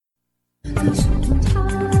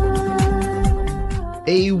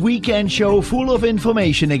A weekend show full of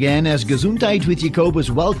information again as Gesundheit with Jacobus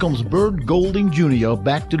welcomes Bert Golding Jr.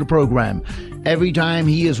 back to the program. Every time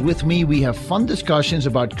he is with me, we have fun discussions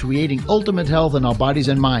about creating ultimate health in our bodies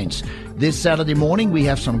and minds. This Saturday morning, we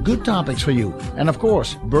have some good topics for you. And of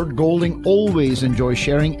course, Bert Golding always enjoys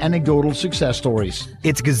sharing anecdotal success stories.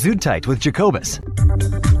 It's Gesundheit with Jacobus.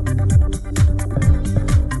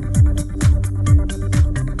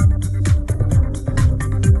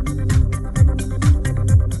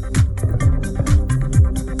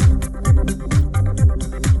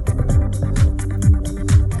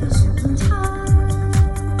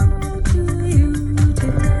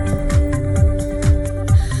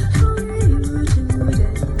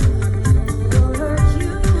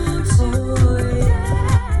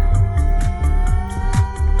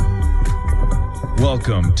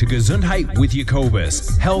 Welcome to Gesundheit with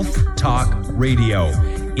Jacobus, Health Talk Radio,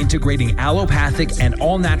 integrating allopathic and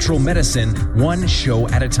all-natural medicine one show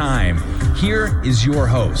at a time. Here is your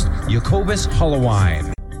host, Jacobus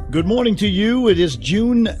Hollowine. Good morning to you. It is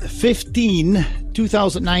June 15,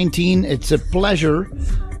 2019. It's a pleasure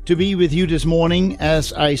to be with you this morning,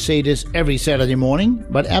 as I say this every Saturday morning.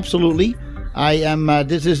 But absolutely, I am.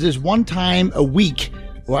 This is this one time a week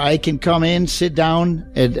where I can come in, sit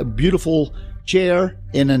down at a beautiful chair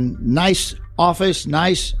in a nice office,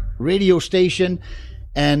 nice radio station,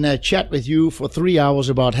 and chat with you for 3 hours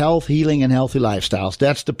about health, healing, and healthy lifestyles.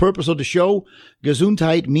 That's the purpose of the show.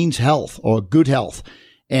 Gesundheit means health or good health.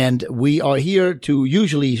 And we are here to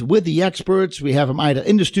usually with the experts. We have them either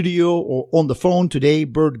in the studio or on the phone. Today,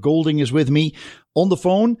 Bert Golding is with me on the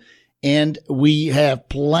phone. And we have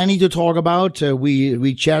plenty to talk about.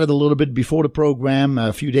 We chatted a little bit before the program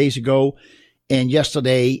a few days ago and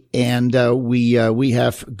yesterday, and we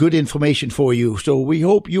have good information for you. So we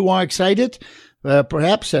hope you are excited.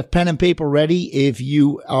 Perhaps have pen and paper ready if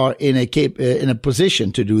you are in a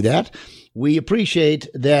position to do that. We appreciate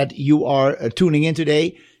that you are tuning in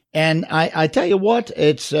today, and I tell you what,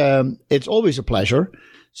 it's always a pleasure.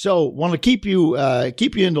 So want to keep you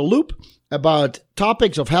in the loop about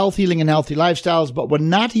topics of health, healing, and healthy lifestyles, but we're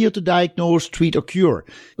not here to diagnose, treat, or cure.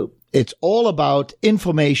 It's all about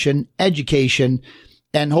information, education,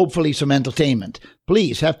 and hopefully some entertainment.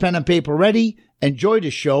 Please have pen and paper ready. Enjoy the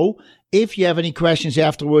show. If you have any questions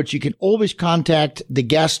afterwards, you can always contact the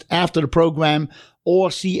guest after the program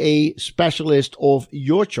or see a specialist of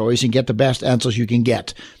your choice and get the best answers you can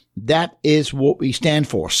get. That is what we stand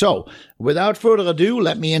for. So, without further ado,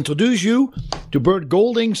 let me introduce you to Bert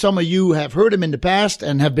Golding. Some of you have heard him in the past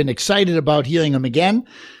and have been excited about hearing him again.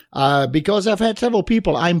 Because I've had several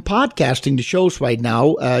people. I'm podcasting the shows right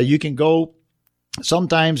now. You can go.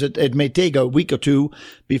 Sometimes it may take a week or two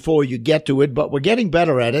before you get to it, but we're getting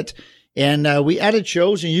better at it. And we added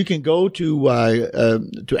shows, and you can go to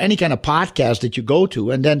any kind of podcast that you go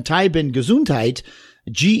to, and then type in Gesundheit,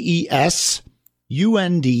 GESUNDHEIT,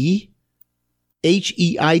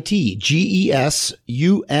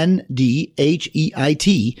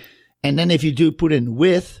 GESUNDHEIT, and then if you do put in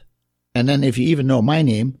with, and then if you even know my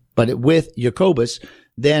name, but with Jacobus,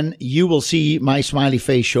 then you will see my smiley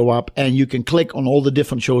face show up, and you can click on all the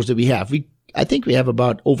different shows that we have. I think we have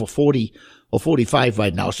about over 40 or 45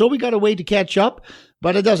 right now. So we got a way to catch up,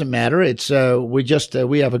 but it doesn't matter. It's,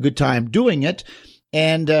 we have a good time doing it.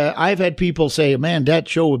 And, I've had people say, man, that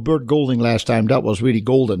show with Bert Golding last time, that was really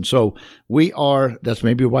golden. So that's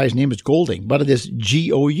maybe why his name is Golding, but it is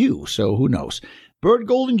GOU. So who knows? Bert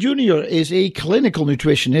Golding Jr. is a clinical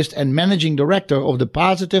nutritionist and managing director of the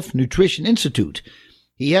Positive Nutrition Institute.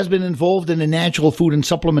 He has been involved in the natural food and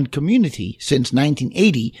supplement community since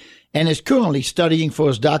 1980 and is currently studying for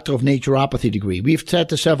his Doctor of Naturopathy degree. We've said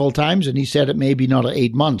this several times, and he said it may be another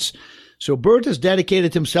 8 months. So Bert has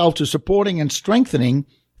dedicated himself to supporting and strengthening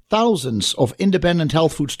thousands of independent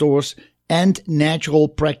health food stores and natural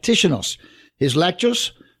practitioners. His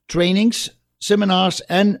lectures, trainings, seminars,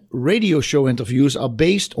 and radio show interviews are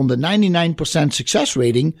based on the 99% success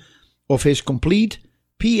rating of his complete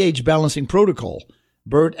pH balancing protocol.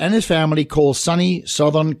 Bert and his family call sunny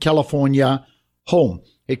Southern California home.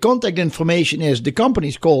 His contact information is, the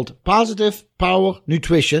company's called Positive Power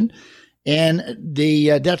Nutrition, and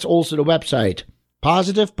that's also the website,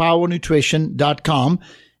 positivepowernutrition.com.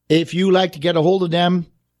 If you like to get a hold of them,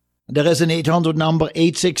 there is an 800 number,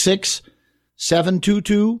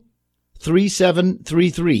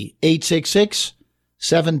 866-722-3733,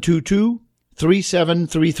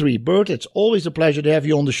 866-722-3733. Bert, it's always a pleasure to have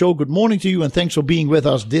you on the show. Good morning to you, and thanks for being with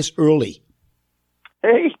us this early.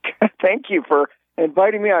 Hey, thank you for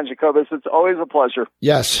inviting me on, Jacobus. It's always a pleasure.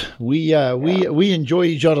 Yes, we enjoy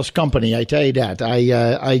each other's company. I tell you that.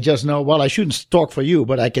 I just know. Well, I shouldn't talk for you,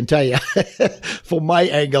 but I can tell you, from my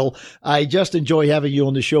angle, I just enjoy having you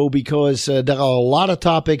on the show because there are a lot of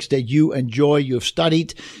topics that you enjoy. You've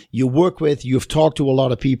studied, you work with, you've talked to a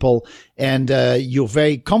lot of people, and you're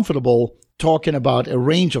very comfortable talking about a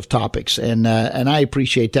range of topics, and I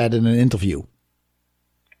appreciate that in an interview.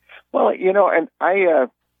 Well, and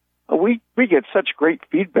we get such great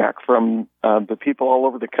feedback from the people all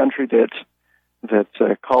over the country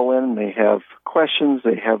that call in. They have questions.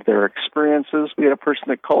 They have their experiences. We had a person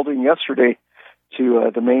that called in yesterday to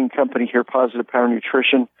the main company here, Positive Power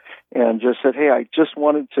Nutrition, and just said, "Hey, I just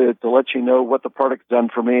wanted to let you know what the product's done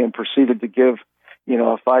for me," and proceeded to give,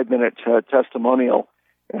 a 5-minute testimonial.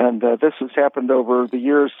 And this has happened over the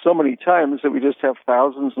years so many times that we just have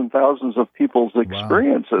thousands and thousands of people's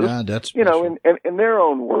experiences, yeah, that's in their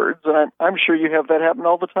own words. And I'm sure you have that happen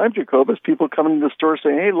all the time, Jacobus. People come into the store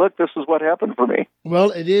saying, "Hey, look, this is what happened for me."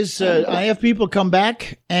 Well, it is. I have people come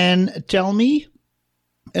back and tell me.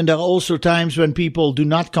 And there are also times when people do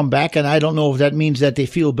not come back. And I don't know if that means that they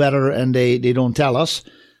feel better and they don't tell us.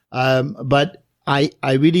 But I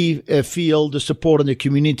really feel the support in the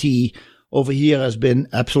community over here has been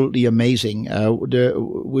absolutely amazing.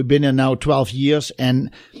 We've been here now 12 years, and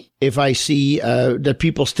if I see that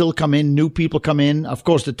people still come in, new people come in, of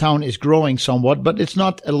course the town is growing somewhat, but it's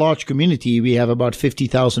not a large community. We have about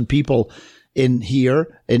 50,000 people in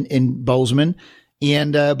here in Bozeman.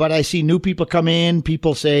 And but I see new people come in.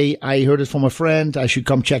 People say, "I heard it from a friend. I should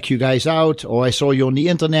come check you guys out," or "I saw you on the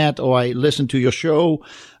internet," or "I listened to your show."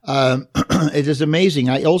 It is amazing.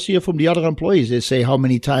 I also hear from the other employees. They say how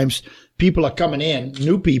many times people are coming in,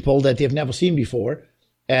 new people that they've never seen before,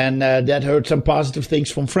 and that heard some positive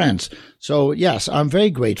things from friends. So yes, I'm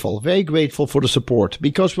very grateful for the support,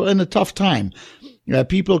 because we're in a tough time.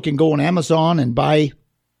 People can go on Amazon and buy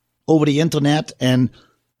over the internet, and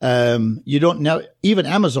you don't know. Even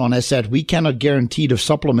Amazon has said we cannot guarantee the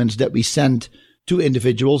supplements that we send to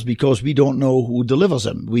individuals because we don't know who delivers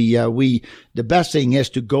them. The best thing is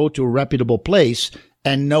to go to a reputable place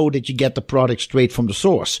and know that you get the product straight from the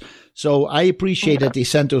source. So I appreciate that they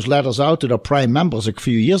sent those letters out to their Prime members a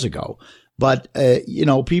few years ago. But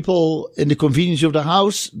people in the convenience of the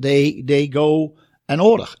house, they go and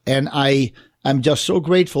order. And I'm just so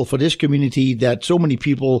grateful for this community that so many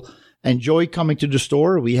people enjoy coming to the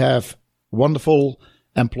store. We have wonderful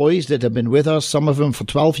employees that have been with us, some of them for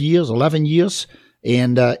 12 years, 11 years,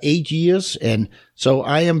 and 8 years. And so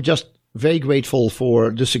I am just very grateful for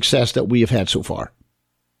the success that we have had so far.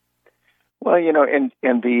 Well,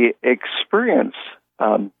 and the experience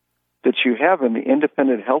that you have in the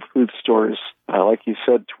independent health food stores, like you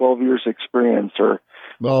said, 12 years experience,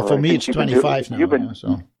 well, for me, it's 25 now.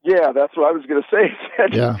 Yeah, that's what I was going to say.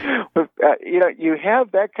 Yeah. You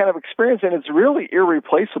have that kind of experience, and it's really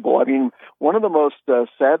irreplaceable. I mean, one of the most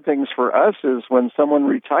sad things for us is when someone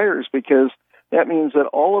retires, because that means that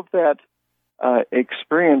all of that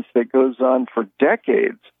experience that goes on for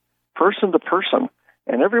decades, person to person,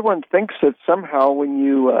 and everyone thinks that somehow when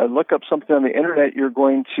you look up something on the internet, you're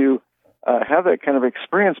going to have that kind of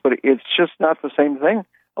experience, but it's just not the same thing.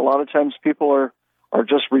 A lot of times people are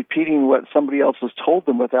just repeating what somebody else has told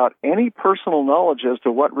them without any personal knowledge as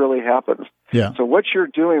to what really happens. Yeah. So what you're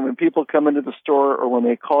doing when people come into the store or when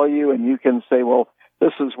they call you and you can say, "Well,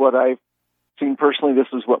 this is what I've seen personally, this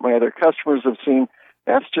is what my other customers have seen,"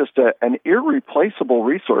 that's just an irreplaceable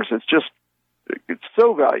resource. It's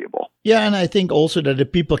so valuable. Yeah, and I think also that the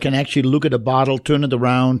people can actually look at a bottle, turn it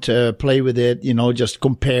around, play with it, just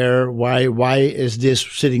compare why is this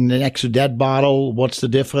sitting next to that bottle? What's the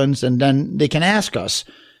difference? And then they can ask us.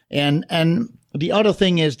 And the other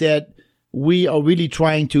thing is that we are really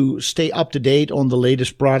trying to stay up to date on the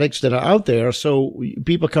latest products that are out there. So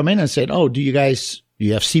people come in and say, "Oh, do you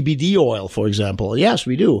have CBD oil, for example?" Yes,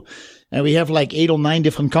 we do. And we have like 8 or 9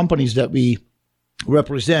 different companies that we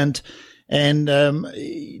represent. And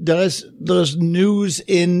there's news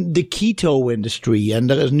in the keto industry, and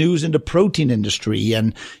there is news in the protein industry,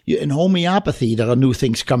 and in homeopathy there are new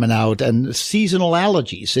things coming out, and seasonal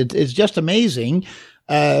allergies. It's just amazing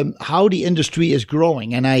how the industry is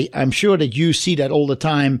growing, and I'm sure that you see that all the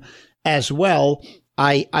time as well.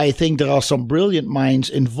 I think there are some brilliant minds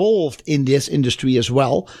involved in this industry as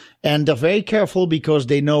well. And they're very careful because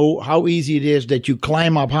they know how easy it is that you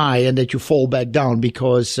climb up high and that you fall back down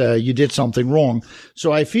because you did something wrong.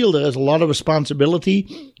 So I feel there is a lot of responsibility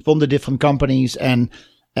from the different companies. And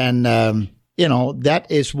that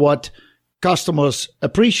is what customers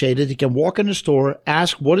appreciate. They can walk in the store,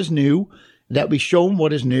 ask what is new, that we show them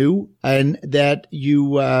what is new, and that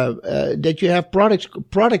you have product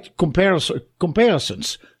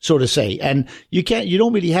comparisons, so to say. And you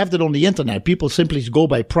don't really have that on the internet. People simply go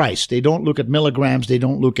by price. They don't look at milligrams. They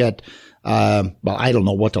don't look at well, I don't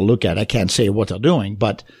know what to look at. I can't say what they're doing,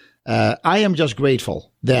 but I am just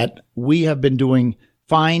grateful that we have been doing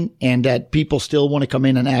fine, and that people still want to come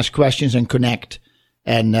in and ask questions and connect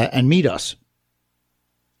and meet us.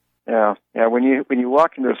 Yeah. When you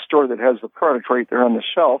walk into a store that has the product right there on the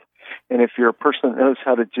shelf, and if you're a person that knows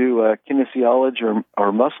how to do kinesiology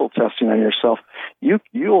or muscle testing on yourself,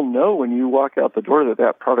 you'll know when you walk out the door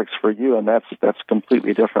that product's for you, and that's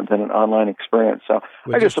completely different than an online experience. So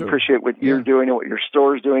I just appreciate what you're doing and what your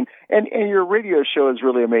store is doing, and your radio show is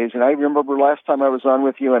really amazing. I remember last time I was on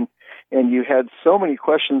with you, and you had so many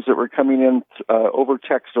questions that were coming in over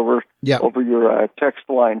text, over your text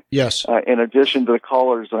line. Yes. In addition to the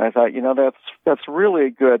callers, and I thought, that's really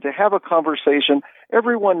good to have a conversation.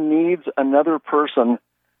 Everyone needs another person,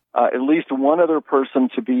 at least one other person,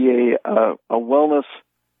 to be a wellness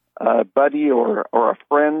buddy or a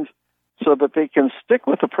friend, so that they can stick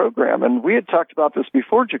with the program. And we had talked about this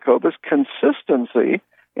before, Jacobus. Consistency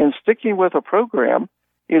and sticking with a program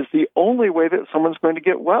is the only way that someone's going to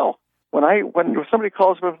get well. When somebody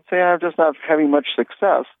calls me and say, I'm just not having much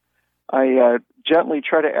success, I gently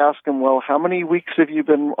try to ask them, well, how many weeks have you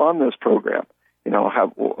been on this program?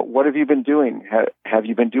 What have you been doing? Have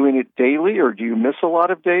you been doing it daily, or do you miss a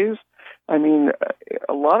lot of days? I mean,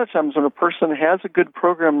 a lot of times when a person has a good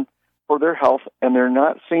program for their health and they're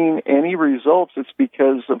not seeing any results, it's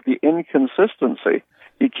because of the inconsistency.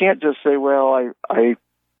 You can't just say, well, I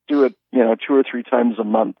do it, 2 or 3 times a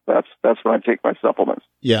month. That's when I take my supplements.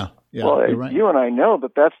 Yeah, well, you're right. You and I know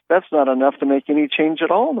that's not enough to make any change at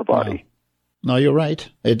all in the body. No, you're right.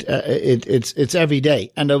 It's every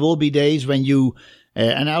day, and there will be days when you.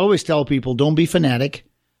 And I always tell people, don't be fanatic.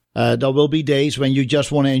 There will be days when you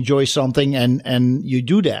just want to enjoy something, and you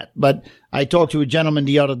do that. But I talked to a gentleman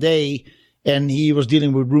the other day, and he was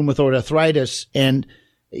dealing with rheumatoid arthritis, and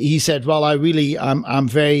he said, well, I'm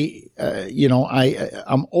very,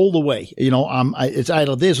 I'm all the way, it's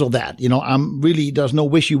either this or that, there's no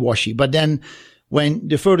wishy-washy. But then when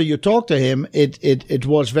the further you talk to him, it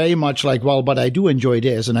was very much like, well, but I do enjoy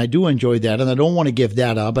this and I do enjoy that, and I don't want to give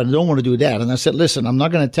that up and I don't want to do that. And I said, listen, I'm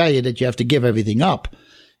not going to tell you that you have to give everything up.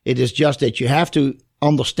 It is just that you have to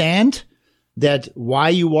understand that why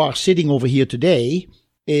you are sitting over here today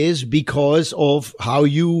is because of how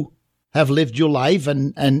you have lived your life,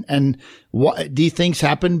 and what these things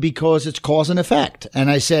happen because it's cause and effect. And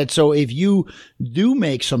I said, so if you do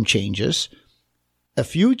make some changes, a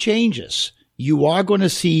few changes, you are going to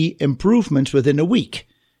see improvements within a week.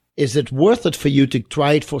 Is it worth it for you to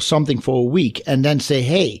try it for something for a week and then say,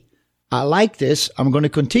 hey, I like this, I'm going to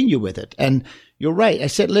continue with it? And you're right. I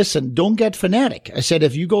said, listen, don't get fanatic. I said,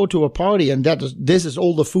 if you go to a party and this is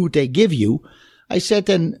all the food they give you, I said,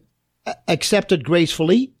 then accept it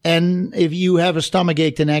gracefully. And if you have a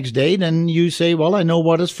stomachache the next day, then you say, well, I know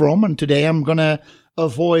what it's from, and today I'm going to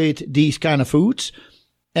avoid these kind of foods.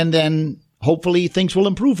 And then hopefully things will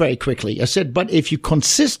improve very quickly. I said, but if you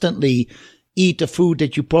consistently eat the food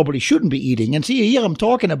that you probably shouldn't be eating, and see, here I'm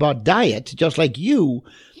talking about diet, just like you,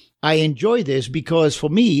 I enjoy this because for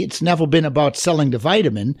me, it's never been about selling the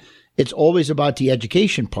vitamin. It's always about the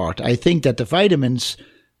education part. I think that the vitamins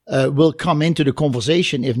will come into the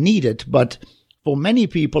conversation if needed, but for many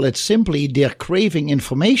people, it's simply they're craving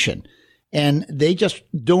information and they just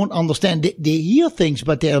don't understand. They hear things,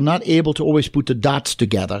 but they are not able to always put the dots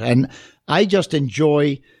together. And I just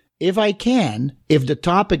enjoy, if I can, if the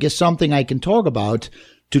topic is something I can talk about,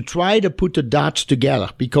 to try to put the dots together,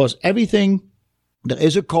 because everything, there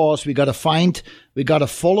is a cause. We got to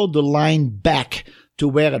follow the line back to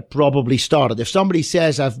where it probably started. If somebody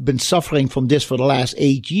says, I've been suffering from this for the last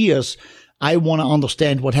 8 years, I want to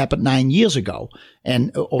understand what happened 9 years ago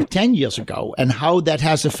or 10 years ago, and how that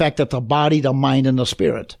has affected their body, their mind, and their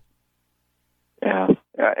spirit. Yeah.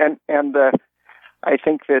 And I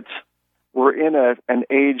think that we're in an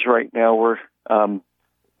age right now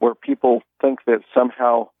where people think that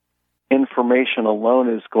somehow information alone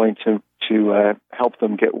is going to help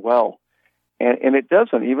them get well. And it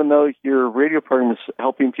doesn't. Even though your radio program is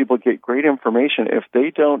helping people get great information, if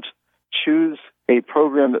they don't choose a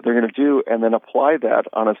program that they're going to do and then apply that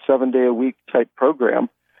on a 7-day-a-week type program,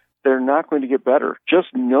 they're not going to get better. Just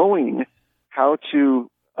knowing how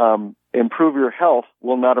to improve your health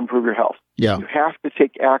will not improve your health. Yeah. You have to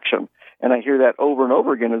take action. And I hear that over and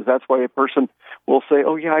over again. That's why a person will say,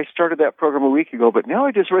 oh, yeah, I started that program a week ago, but now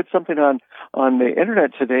I just read something on the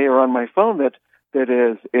internet today or on my phone that that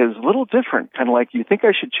is a little different, kind of like, you think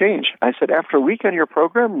I should change? I said, after a week on your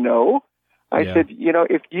program, no. I said,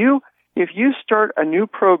 if you start a new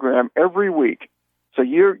program every week, so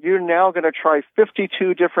you're now going to try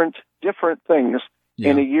 52 different things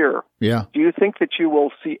in a year. Yeah. Do you think that you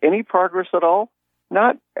will see any progress at all?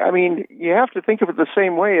 Not. I mean, you have to think of it the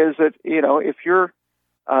same way as that. If you're,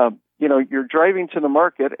 you're driving to the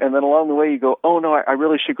market, and then along the way you go, oh no, I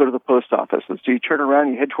really should go to the post office. And so you turn around,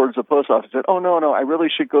 and you head towards the post office. And oh no, I really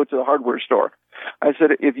should go to the hardware store. I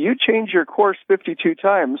said, if you change your course 52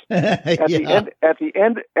 times, at the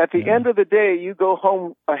end of the day, you go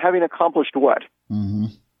home having accomplished what? Mm-hmm.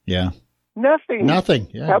 Yeah. Nothing.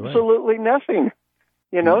 Yeah, absolutely nothing.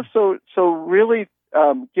 So really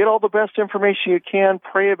get all the best information you can,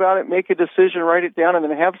 pray about it, make a decision, write it down, and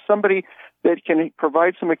then have somebody that can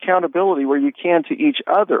provide some accountability where you can to each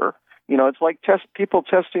other. It's like people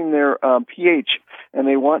testing their pH, and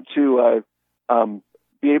they want to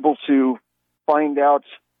be able to find out,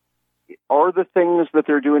 are the things that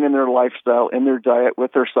they're doing in their lifestyle, in their diet,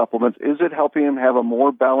 with their supplements, is it helping them have a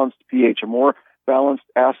more balanced pH, a more balanced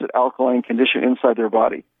acid-alkaline condition inside their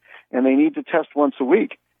body? And they need to test once a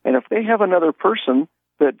week. And if they have another person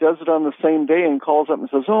that does it on the same day and calls up and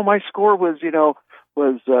says, oh, my score was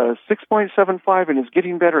 6.75 and is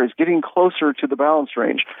getting better, is getting closer to the balance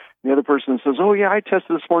range. And the other person says, oh, yeah, I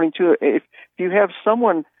tested this morning too. If you have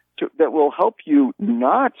someone that will help you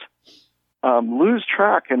not lose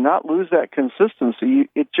track and not lose that consistency,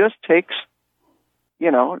 it just takes,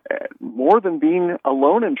 more than being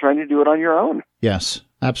alone and trying to do it on your own. Yes,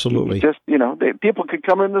 absolutely. People could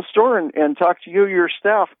come in the store and talk to your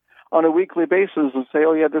staff on a weekly basis and say,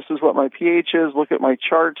 oh, yeah, this is what my pH is. Look at my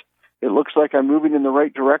chart. It looks like I'm moving in the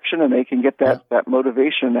right direction, and they can get that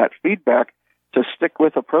motivation, that feedback to stick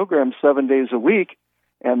with a program 7 days a week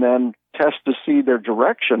and then test to see their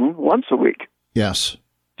direction once a week. Yes.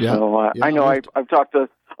 Yeah. So I know I've talked a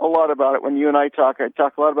lot about it. When you and I talk a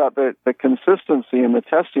lot about the consistency and the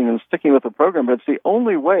testing and sticking with the program, but it's the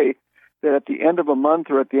only way that at the end of a month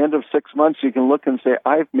or at the end of 6 months, you can look and say,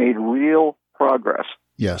 I've made real progress.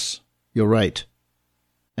 Yes, you're right.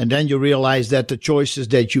 And then you realize that the choices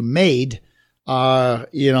that you made are,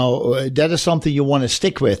 that is something you want to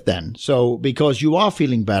stick with then. So because you are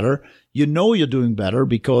feeling better, you're doing better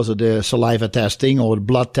because of the saliva testing or the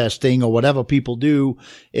blood testing or whatever people do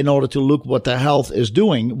in order to look what their health is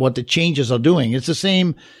doing, what the changes are doing. It's the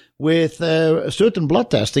same with certain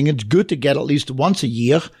blood testing. It's good to get at least once a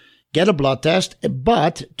year, get a blood test,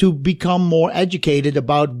 but to become more educated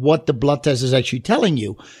about what the blood test is actually telling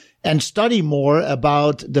you and study more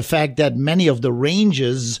about the fact that many of the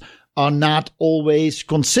ranges are not always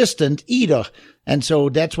consistent either. And so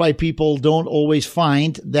that's why people don't always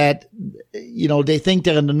find that, they think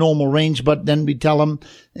they're in the normal range, but then we tell them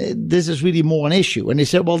this is really more an issue. And they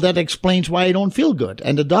say, well, that explains why I don't feel good.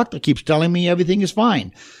 And the doctor keeps telling me everything is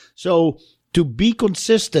fine. So to be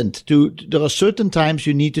consistent, there are certain times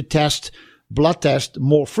you need to blood test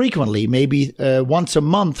more frequently, maybe once a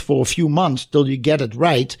month for a few months till you get it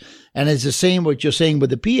right. And it's the same what you're saying with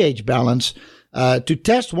the pH balance. To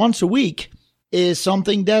test once a week is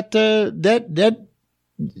something that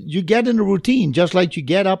you get in a routine, just like you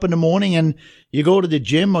get up in the morning and you go to the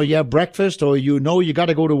gym or you have breakfast or you got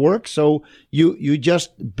to go to work. So you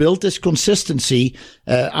just build this consistency.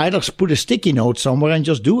 Either put a sticky note somewhere and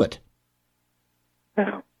just do it.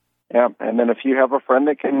 Yeah, and then if you have a friend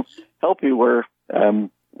that can help you where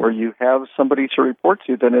you have somebody to report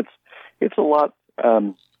to, then it's a lot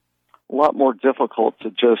more difficult to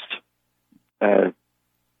just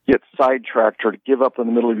get sidetracked or to give up in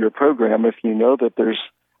the middle of your program if you know that there's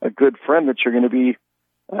a good friend that you're going to be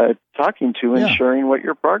talking to and sharing what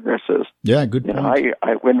your progress is. Yeah, good point.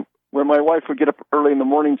 When my wife would get up early in the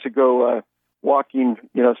morning to go walking,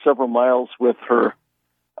 several miles with her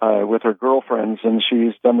girlfriends, and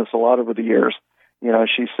she's done this a lot over the years.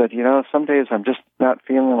 She said, some days I'm just not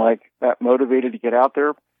feeling like that motivated to get out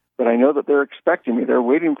there, but I know that they're expecting me. They're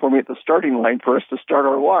waiting for me at the starting line for us to start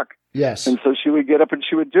our walk. Yes. And so she would get up and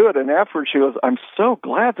she would do it. And afterwards she goes, I'm so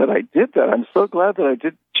glad that I did that. I'm so glad that I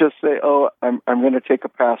did just say, oh, I'm going to take a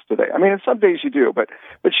pass today. I mean, some days you do, but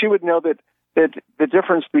she would know that the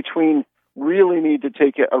difference between really need to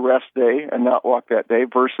take a rest day and not walk that day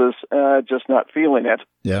versus just not feeling it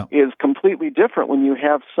is completely different when you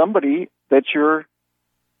have somebody that you're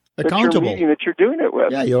accountable, that you're doing it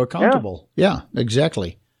with. Yeah, you're accountable. Yeah,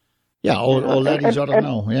 exactly. Yeah, all that each other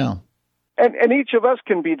know. Yeah. And each of us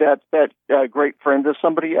can be that great friend to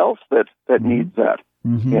somebody else that needs that.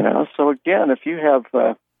 Mm-hmm. So again, if you have,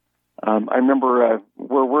 I remember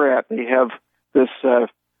where we're at, they have this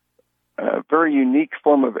very unique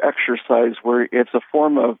form of exercise where it's a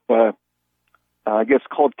form of, I guess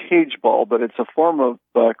called cage ball, but it's a form of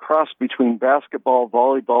cross between basketball,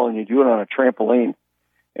 volleyball, and you do it on a trampoline.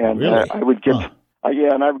 And really? I would get,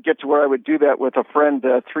 and I would get to where I would do that with a friend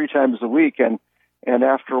 3 times a week, and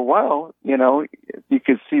after a while, you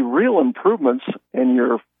could see real improvements in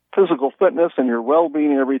your physical fitness and your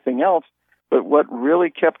well-being and everything else. But what really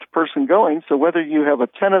kept a person going, so whether you have a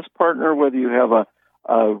tennis partner, whether you have a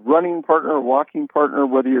running partner, a walking partner,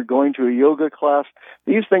 whether you're going to a yoga class,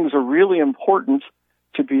 these things are really important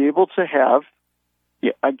to be able to have,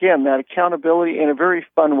 again, that accountability in a very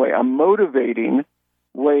fun way, a motivating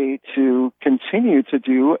way to continue to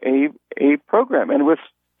do a program. And with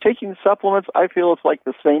taking supplements, I feel it's like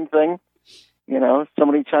the same thing. So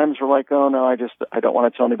many times we're like, oh no, I don't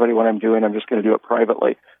want to tell anybody what I'm doing. I'm just going to do it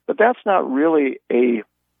privately. But that's not really a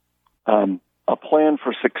plan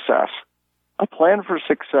for success. A plan for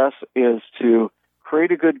success is to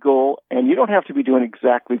create a good goal, and you don't have to be doing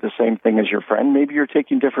exactly the same thing as your friend. Maybe you're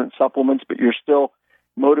taking different supplements, but you're still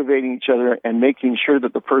motivating each other and making sure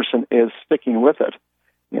that the person is sticking with it.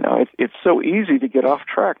 It's so easy to get off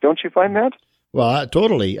track. Don't you find that? Well,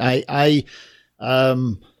 totally. I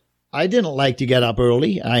didn't like to get up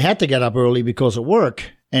early. I had to get up early because of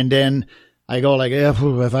work. And then I go like,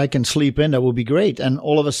 if I can sleep in, that would be great. And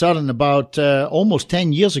all of a sudden, about almost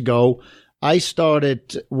 10 years ago, I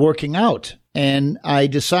started working out. And I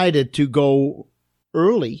decided to go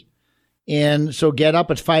early. And so get up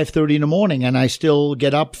at 5:30 in the morning. And I still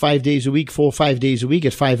get up 5 days a week, 4 or 5 days a week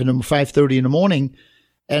at 5:30 in the morning.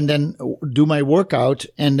 And then do my workout.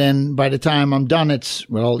 And then by the time I'm done,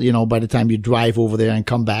 by the time you drive over there and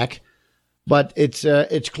come back, but it's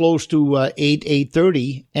close to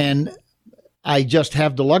 8:30. And I just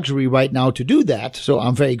have the luxury right now to do that. So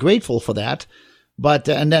I'm very grateful for that. But,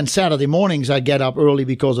 and then Saturday mornings, I get up early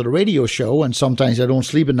because of the radio show. And sometimes I don't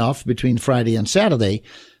sleep enough between Friday and Saturday.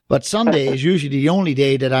 But Sunday is usually the only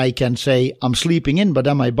day that I can say I'm sleeping in, but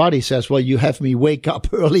then my body says, well, you have me wake up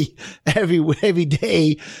early every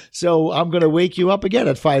day. So I'm going to wake you up again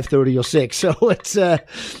at 5:30 or 6. So it's,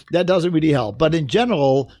 that doesn't really help. But in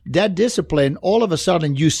general, that discipline, all of a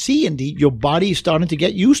sudden you see indeed your body is starting to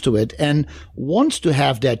get used to it and wants to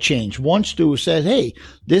have that change, wants to say, hey,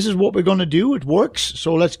 this is what we're going to do. It works.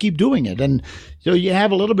 So let's keep doing it. And so you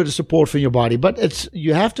have a little bit of support from your body, but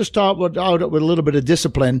you have to start out with a little bit of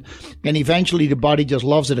discipline, and eventually the body just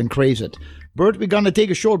loves it and craves it. Bert, we're going to take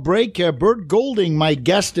a short break. Bert Golding, my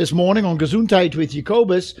guest this morning on Gesundheit with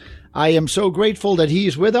Jacobus. I am so grateful that he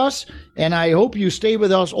is with us, and I hope you stay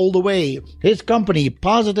with us all the way. His company,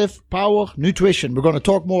 Positive Power Nutrition. We're going to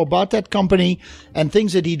talk more about that company and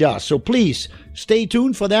things that he does. So please stay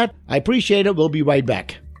tuned for that. I appreciate it. We'll be right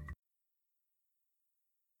back.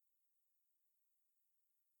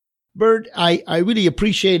 Bert, I really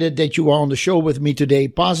appreciated that you are on the show with me today.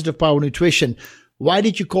 Positive Power Nutrition. Why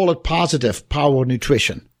did you call it Positive Power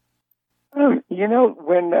Nutrition? When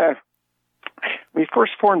we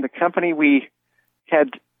first formed the company, we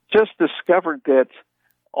had just discovered that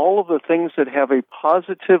all of the things that have a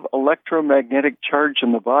positive electromagnetic charge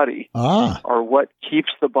in the body are what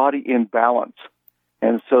keeps the body in balance.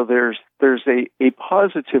 And so there's a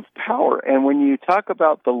positive power. And when you talk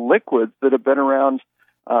about the liquids that have been around,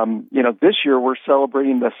 this year we're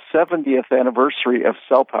celebrating the 70th anniversary of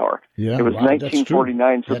Cell Power. Yeah, it was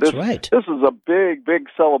 1949. So this is a big, big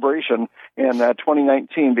celebration in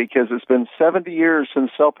 2019 because it's been 70 years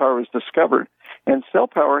since Cell Power was discovered. And Cell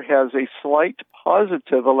Power has a slight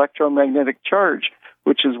positive electromagnetic charge,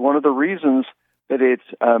 which is one of the reasons that it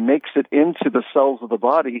makes it into the cells of the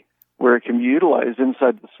body where it can be utilized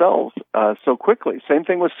inside the cells so quickly. Same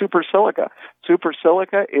thing with Super Silica. Super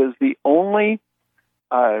Silica is the only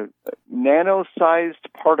nano-sized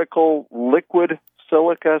particle liquid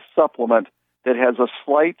silica supplement that has a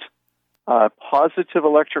slight positive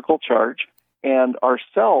electrical charge, and our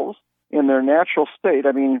cells in their natural state,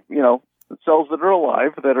 the cells that are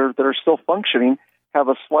alive, that are still functioning, have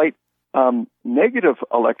a slight negative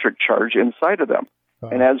electric charge inside of them.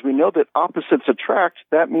 And as we know that opposites attract,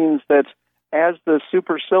 that means that as the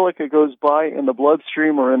super silica goes by in the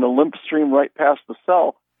bloodstream or in the lymph stream right past the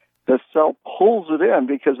cell pulls it in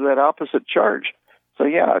because of that opposite charge. So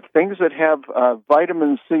yeah, things that have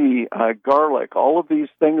vitamin C, garlic, all of these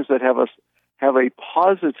things that have a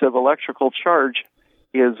positive electrical charge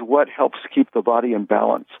is what helps keep the body in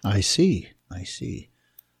balance. I see.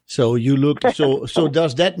 So you look. So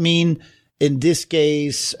does that mean in this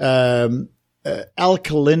case,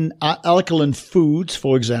 alkaline foods,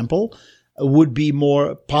 for example, would be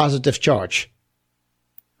more positive charge?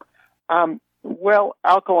 Well,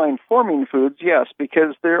 alkaline forming foods, yes,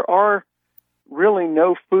 because there are really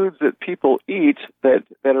no foods that people eat that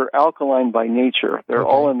are alkaline by nature. They're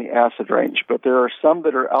all in the acid range, but there are some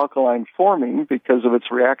that are alkaline forming because of its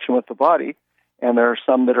reaction with the body, and there are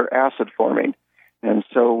some that are acid forming. And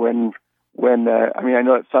so when I mean, I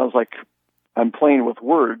know it sounds like I'm playing with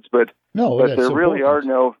words, but there really are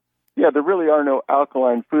no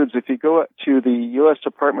alkaline foods. If you go to the U.S.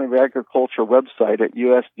 Department of Agriculture website at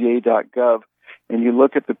USDA.gov and you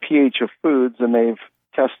look at the pH of foods, and they've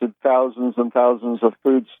tested thousands and thousands of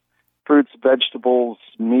foods, fruits, vegetables,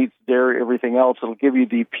 meats, dairy, everything else, it'll give you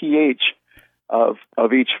the pH of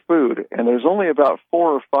each food. And there's only about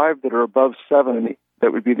 4 or 5 that are above 7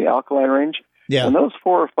 that would be the alkaline range. Yeah. And those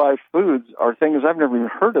 4 or 5 foods are things I've never even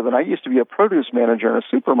heard of. And I used to be a produce manager in a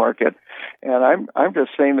supermarket, and I'm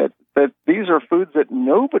just saying that these are foods that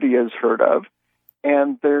nobody has heard of,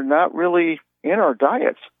 and they're not really in our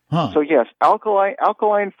diets. Huh. So yes,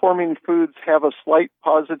 alkaline forming foods have a slight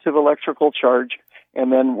positive electrical charge,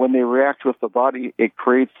 and then when they react with the body, it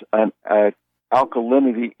creates an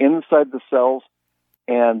alkalinity inside the cells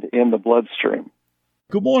and in the bloodstream.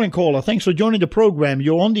 Good morning, caller. Thanks for joining the program.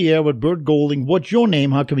 You're on the air with Bert Golding. What's your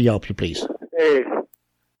name? How can we help you, please? Hey,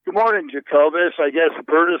 good morning, Jacobus. I guess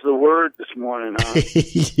Bert is the word this morning, huh?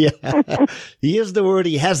 Yeah, he is the word.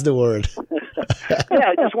 He has the word. Yeah,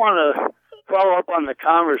 I just want to follow up on the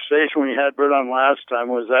conversation we had Bert on last time.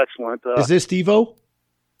 It was excellent. Is this Steve-O?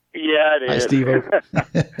 Yeah, it is. Hi, Steve-O.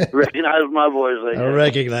 Recognize my voice, I guess. I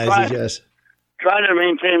recognize it, yes. Trying to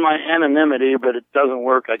maintain my anonymity, but it doesn't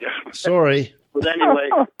work, I guess. Sorry. But anyway,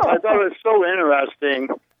 I thought it was so interesting.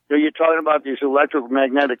 You're talking about these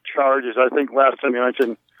electromagnetic charges. I think last time you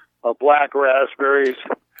mentioned black raspberries.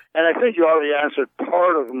 And I think you already answered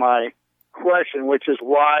part of my question, which is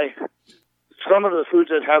why some of the foods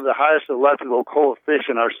that have the highest electrical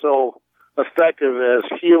coefficient are so effective as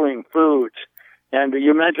healing foods. And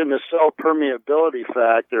you mentioned the cell permeability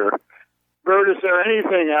factor. Bert, is there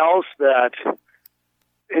anything else that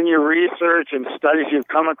in your research and studies you've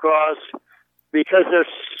come across, because there's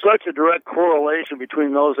such a direct correlation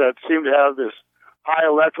between those that seem to have this high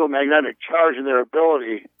electromagnetic charge in their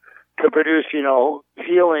ability to produce,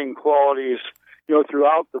 healing qualities,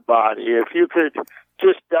 throughout the body. If you could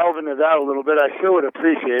just delve into that a little bit, I sure would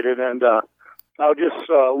appreciate it. And I'll just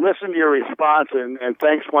listen to your response, and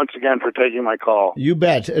thanks once again for taking my call. You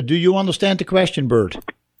bet. Do you understand the question, Bert?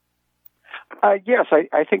 Yes,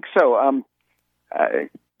 I think so.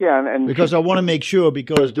 Yeah, and because I want to make sure,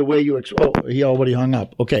 because the way you he already hung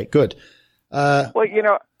up. Okay, good. Well,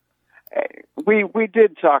 we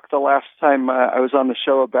did talk the last time I was on the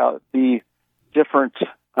show about the different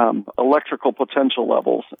electrical potential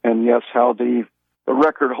levels, and yes, how the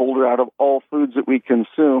record holder out of all foods that we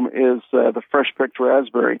consume is the fresh-picked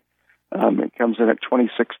raspberry. It comes in at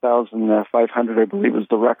 26,500, I believe, is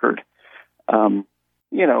the record. And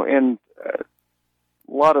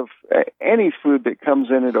a lot of any food that comes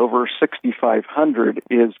in at over 6,500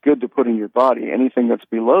 is good to put in your body. Anything that's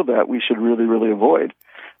below that, we should really, really avoid.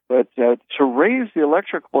 But to raise the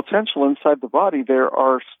electrical potential inside the body, there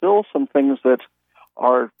are still some things that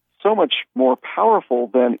are so much more powerful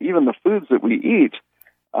than even the foods that we eat.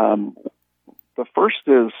 The first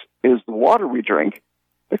is the water we drink.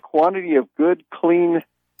 The quantity of good, clean,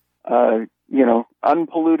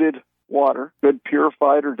 unpolluted water, good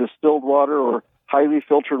purified or distilled water or highly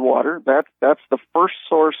filtered water, that's the first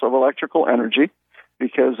source of electrical energy,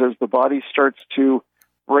 because as the body starts to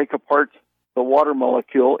break apart the water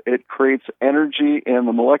molecule, it creates energy in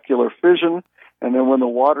the molecular fission, and then when the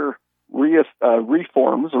water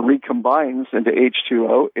reforms or recombines into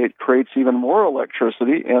H2O, it creates even more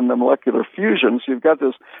electricity in the molecular fusion. So you've got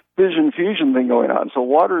this fission-fusion thing going on. So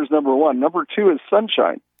water is number one. Number two is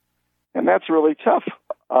sunshine, and that's really tough,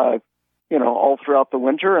 all throughout the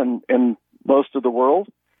winter and most of the world,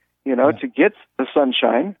 to get the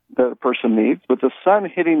sunshine that a person needs. But the sun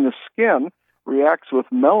hitting the skin reacts with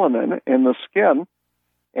melanin in the skin,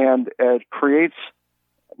 and it creates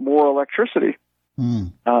more electricity.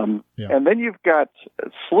 And then you've got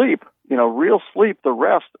sleep, real sleep. The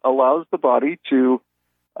rest allows the body to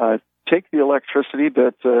take the electricity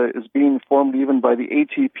that is being formed even by the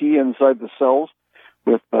ATP inside the cells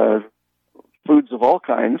with foods of all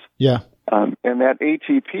kinds. Yeah. And that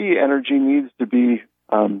ATP energy needs to be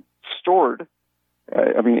stored.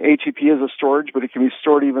 ATP is a storage, but it can be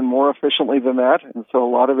stored even more efficiently than that. And so a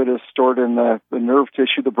lot of it is stored in the nerve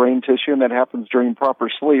tissue, the brain tissue, and that happens during proper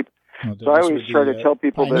sleep. So I always try to tell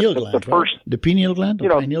people that the first... The pineal gland? The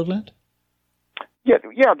pineal gland? Yeah.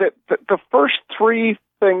 The first three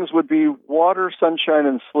things would be water, sunshine,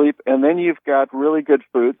 and sleep, and then you've got really good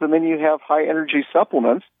foods, and then you have high-energy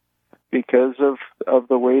supplements because of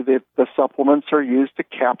the way that the supplements are used to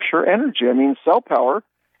capture energy. I mean, cell power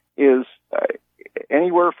is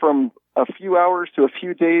anywhere from a few hours to a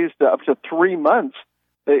few days to up to 3 months.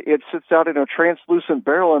 It sits out in a translucent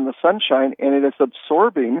barrel in the sunshine, and it is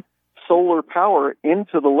absorbing solar power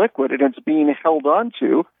into the liquid, and it's being held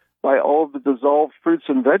onto by all of the dissolved fruits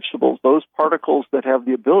and vegetables, those particles that have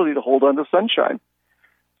the ability to hold on to sunshine.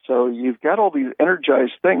 So you've got all these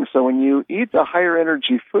energized things. So when you eat the higher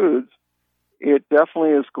energy foods, it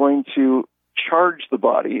definitely is going to charge the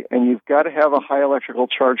body, and you've got to have a high electrical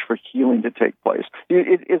charge for healing to take place.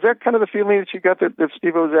 Is that kind of the feeling that you got that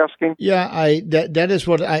Steve was asking? Yeah, that is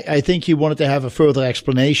what I think he wanted to have a further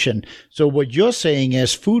explanation. So what you're saying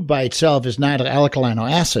is food by itself is neither alkaline or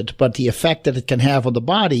acid, but the effect that it can have on the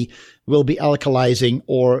body will be alkalizing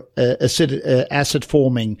or acid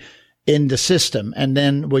forming in the system. And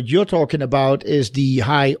then what you're talking about is the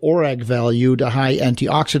high ORAC value, the high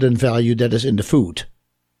antioxidant value that is in the food.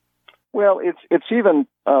 Well, it's even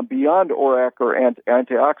beyond ORAC or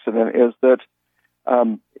antioxidant, is that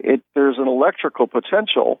there's an electrical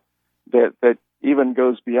potential that even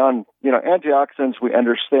goes beyond, antioxidants we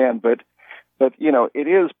understand, but it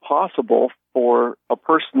is possible for a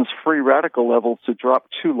person's free radical levels to drop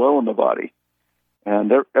too low in the body.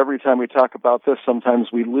 And every time we talk about this, sometimes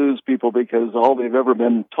we lose people because all they've ever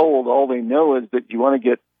been told, all they know is that you want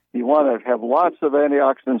to have lots of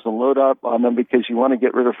antioxidants and load up on them because you want to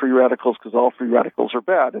get rid of free radicals because all free radicals are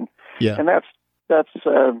bad. And that's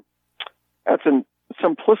a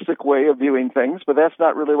simplistic way of viewing things, but that's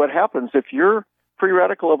not really what happens. If your free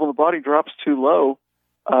radical level in the body drops too low,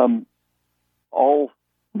 all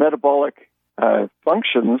metabolic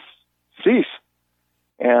functions cease,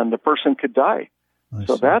 and the person could die.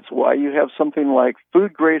 So that's why you have something like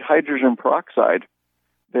food-grade hydrogen peroxide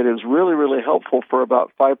that is really, really helpful for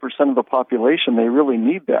about 5% of the population. They really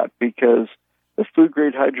need that because the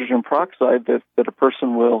food-grade hydrogen peroxide that a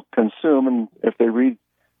person will consume, and if they read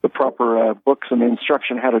the proper books and the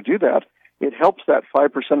instruction how to do that, it helps that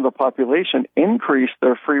 5% of the population increase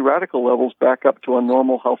their free radical levels back up to a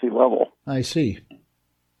normal, healthy level. I see.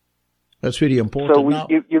 That's really important. So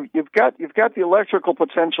you've got the electrical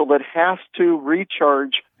potential that has to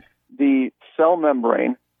recharge the cell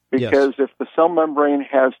membrane, because if the cell membrane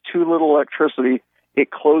has too little electricity,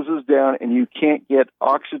 it closes down and you can't get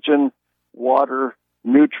oxygen, water,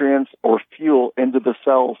 nutrients, or fuel into the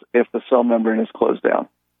cells if the cell membrane is closed down.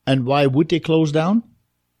 And why would they close down?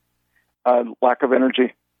 Lack of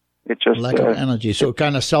energy. Lack of energy. So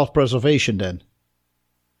kind of self-preservation then.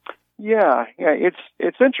 Yeah,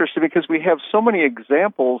 it's interesting because we have so many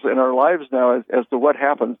examples in our lives now as to what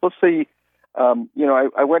happens. Let's say,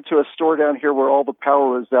 I went to a store down here where all the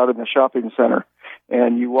power was out in the shopping center,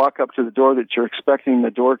 and you walk up to the door that you're expecting the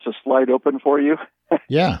door to slide open for you.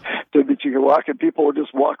 Yeah. So that you can walk, and people would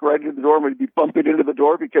just walk right into the door and would be bumping into the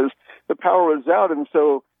door because the power was out, and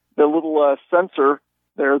so the little sensor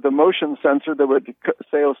there, the motion sensor that would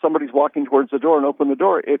say, oh, somebody's walking towards the door and open the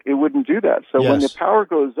door, it wouldn't do that. So when the power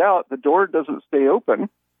goes out, the door doesn't stay open.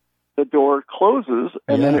 The door closes,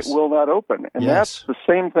 and then it will not open. And that's the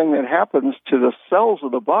same thing that happens to the cells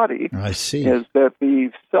of the body. I see. Is that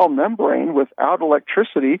the cell membrane, without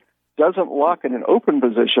electricity, doesn't lock in an open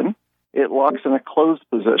position. It locks in a closed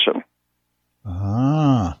position.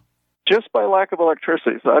 Just by lack of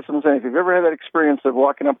electricity. So that's what I'm saying. If you've ever had that experience of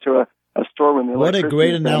walking up to a store when the electricity What a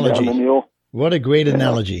great analogy. What a great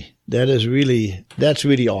analogy. That's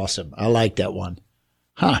really awesome. I like that one.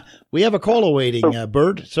 We have a caller waiting,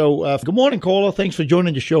 Bert. So good morning, caller. Thanks for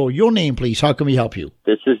joining the show. Your name, please. How can we help you?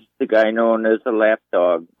 This is the guy known as a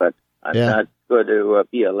lapdog, but I'm not going to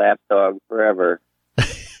be a lapdog forever.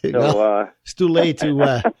 So well, it's too late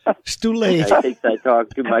it's too late. I think I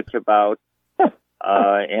talked too much about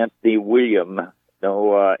Anthony William,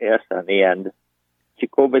 no S on the end.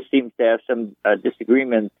 Jacobus seems to have some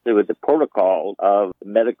disagreements with the protocol of the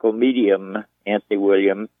medical medium, Anthony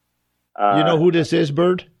William. You know who this is,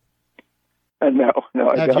 Bert? No.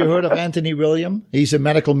 Have you heard of Anthony William? He's a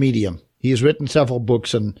medical medium. He has written several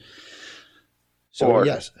books, and so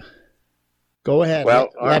yes. Go ahead,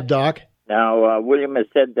 lapdog. Now, William has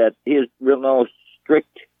said that he has no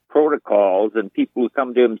strict protocols, and people who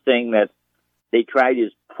come to him saying that they tried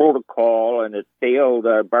his protocol and it failed,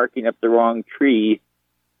 barking up the wrong tree.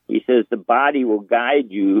 He says the body will guide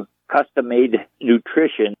you, custom-made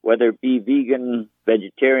nutrition, whether it be vegan,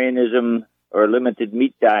 vegetarianism, or a limited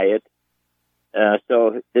meat diet.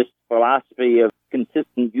 So this philosophy of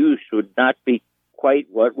consistent use would not be quite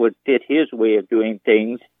what would fit his way of doing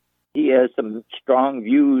things. He has some strong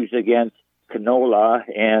views against canola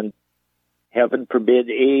and heaven forbid,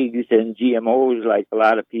 eggs and GMOs like a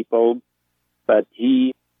lot of people, but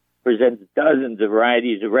he presents dozens of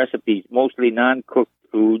varieties of recipes, mostly non-cooked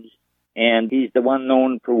foods, and he's the one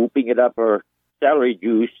known for whooping it up, or celery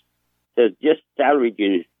juice. Says just celery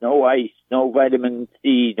juice, no ice, no vitamin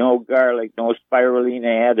C, no garlic, no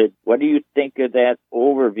spirulina added. What do you think of that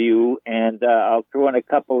overview? And I'll throw in a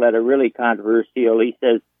couple that are really controversial. He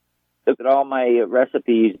says, look at all my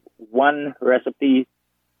recipes. One recipe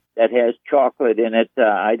that has chocolate in it,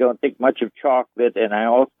 I don't think much of chocolate, and I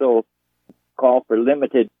also call for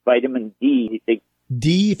limited vitamin D. He thinks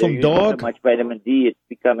D from dog? So much vitamin D, it's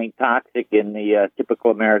becoming toxic in the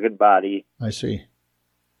typical American body. I see.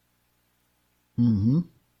 Mm-hmm.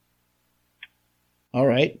 All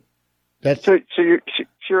right. That's So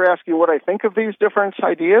you're asking what I think of these different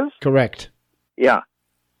ideas? correct. Yeah.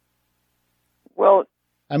 Well,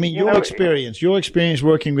 I mean, your experience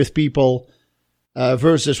working with people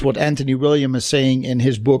versus what Anthony William is saying in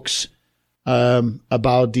his books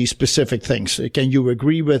about these specific things. Can you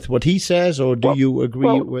agree with what he says, or do you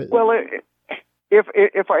agree with? Well,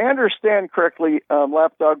 if I understand correctly,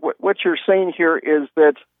 Lapdog, what you're saying here is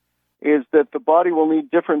that the body will need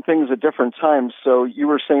different things at different times. So you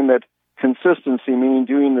were saying that consistency, meaning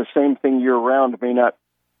doing the same thing year round, may not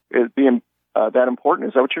be that important.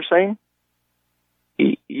 Is that what you're saying?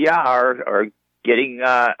 Yeah, or getting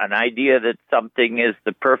an idea that something is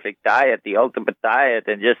the perfect diet, the ultimate diet,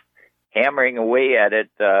 and just hammering away at it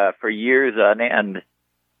for years on end.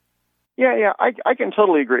 Yeah, I can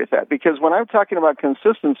totally agree with that, because when I'm talking about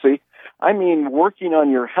consistency, I mean working on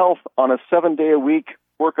your health on a 7-day-a-week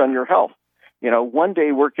work on your health. One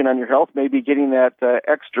day working on your health, maybe getting that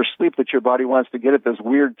extra sleep that your body wants to get at this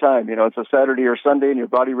weird time. It's a Saturday or Sunday and your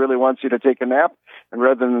body really wants you to take a nap. And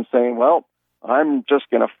rather than saying, well, I'm just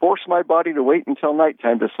going to force my body to wait until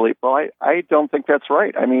nighttime to sleep. Well, I don't think that's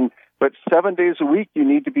right. I mean, but 7 days a week, you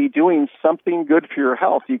need to be doing something good for your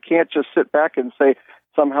health. You can't just sit back and say,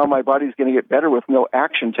 somehow my body's going to get better with no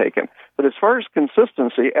action taken. But as far as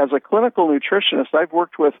consistency, as a clinical nutritionist, I've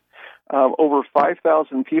worked with over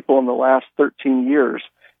 5,000 people in the last 13 years,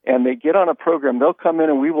 and they get on a program. They'll come in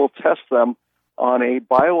and we will test them on a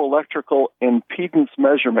bioelectrical impedance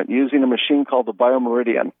measurement using a machine called the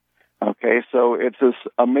BioMeridian. Okay, so it's this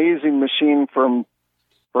amazing machine from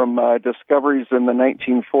discoveries in the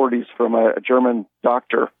 1940s from a German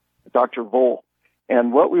doctor, Dr. Voll.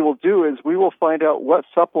 And what we will do is we will find out what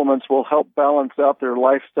supplements will help balance out their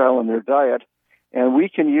lifestyle and their diet, and we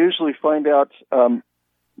can usually find out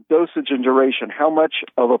dosage and duration, how much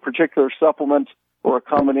of a particular supplement or a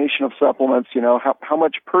combination of supplements, how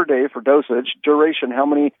much per day for dosage, duration, how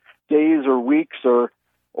many days or weeks or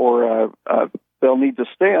they'll need to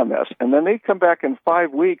stay on this. And then they come back in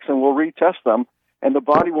 5 weeks and we'll retest them, and the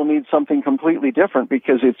body will need something completely different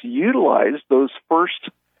because it's utilized those first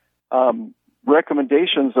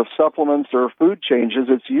recommendations of supplements or food changes.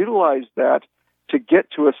 It's utilized that to get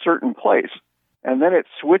to a certain place. And then it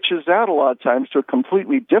switches out a lot of times to a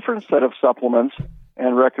completely different set of supplements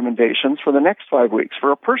and recommendations for the next 5 weeks.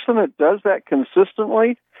 For a person that does that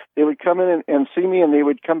consistently, they would come in and see me, and they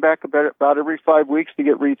would come back about every 5 weeks to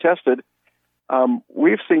get retested.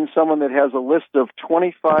 We've seen someone that has a list of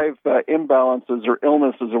 25 imbalances or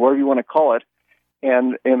illnesses or whatever you want to call it,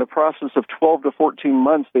 and in the process of 12 to 14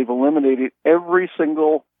 months, they've eliminated every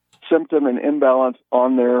single symptom and imbalance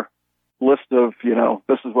on their list of,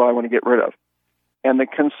 this is what I want to get rid of. And the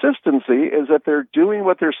consistency is that they're doing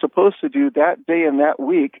what they're supposed to do that day and that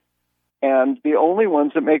week, and the only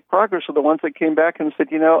ones that make progress are the ones that came back and said,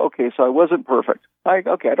 okay, so I wasn't perfect. I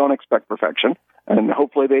don't expect perfection, and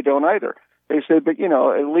hopefully they don't either. They said, but,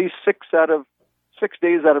 at least 6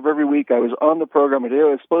 days out of every week I was on the program I did what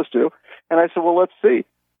I was supposed to. And I said, well, let's see.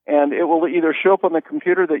 And it will either show up on the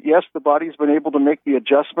computer that, yes, the body's been able to make the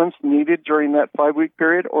adjustments needed during that 5-week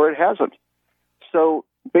period, or it hasn't. So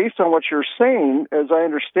based on what you're saying, as I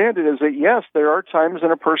understand it, is that, yes, there are times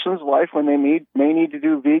in a person's life when they may need to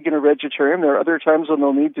do vegan or vegetarian. There are other times when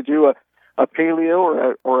they'll need to do a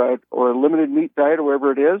paleo or a limited meat diet or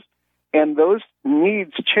whatever it is. And those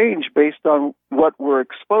needs change based on what we're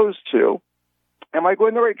exposed to. Am I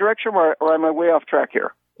going the right direction, or am I way off track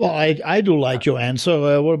here? Well, I do like your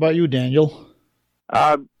answer. What about you, Daniel?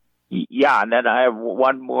 Yeah, and then I have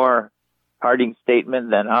one more parting statement,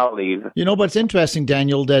 then I'll leave. But it's interesting,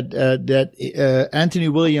 Daniel, that Anthony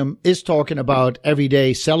William is talking about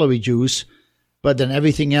everyday celery juice, but then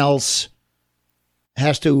everything else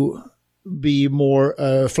has to be more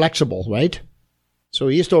flexible, right? So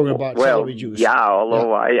he's talking about celery juice. Yeah,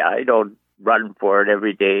 although I don't run for it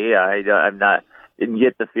every day. I'm not. Didn't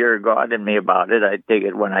get the fear of God in me about it. I take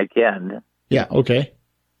it when I can. Yeah, okay.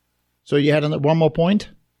 So you had one more point?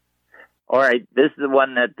 All right, this is the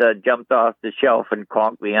one that jumped off the shelf and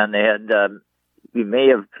conked me on the head. You may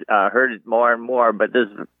have heard it more and more, but this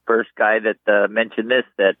is the first guy that mentioned this,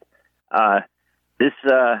 that this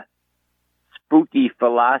spooky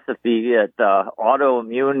philosophy that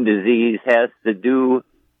autoimmune disease has to do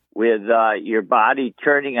with your body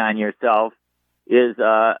turning on yourself is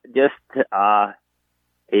just a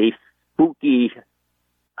spooky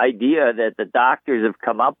idea that the doctors have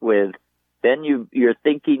come up with. Then you're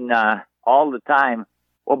thinking all the time,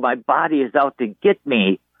 well, my body is out to get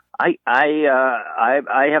me. I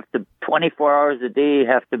have to 24 hours a day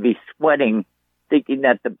have to be sweating, thinking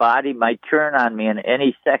that the body might turn on me in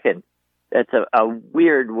any second. That's a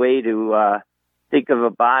weird way to think of a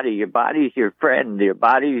body. Your body's your friend. Your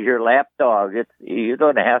body's your lapdog. You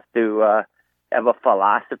don't have to have a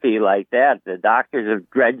philosophy like that. The doctors have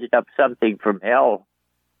dredged up something from hell.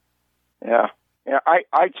 Yeah,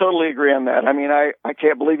 I totally agree on that. I mean, I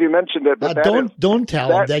can't believe you mentioned it. But don't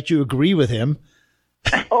tell him that you agree with him.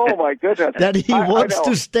 Oh my goodness! That he wants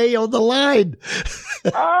to stay on the line.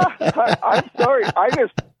 I'm sorry. I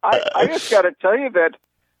just got to tell you that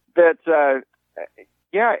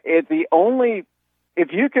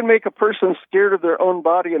if you can make a person scared of their own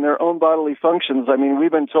body and their own bodily functions, I mean,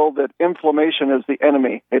 we've been told that inflammation is the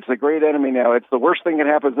enemy. It's the great enemy now. It's the worst thing that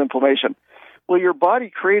happens, inflammation. Well, your body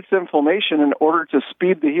creates inflammation in order to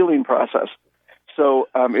speed the healing process. So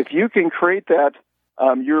if you can create that,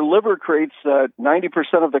 your liver creates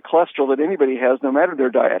 90% of the cholesterol that anybody has, no matter their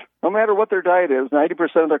diet. No matter what their diet is,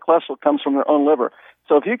 90% of their cholesterol comes from their own liver.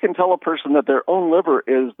 So if you can tell a person that their own liver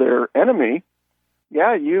is their enemy,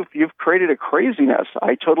 yeah, you've created a craziness.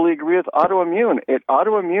 I totally agree with autoimmune.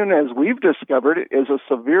 Autoimmune, as we've discovered, is a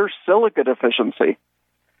severe silica deficiency.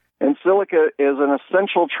 And silica is an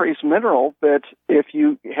essential trace mineral that if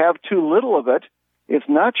you have too little of it, it's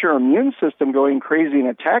not your immune system going crazy and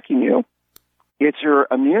attacking you. It's your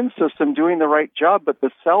immune system doing the right job, but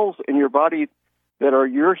the cells in your body that are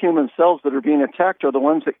your human cells that are being attacked are the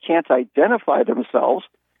ones that can't identify themselves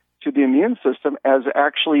to the immune system as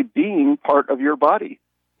actually being part of your body.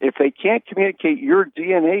 If they can't communicate your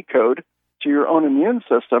DNA code to your own immune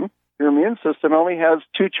system, your immune system only has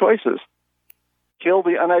two choices: kill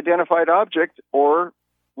the unidentified object or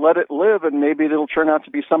let it live, and maybe it'll turn out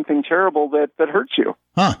to be something terrible that hurts you.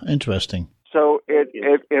 Huh, interesting. So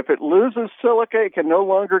if it loses silica, it can no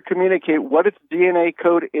longer communicate what its DNA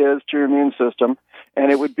code is to your immune system,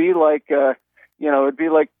 and it would be like, it'd be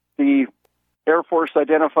like the Air Force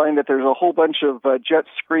identifying that there's a whole bunch of jets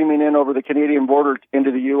screaming in over the Canadian border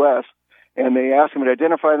into the U.S., and they ask them to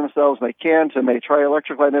identify themselves, and they can't, and they try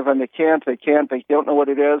electrifying them, and they can't, they don't know what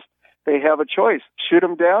it is. They have a choice: shoot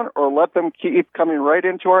them down or let them keep coming right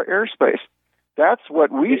into our airspace. That's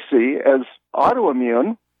what we see as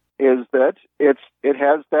autoimmune, is that it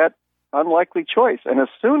has that unlikely choice. And as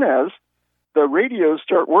soon as the radios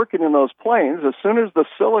start working in those planes, as soon as the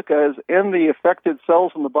silica is in the affected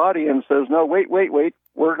cells in the body and says, no, wait,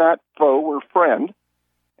 we're not foe, we're friend,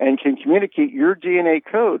 and can communicate your DNA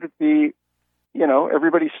code,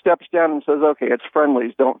 everybody steps down and says, okay, it's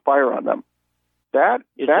friendlies, don't fire on them. That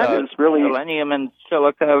is really... Selenium and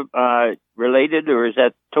silica related, or is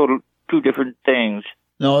that two different things?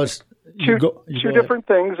 No, it's... Two different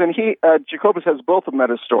things, and Jacobus has both of them at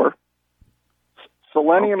his store.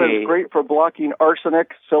 Selenium is great for blocking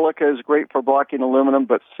arsenic. Silica is great for blocking aluminum,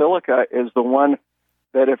 but silica is the one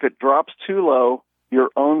that if it drops too low, your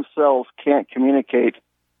own cells can't communicate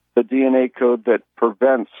the DNA code that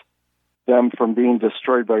prevents them from being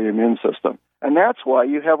destroyed by your immune system. And that's why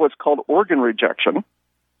you have what's called organ rejection,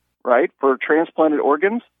 right, for transplanted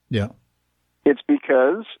organs. Yeah. It's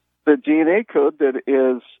because the DNA code that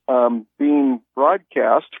is being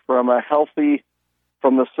broadcast from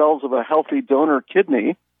the cells of a healthy donor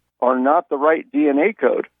kidney are not the right DNA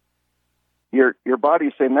code. Your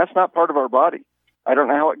body's saying that's not part of our body. I don't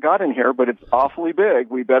know how it got in here, but it's awfully big.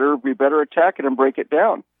 We better attack it and break it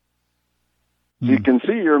down. You can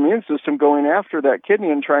see your immune system going after that kidney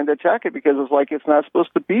and trying to attack it because it's like it's not supposed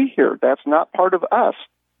to be here. That's not part of us.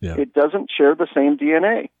 Yeah. It doesn't share the same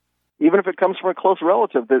DNA. Even if it comes from a close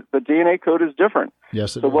relative, the DNA code is different.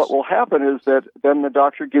 Yes, it is. So what will happen is that then the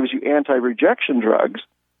doctor gives you anti-rejection drugs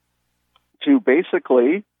to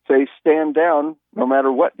basically say, stand down, no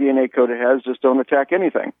matter what DNA code it has, just don't attack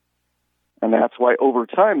anything. And that's why over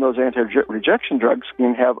time those anti-rejection drugs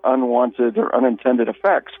can have unwanted or unintended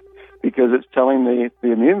effects, because it's telling the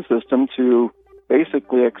immune system to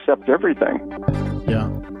basically accept everything. Yeah.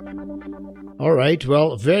 All right.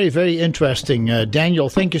 Well, very, very interesting. Daniel,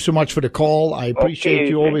 thank you so much for the call. I appreciate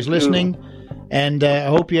you always listening, and I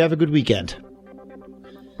hope you have a good weekend.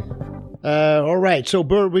 All right. So,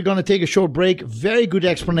 Bert, we're going to take a short break. Very good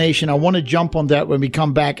explanation. I want to jump on that when we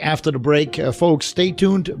come back after the break. Folks, stay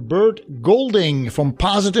tuned. Bert Golding from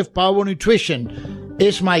Positive Power Nutrition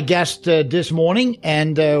is my guest this morning,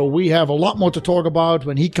 and we have a lot more to talk about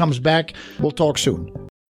when he comes back. We'll talk soon.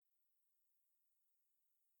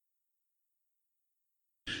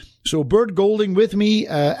 So, Bert Golding with me.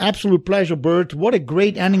 Absolute pleasure, Bert. What a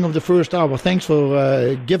great ending of the first hour. Thanks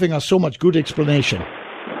for giving us so much good explanation.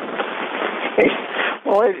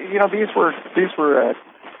 Well, these were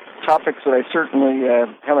topics that I certainly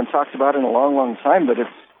haven't talked about in a long, long time, but it's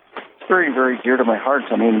very, very dear to my heart.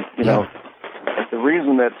 I mean, the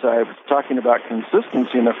reason that I was talking about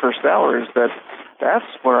consistency in the first hour is that's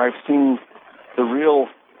where I've seen the real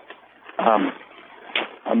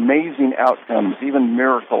amazing outcomes, even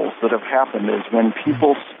miracles that have happened, is when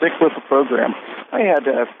people stick with the program. I had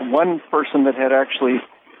one person that had actually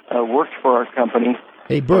worked for our company.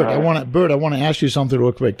 Hey, Bert, I want to ask you something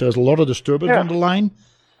real quick. There's a lot of disturbance on the line.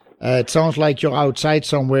 It sounds like you're outside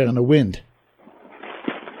somewhere in the wind.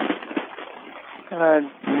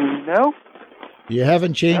 No. You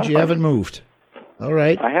haven't changed. You haven't moved. All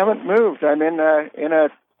right. I haven't moved. I'm in a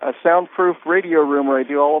soundproof radio room where I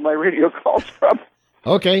do all of my radio calls from.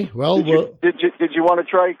 Okay. Well, did you want to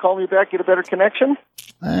try call me back, get a better connection?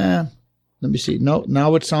 Let me see. No,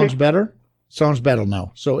 now it sounds better. Sounds better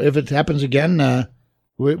now. So if it happens again,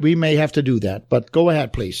 we may have to do that. But go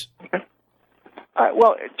ahead, please. Okay.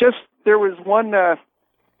 Well, there was one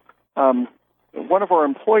of our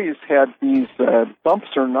employees had these bumps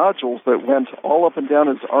or nodules that went all up and down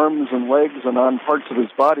his arms and legs and on parts of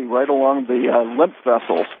his body, right along the lymph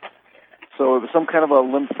vessels. So it was some kind of a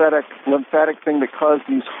lymphatic thing that caused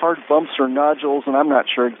these hard bumps or nodules, and I'm not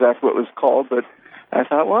sure exactly what it was called, but I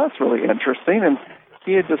thought, well, that's really interesting. And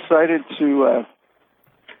he had decided to,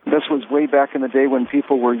 this was way back in the day when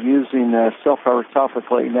people were using Cell-Power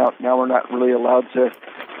topically. Now we're not really allowed to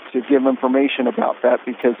give information about that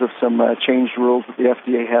because of some changed rules that the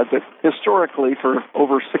FDA had. But historically, for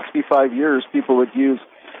over 65 years, people would use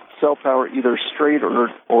Cell-Power either straight or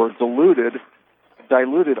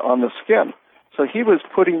diluted on the skin. So he was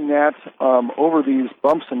putting that over these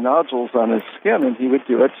bumps and nodules on his skin, and he would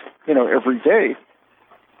do it, every day.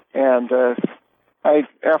 And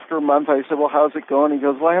after a month, I said, well, how's it going? He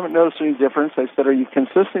goes, well, I haven't noticed any difference. I said, are you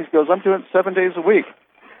consistent? He goes, I'm doing it 7 days a week.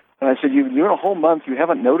 And I said, you've been doing a whole month. You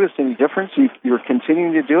haven't noticed any difference? You're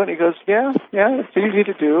continuing to do it? And he goes, yeah, it's easy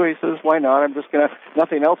to do. He says, why not? I'm just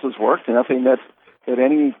nothing else has worked, and nothing that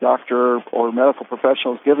any doctor or medical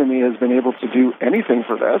professional has given me has been able to do anything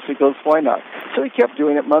for this. He goes, why not? So he kept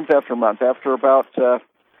doing it month after month. After about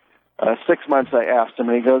 6 months, I asked him,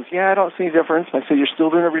 and he goes, I don't see any difference. I said, you're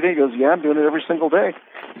still doing it every day? He goes, I'm doing it every single day.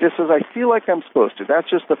 He just says, I feel like I'm supposed to. That's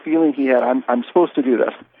just the feeling he had. I'm supposed to do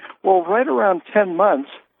this. Well, right around 10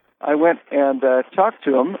 months, I went and talked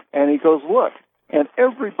to him, and he goes, look, and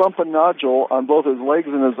every bump and nodule on both his legs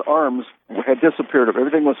and his arms had disappeared.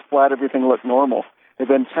 Everything was flat. Everything looked normal. It had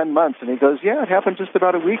been 10 months. And he goes, it happened just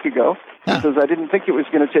about a week ago. He says, I didn't think it was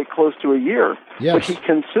going to take close to a year. Yes. But he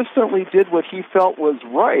consistently did what he felt was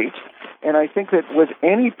right. And I think that with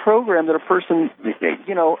any program that a person,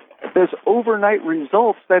 there's overnight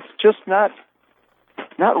results, that's just not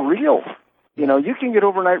real. You can get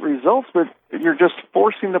overnight results, but you're just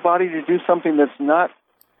forcing the body to do something that's not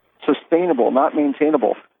sustainable, not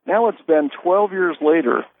maintainable. Now it's been 12 years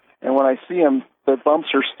later, and when I see him, the bumps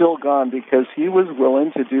are still gone because he was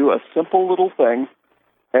willing to do a simple little thing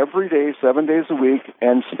every day, 7 days a week,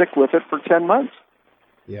 and stick with it for 10 months.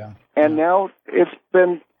 Yeah. And now it's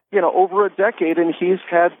been, over a decade, and he's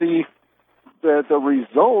had the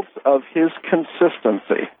results of his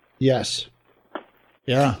consistency. Yes.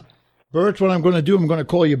 Yeah. Bert, what I'm going to do, I'm going to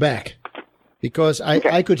call you back. Because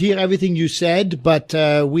I could hear everything you said, but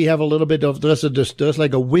we have a little bit of, there's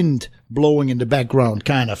like a wind blowing in the background,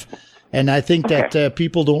 kind of. And I think that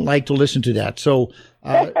people don't like to listen to that. So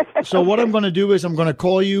what I'm going to do is I'm going to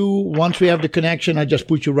call you. Once we have the connection, I just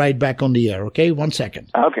put you right back on the air, okay? 1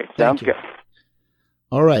 second. Okay, sounds good.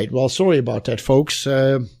 All right. Well, sorry about that, folks.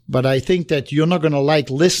 But I think that you're not going to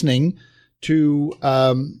like listening to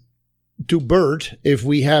Bert if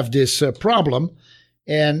we have this problem.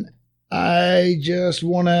 And I just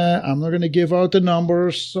I'm not going to give out the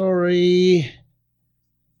numbers. Sorry.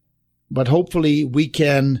 But hopefully we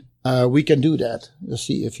can do that. Let's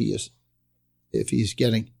see if he's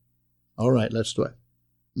getting. All right, let's do it.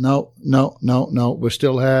 No. We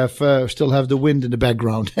still have the wind in the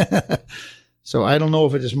background. So I don't know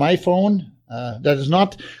if it is my phone.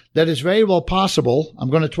 That is very well possible. I'm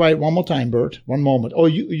going to try it one more time, Bert. One moment. Oh,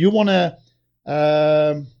 you want to,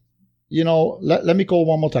 let me call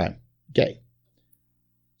one more time. Okay.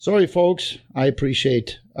 Sorry, folks. I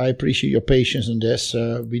appreciate your patience in this.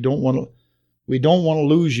 We don't want to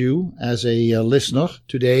lose you as a listener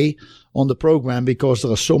today on the program because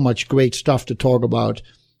there is so much great stuff to talk about.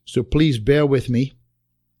 So please bear with me.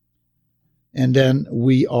 And then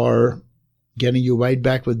we are getting you right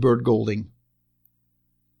back with Bert Golding.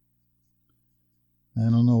 I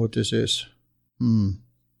don't know what this is.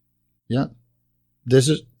 Yeah. This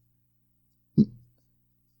is...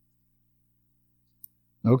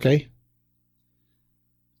 Okay.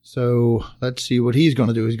 So let's see what he's going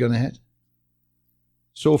to do. He's going to hit.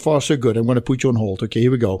 So far, so good. I'm going to put you on hold. Okay,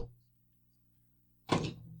 here we go.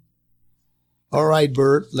 All right,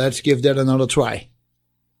 Bert, let's give that another try.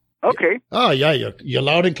 Okay. Oh, yeah, you're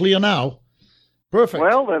loud and clear now. Perfect.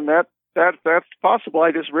 Well, then that's possible.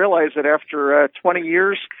 I just realized that after 20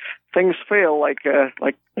 years, things fail, like the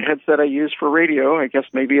headset I use for radio. I guess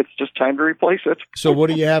maybe it's just time to replace it. So what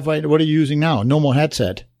do you have? What are you using now? No more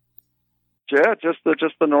headset? Yeah, just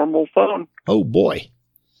the normal phone. Oh, boy.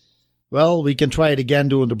 Well, we can try it again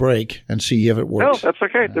during the break and see if it works. No, that's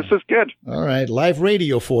okay. This is good. All right, live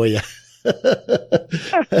radio for you.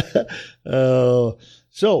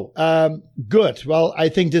 Good. Well, I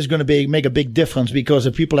think this is going to make a big difference because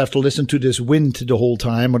if people have to listen to this wind the whole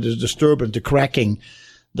time or this disturbance, the cracking,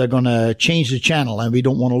 they're going to change the channel, and we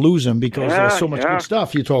don't want to lose them because there's so much good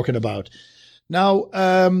stuff you're talking about. Now,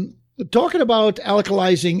 talking about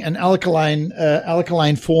alkalizing and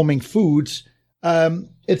alkaline forming foods,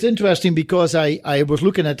 it's interesting because I was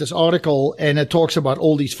looking at this article and it talks about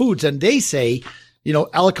all these foods, and they say,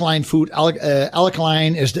 alkaline food,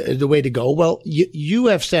 alkaline is the way to go. Well, you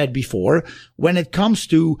have said before, when it comes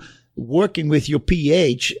to working with your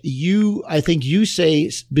pH, I think you say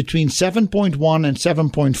between 7.1 and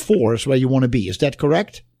 7.4 is where you want to be. Is that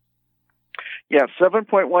correct? Yeah,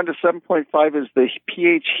 7.1 to 7.5 is the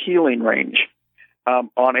pH healing range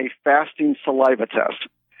on a fasting saliva test.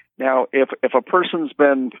 Now, if a person's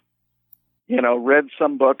been, read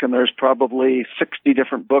some book, and there's probably 60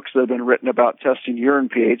 different books that have been written about testing urine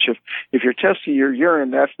pH. If you're testing your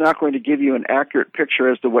urine, that's not going to give you an accurate picture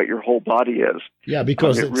as to what your whole body is. Yeah,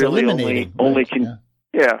 because it it's really eliminating.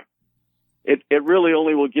 It really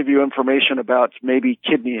only will give you information about maybe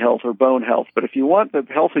kidney health or bone health. But if you want the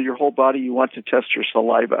health of your whole body, you want to test your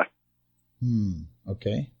saliva.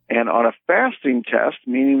 Okay. And on a fasting test,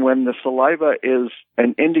 meaning when the saliva is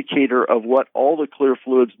an indicator of what all the clear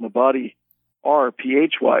fluids in the body are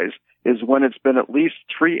pH-wise, is when it's been at least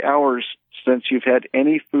 3 hours since you've had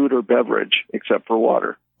any food or beverage except for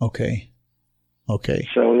water. Okay.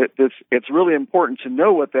 So it's really important to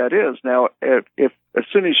know what that is. Now, if as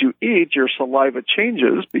soon as you eat, your saliva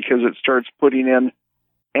changes because it starts putting in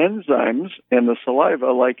enzymes in the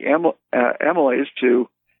saliva like amylase to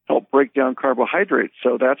help break down carbohydrates.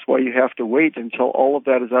 So that's why you have to wait until all of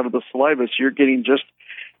that is out of the saliva, so you're getting just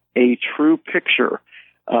a true picture.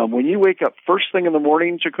 When you wake up first thing in the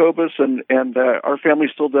morning, Jacobus, and our family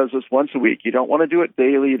still does this once a week. You don't want to do it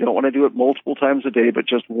daily. You don't want to do it multiple times a day, but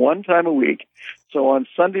just one time a week. So on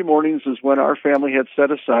Sunday mornings is when our family had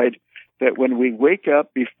set aside that when we wake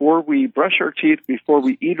up, before we brush our teeth, before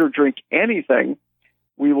we eat or drink anything,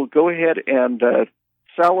 we will go ahead and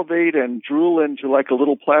salivate and drool into like a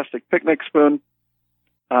little plastic picnic spoon.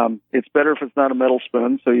 It's better if it's not a metal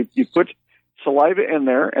spoon. So you put saliva in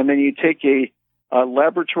there, and then you take a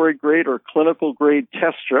laboratory grade or clinical grade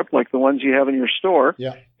test strip like the ones you have in your store,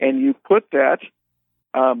 and you put that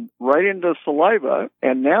right into saliva.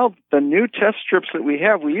 And now the new test strips that we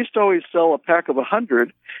have, we used to always sell a pack of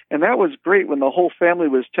 100, and that was great when the whole family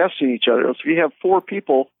was testing each other. So if you have 4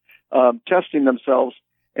 people testing themselves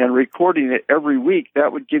and recording it every week,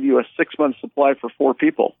 that would give you a 6-month supply for 4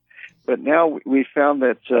 people. But now we found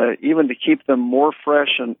that even to keep them more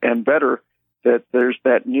fresh and better, that there's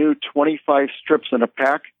that new 25 strips in a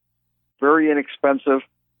pack, very inexpensive.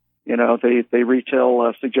 They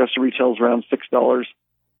retail, suggested retails around $6,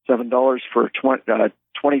 $7 for 25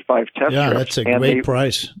 test strips. Yeah, that's a great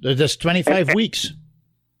price. That's 25 weeks.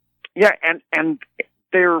 Yeah, and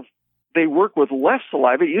they work with less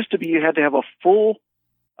saliva. It used to be you had to have a full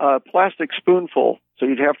plastic spoonful, so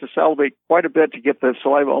you'd have to salivate quite a bit to get the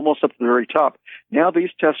saliva almost up to the very top. Now these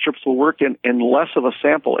test strips will work in less of a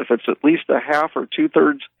sample. If it's at least a half or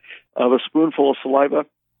 2/3 of a spoonful of saliva,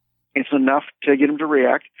 it's enough to get them to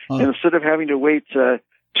react. And instead of having to wait 2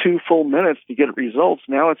 full minutes to get results,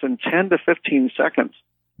 now it's in 10 to 15 seconds.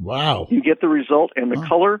 Wow. You get the result and the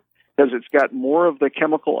color because it's got more of the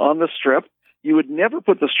chemical on the strip. You would never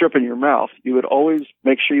put the strip in your mouth. You would always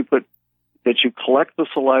make sure you collect the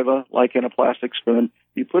saliva like in a plastic spoon.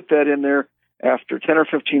 You put that in there, After 10 or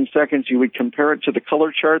 15 seconds, you would compare it to the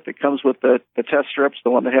color chart that comes with the test strips,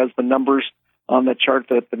 the one that has the numbers on the chart,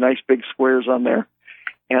 the nice big squares on there.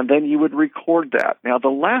 And then you would record that. Now, the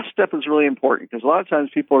last step is really important because a lot of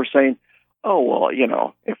times people are saying, oh, well, you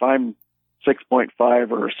know, if I'm 6.5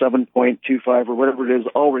 or 7.25 or whatever it is,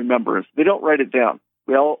 I'll remember. They don't write it down.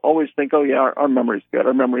 We all always think, oh, yeah, our memory's good.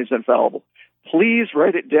 Our memory's infallible. Please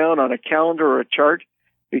write it down on a calendar or a chart,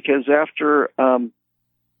 because after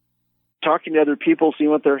talking to other people, seeing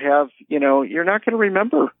what they have, you know, you're not going to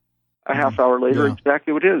remember a half hour later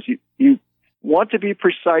exactly what it is. You want to be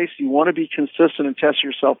precise. You want to be consistent and test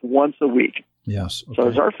yourself once a week. Yes. Okay. So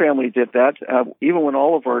as our family did that, even when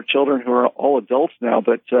all of our children, who are all adults now,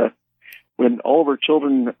 but when all of our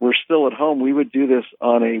children were still at home, we would do this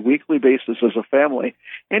on a weekly basis as a family.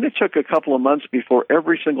 And it took a couple of months before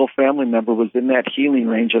every single family member was in that healing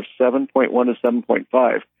range of 7.1 to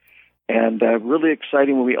 7.5. And really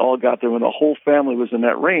exciting when we all got there, when the whole family was in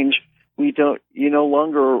that range. You no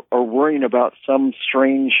longer are worrying about some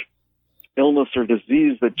strange illness or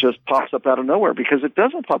disease that just pops up out of nowhere, because it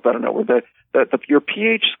doesn't pop out of nowhere. Your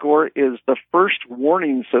pH score is the first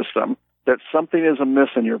warning system that something is amiss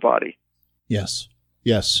in your body. Yes.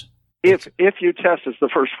 Yes. If you test, it's the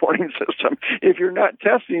first warning system. If you're not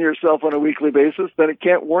testing yourself on a weekly basis, then it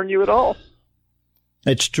can't warn you at all.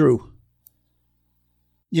 It's true.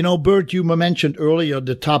 You know, Bert, you mentioned earlier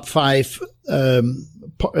the top 5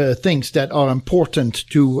 things that are important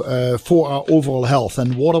for our overall health,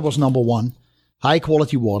 and water was number 1. High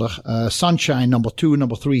quality water. Sunshine, number 2.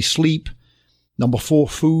 Number 3, sleep. Number 4,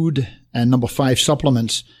 food. And number 5,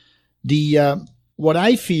 supplements. What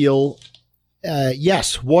I feel,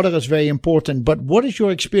 yes, water is very important, but what is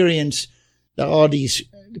your experience? There are these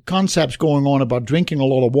concepts going on about drinking a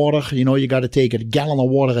lot of water. You know, you got to take a gallon of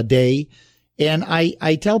water a day. And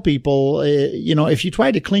I tell people, you know, if you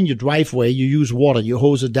try to clean your driveway, you use water, you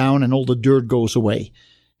hose it down and all the dirt goes away.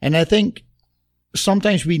 And I think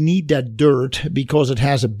sometimes we need that dirt because it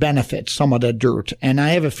has a benefit, some of that dirt. And I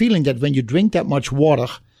have a feeling that when you drink that much water,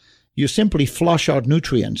 you simply flush out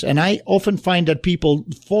nutrients. And I often find that people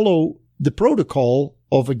follow the protocol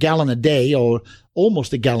of a gallon a day or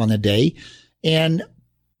almost a gallon a day. And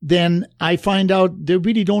then I find out they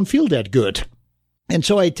really don't feel that good. And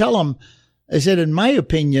so I tell them, I said, in my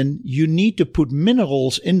opinion, you need to put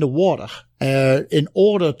minerals in the water in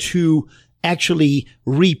order to actually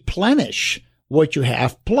replenish what you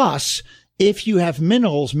have. Plus, if you have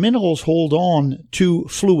minerals hold on to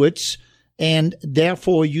fluids, and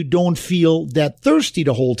therefore you don't feel that thirsty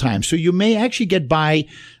the whole time. So you may actually get by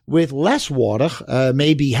with less water,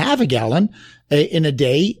 maybe half a gallon in a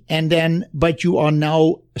day, but you are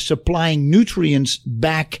now supplying nutrients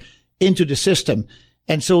back into the system.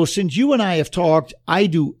 And so since you and I have talked, I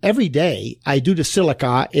do every day, I do the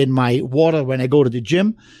silica in my water when I go to the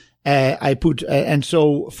gym. I put, and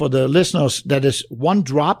so for the listeners, that is 1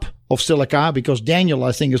 drop of silica, because Daniel,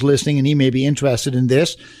 I think, is listening and he may be interested in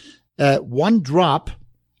this. 1 drop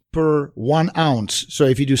per 1 ounce. So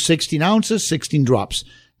if you do 16 ounces, 16 drops.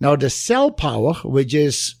 Now the Cell Power, which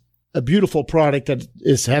is a beautiful product that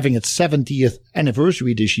is having its 70th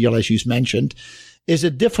anniversary this year, as you mentioned, is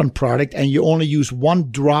a different product, and you only use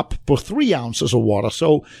 1 drop per 3 ounces of water.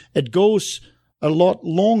 So it goes a lot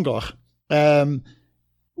longer.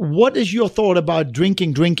 What is your thought about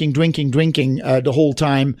drinking the whole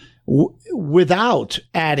time without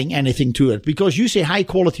adding anything to it? Because you say high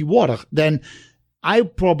quality water, then I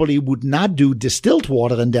probably would not do distilled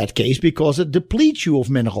water in that case because it depletes you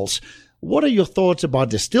of minerals. What are your thoughts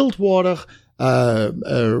about distilled water?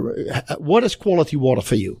 What is quality water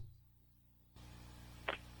for you?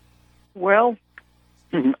 Well,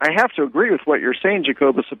 I have to agree with what you're saying,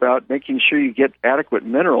 Jacobus, about making sure you get adequate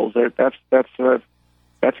minerals.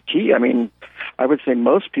 That's key. I mean, I would say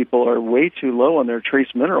most people are way too low on their trace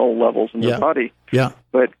mineral levels in their body. Yeah.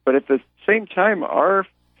 But at the same time, our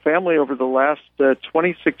family over the last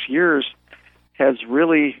 26 years has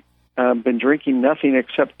really been drinking nothing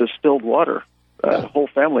except distilled water. The whole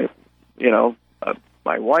family, you know,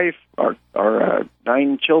 my wife, our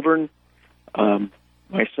 9 children,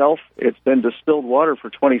 myself, it's been distilled water for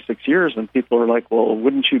 26 years, and people are like, well,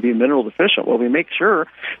 wouldn't you be mineral deficient? Well, we make sure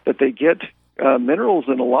that they get minerals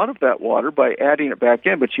in a lot of that water by adding it back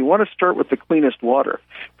in, but you want to start with the cleanest water.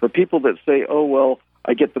 For people that say, oh, well,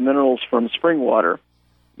 I get the minerals from spring water,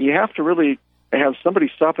 you have to really have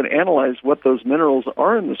somebody stop and analyze what those minerals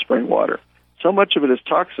are in the spring water. So much of it is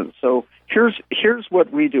toxins. So here's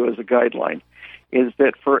what we do as a guideline, is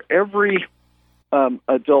that for every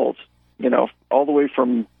adult, you know, all the way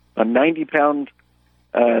from a 90-pound,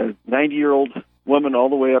 90-year-old woman all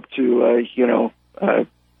the way up to,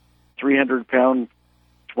 300-pound,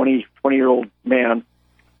 20-year-old man,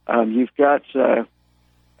 you've got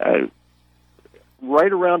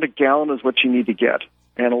right around a gallon is what you need to get.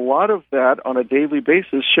 And a lot of that on a daily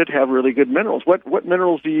basis should have really good minerals. What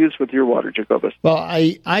minerals do you use with your water, Jacobus? Well,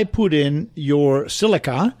 I put in your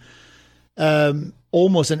silica.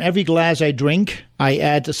 Almost in every glass I drink, I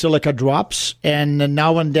add the silica drops. And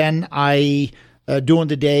now and then during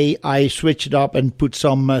the day, I switch it up and put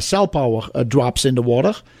some Cell Power drops in the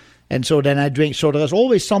water. And so then I drink. So there's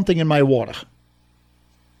always something in my water.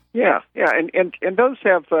 Yeah. And those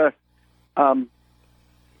have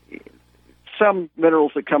some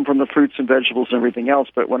minerals that come from the fruits and vegetables and everything else.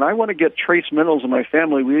 But when I want to get trace minerals in my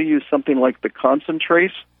family, we use something like the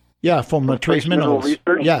Concentrace. Yeah, from Trace Minerals.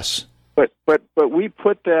 Research. Yes. But we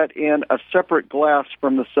put that in a separate glass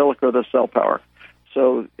from the silica or the Cell Power.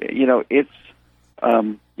 So, it's,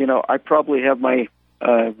 I probably have my,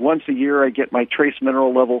 once a year I get my trace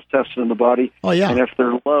mineral levels tested in the body. Oh, yeah. And if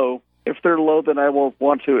they're low, then I will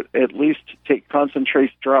want to at least take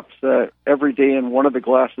Concentrace drops every day in one of the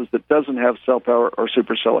glasses that doesn't have Cell Power or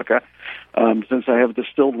super silica. Since I have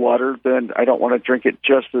distilled water, then I don't want to drink it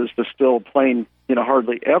just as distilled plain,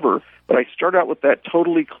 hardly ever. But I start out with that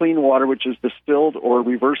totally clean water, which is distilled or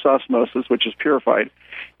reverse osmosis, which is purified.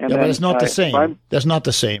 And but it's not the same. That's not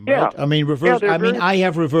the same, right? I mean, I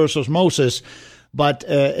have reverse osmosis, but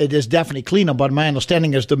it is definitely cleaner. But my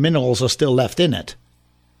understanding is the minerals are still left in it.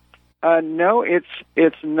 No, it's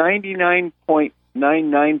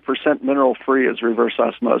 99.99% mineral free as reverse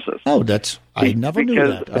osmosis. Oh, I never knew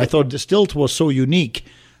that. I thought distilled was so unique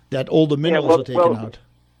that all the minerals are taken out.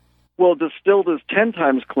 Well, distilled is 10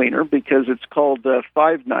 times cleaner because it's called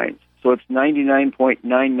 5 nines, so it's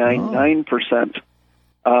 99.999%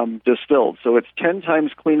 distilled. So it's 10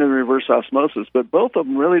 times cleaner than reverse osmosis. But both of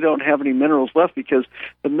them really don't have any minerals left because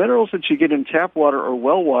the minerals that you get in tap water or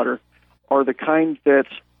well water are the kind that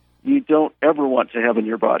you don't ever want to have in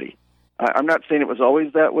your body. I'm not saying it was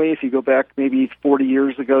always that way. If you go back maybe 40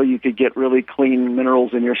 years ago, you could get really clean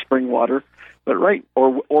minerals in your spring water, or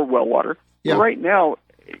well water. Yeah. But right now,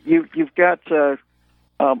 you've got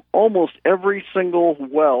almost every single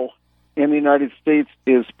well in the United States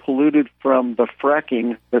is polluted from the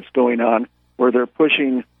fracking that's going on, where they're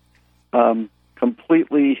pushing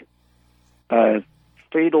completely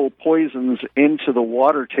fatal poisons into the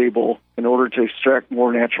water table in order to extract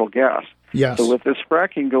more natural gas. Yes. So with this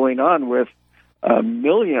fracking going on with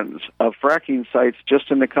millions of fracking sites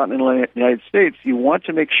just in the continental United States, you want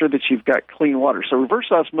to make sure that you've got clean water. So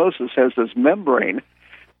reverse osmosis has this membrane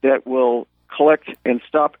that will collect and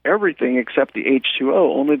stop everything except the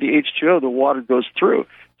H2O. Only the H2O, the water goes through.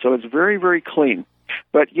 So it's very, very clean.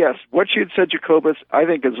 But yes, what you had said, Jacobus, I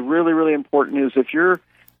think is really, really important is if you're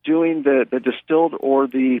doing the distilled or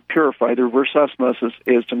the purified, the reverse osmosis,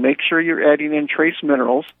 is to make sure you're adding in trace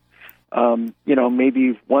minerals,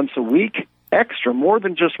 maybe once a week, extra, more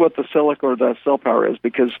than just what the silica or the Cell Power is,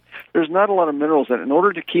 because there's not a lot of minerals in it. In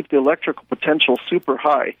order to keep the electrical potential super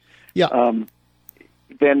high, then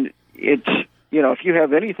it's, if you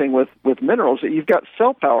have anything with minerals, you've got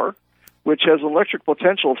Cell Power, which has electric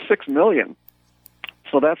potential of 6 million.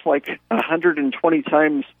 So that's like 120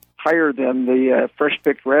 times higher than the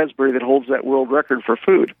fresh-picked raspberry that holds that world record for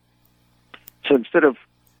food. So instead of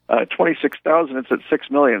 26,000, it's at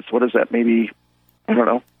 6 million. So what is that? Maybe, I don't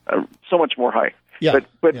know, so much more high. Yeah.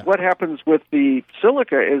 But what happens with the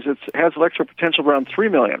silica is it has electric potential around 3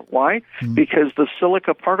 million. Why? Because the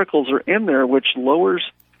silica particles are in there, which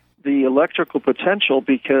lowers the electrical potential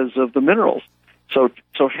because of the minerals. So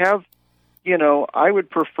have, I would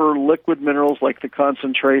prefer liquid minerals like the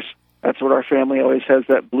Concentrace. That's what our family always has,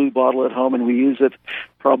 that blue bottle at home, and we use it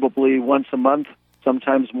probably once a month,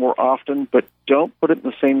 sometimes more often, but don't put it in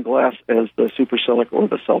the same glass as the Super Silica or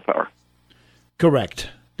the Cell Power. Correct.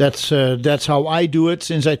 That's how I do it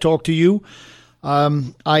since I talked to you.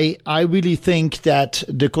 I really think that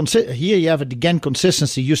here you have it again,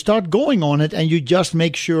 consistency. You start going on it and you just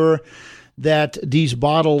make sure that these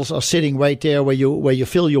bottles are sitting right there where you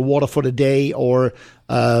fill your water for the day, or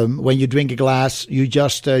when you drink a glass, you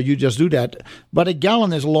just do that. But a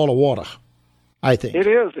gallon is a lot of water, I think. It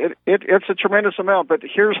is. It's a tremendous amount. But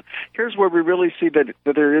here's where we really see that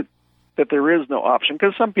there is no option,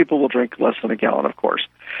 because some people will drink less than a gallon, of course.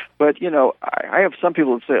 But I have some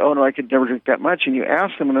people that say, "Oh no, I could never drink that much." And you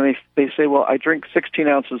ask them, and then they say, "Well, I drink 16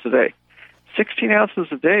 ounces a day." 16 ounces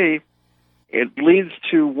a day. It leads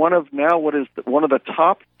to one of the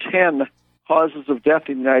top 10 causes of death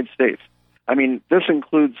in the United States. I mean, this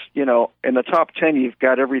includes, in the top 10, you've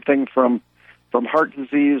got everything from heart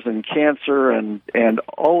disease and cancer and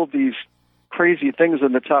all of these crazy things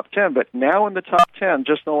in the top 10, but now in the top 10,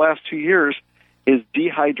 just in the last 2 years, is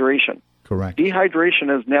dehydration. Correct.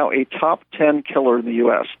 Dehydration is now a top 10 killer in the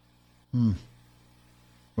U.S.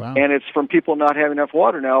 Wow. And it's from people not having enough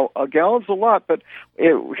water. Now, a gallon's a lot, but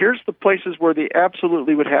here's the places where they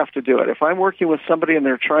absolutely would have to do it. If I'm working with somebody and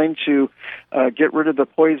they're trying to get rid of the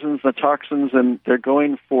poisons, the toxins, and they're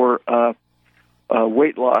going for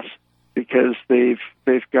weight loss because they've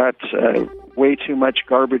got way too much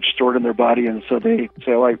garbage stored in their body, and so they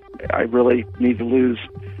say, oh, I really need to lose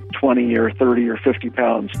 20 or 30 or 50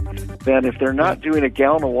 pounds. Then if they're not doing a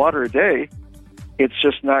gallon of water a day, it's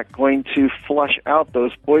just not going to flush out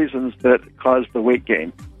those poisons that cause the weight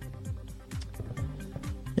gain.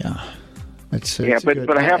 Yeah.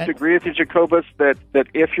 But I have to agree with you, Jacobus, that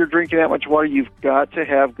if you're drinking that much water, you've got to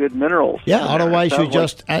have good minerals. Yeah, otherwise you're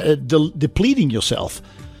just depleting yourself.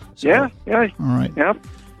 So, yeah. All right. Yeah.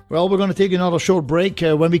 Well, we're going to take another short break.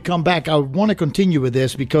 When we come back, I want to continue with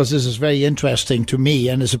this because this is very interesting to me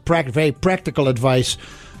and it's a very practical advice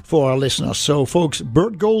for our listeners. So, folks,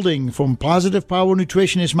 Bert Golding from Positive Power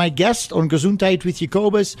Nutrition is my guest on Gesundheit with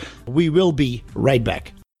Jacobus. We will be right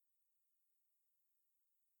back.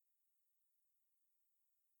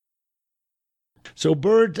 So,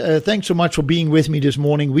 Bert, thanks so much for being with me this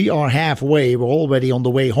morning. We are halfway. We're already on the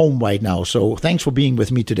way home right now. So, thanks for being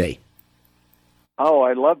with me today. Oh,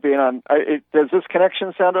 I love being on. Does this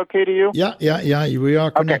connection sound okay to you? Yeah. We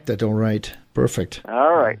are connected. Okay. All right. Perfect.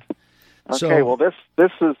 All right. Okay. Well, this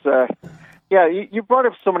is you brought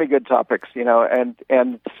up so many good topics, and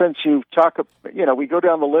since you talk, we go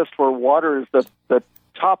down the list where water is the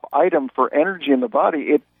top item for energy in the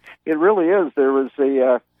body. It really is. There was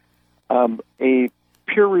a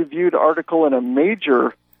peer-reviewed article in a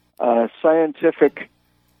major scientific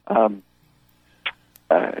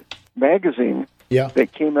magazine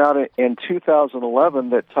that came out in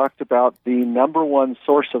 2011 that talked about the number one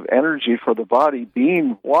source of energy for the body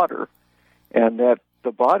being water, and that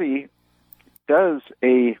the body does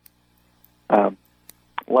like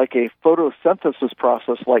a photosynthesis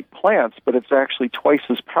process like plants, but it's actually twice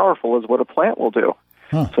as powerful as what a plant will do.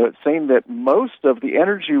 Huh. So it's saying that most of the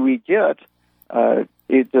energy we get,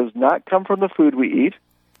 it does not come from the food we eat,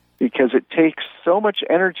 because it takes so much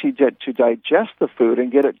energy to digest the food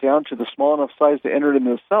and get it down to the small enough size to enter it in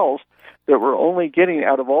the cells that we're only getting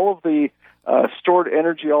out of all of the stored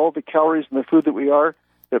energy, all of the calories in the food that we are,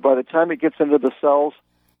 that by the time it gets into the cells,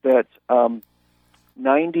 that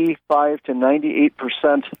 95 to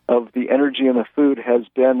 98% of the energy in the food has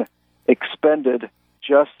been expended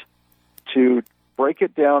just to break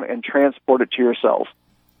it down and transport it to your cells.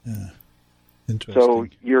 Yeah. Interesting. So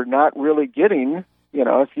you're not really getting,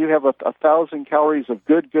 if you have 1,000 calories of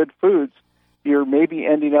good foods, you're maybe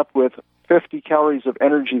ending up with 50 calories of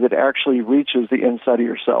energy that actually reaches the inside of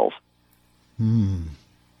your cells.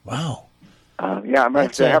 Wow. I'm going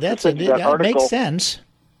to have to send you that article. Makes sense.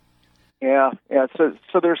 Yeah.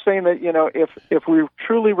 So they're saying that, if we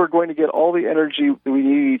truly were going to get all the energy that we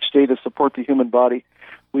need each day to support the human body,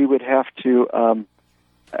 we would have to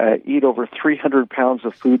eat over 300 pounds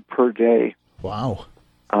of food per day. Wow.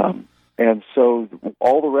 And so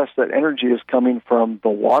all the rest of that energy is coming from the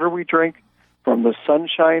water we drink, from the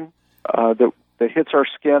sunshine that hits our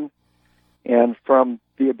skin, and from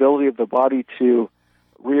the ability of the body to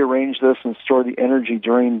rearrange this and store the energy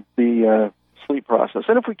during the sleep process.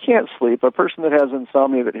 And if we can't sleep, a person that has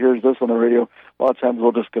insomnia that hears this on the radio, a lot of times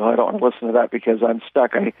will just go, I don't want to listen to that because I'm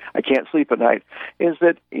stuck. I can't sleep at night. Is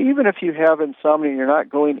that even if you have insomnia and you're not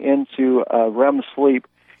going into REM sleep,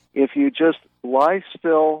 if you just lie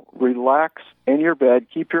still, relax in your bed,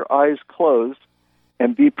 keep your eyes closed,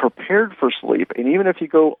 and be prepared for sleep, and even if you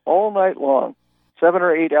go all night long, 7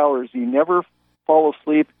 or 8 hours, you never fall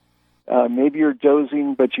asleep, maybe you're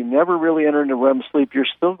dozing, but you never really enter into REM sleep, you're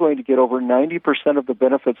still going to get over 90% of the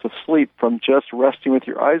benefits of sleep from just resting with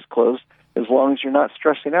your eyes closed, as long as you're not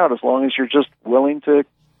stressing out, as long as you're just willing to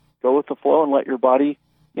go with the flow and let your body,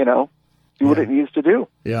 do what it needs to do.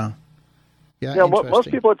 Yeah.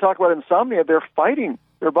 Most people that talk about insomnia, they're fighting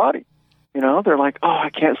their body. They're like, oh, I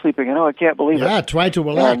can't sleep again. Oh, I can't believe it. Yeah, try to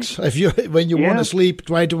relax. When you want to sleep,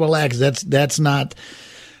 try to relax. That's not...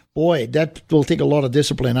 Boy, that will take a lot of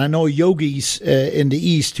discipline. I know yogis in the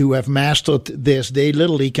East who have mastered this. They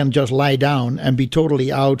literally can just lie down and be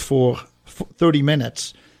totally out for 30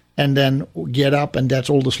 minutes and then get up, and that's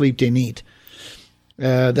all the sleep they need.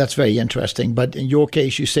 That's very interesting. But in your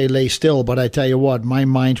case, you say lay still. But I tell you what, my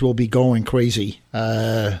mind will be going crazy,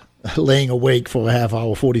 laying awake for a half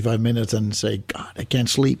hour, 45 minutes, and say, God, I can't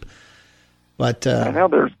sleep. But I know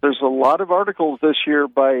there's a lot of articles this year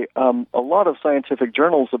by a lot of scientific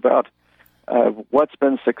journals about what's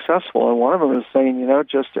been successful. And one of them is saying,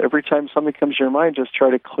 just every time something comes to your mind, just try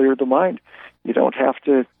to clear the mind. You don't have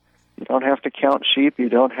to count sheep. You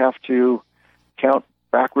don't have to count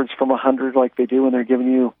backwards from 100 like they do when they're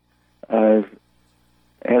giving you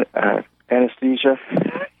anesthesia.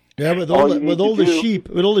 Yeah, with all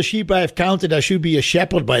the sheep I've counted, I should be a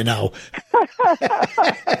shepherd by now.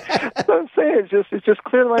 That's what I'm saying. It's just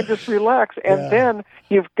clear the mind, just relax, and then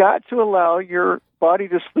you've got to allow your body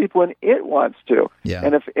to sleep when it wants to. Yeah.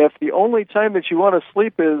 And if the only time that you want to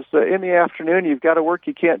sleep is in the afternoon, you've got to work,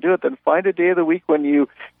 you can't do it, then find a day of the week when you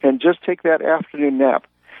can just take that afternoon nap.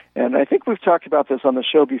 And I think we've talked about this on the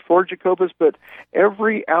show before, Jacobus, but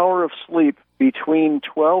every hour of sleep between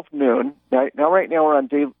 12 noon, right now we're on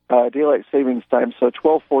daylight savings time, so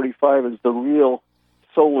 12:45 is the real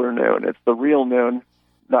solar noon. It's the real noon,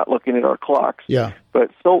 not looking at our clocks. Yeah.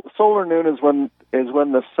 But solar noon is when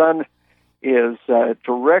the sun is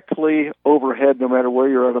directly overhead no matter where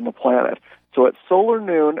you're at on the planet. So at solar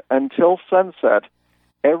noon until sunset,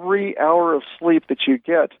 every hour of sleep that you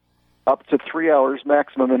get, up to 3 hours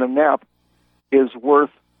maximum in a nap, is worth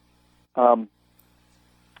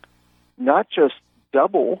not just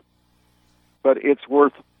double, but it's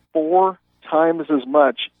worth 4 times as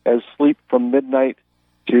much as sleep from midnight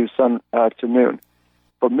to noon.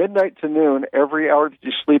 From midnight to noon, every hour that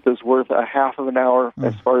you sleep is worth a half of an hour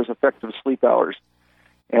as far as effective sleep hours.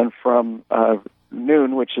 And from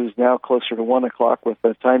noon, which is now closer to 1 o'clock with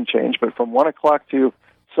the time change, but from 1 o'clock to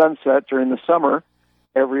sunset during the summer,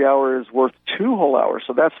 every hour is worth 2 whole hours.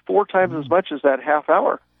 So that's 4 times as much as that half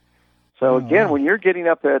hour. So again, when you're getting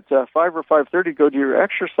up at 5 or 5:30 to go do your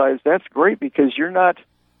exercise, that's great because you're not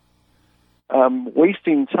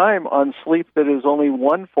wasting time on sleep that is only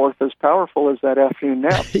 1/4 as powerful as that afternoon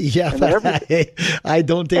nap. Yeah, I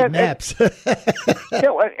don't take naps.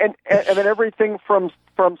 And then everything from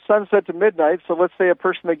sunset to midnight. So let's say a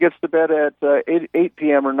person that gets to bed at 8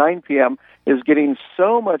 p.m. or 9 p.m. is getting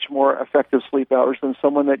so much more effective sleep hours than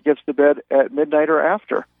someone that gets to bed at midnight or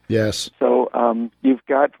after. Yes. So you've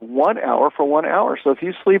got 1 hour for 1 hour. So if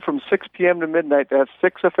you sleep from 6 p.m. to midnight, that's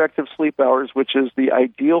 6 effective sleep hours, which is the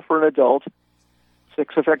ideal for an adult,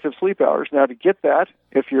 6 effective sleep hours. Now, to get that,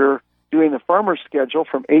 if you're doing the farmer's schedule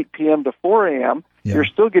from 8 p.m. to 4 a.m., you're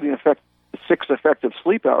still getting 6 effective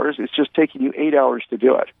sleep hours. It's just taking you 8 hours to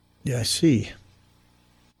do it. Yeah, I see.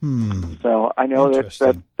 So I know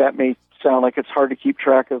that may sound like it's hard to keep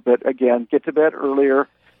track of, but again, get to bed earlier,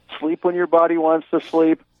 sleep when your body wants to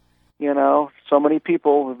sleep. So many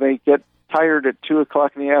people, they get tired at 2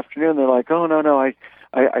 o'clock in the afternoon. They're like, oh, no, I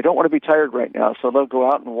don't want to be tired right now. So they'll go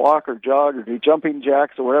out and walk or jog or do jumping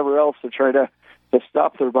jacks or whatever else to try to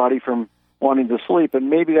stop their body from wanting to sleep. And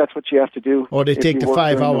maybe that's what you have to do. Or they take the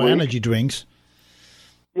 5-hour energy drinks.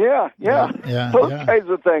 Yeah. Those kinds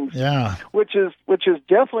of things. Yeah. Which is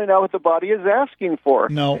definitely not what the body is asking for.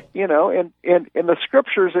 No. And in the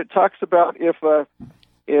scriptures it talks about if a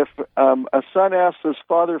son asks his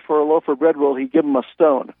father for a loaf of bread, will he give him a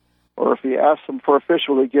stone? Or if he asks him for a fish,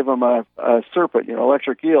 will he give him a serpent,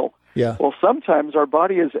 electric eel? Yeah. Well, sometimes our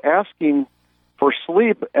body is asking for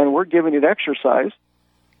sleep, and we're giving it exercise,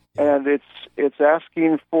 and it's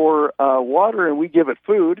asking for water, and we give it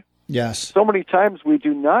food. Yes. So many times we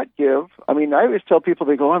do not give. I mean, I always tell people,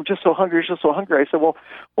 they go, I'm just so hungry, I said, well,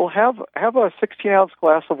 have a 16-ounce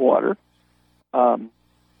glass of water, and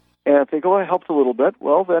if they go, it helps a little bit,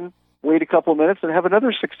 well, then wait a couple of minutes and have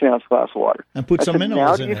another 16-ounce glass of water. And put some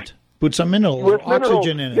minerals in it. Put some minerals,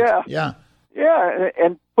 oxygen in it. Yeah,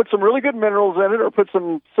 and put some really good minerals in it, or put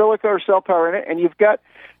some silica or cell power in it, and you've got,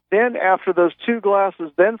 then after those 2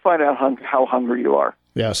 glasses, then find out how hungry you are.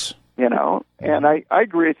 Yes. And I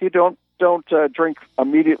agree with you. Don't drink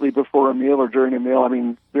immediately before a meal or during a meal. I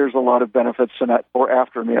mean, there's a lot of benefits in that, or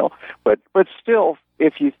after a meal. But still,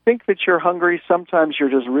 if you think that you're hungry, sometimes you're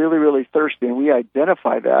just really, really thirsty, and we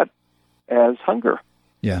identify that as hunger.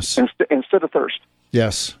 Yes. Instead of thirst.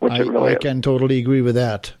 Yes, I can totally agree with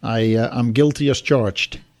that. I'm guilty as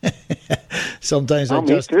charged. Sometimes I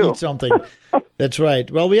just eat something. That's right.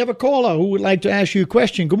 Well, we have a caller who would like to ask you a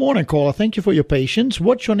question. Good morning, caller. Thank you for your patience.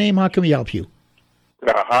 What's your name? How can we help you?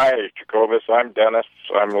 Hi, Jacobus. I'm Dennis.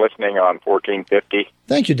 I'm listening on 1450.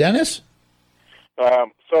 Thank you, Dennis.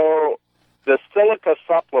 So the silica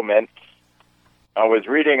supplements, I was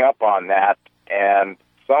reading up on that, and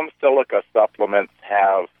some silica supplements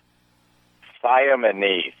have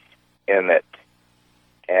thiaminase in it,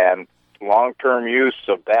 and long-term use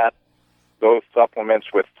of those supplements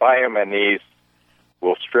with thiaminase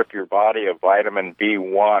will strip your body of vitamin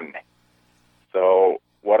B1. So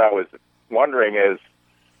what I was wondering is,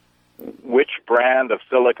 which brand of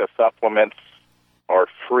silica supplements are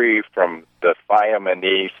free from the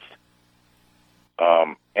thiaminase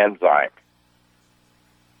enzyme.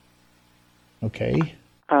 Okay.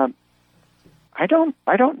 I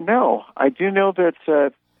don't know. I do know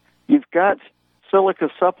that you've got silica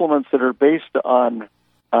supplements that are based on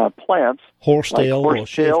plants, Horsetail like or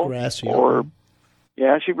sheepgrass.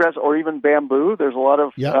 Sheepgrass, or even bamboo. There's a lot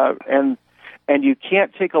of and you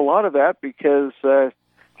can't take a lot of that because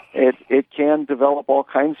it can develop all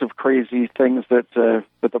kinds of crazy things that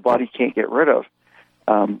the body can't get rid of.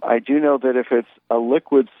 I do know that if it's a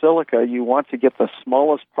liquid silica, you want to get the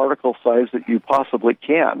smallest particle size that you possibly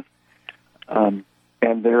can. And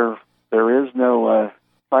there is no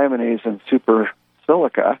thiaminase in super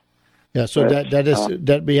silica. Yeah, so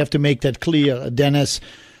that we have to make that clear, Dennis.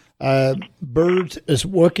 Bird is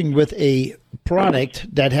working with a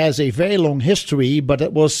product that has a very long history, but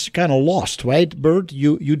it was kind of lost, right? Bird,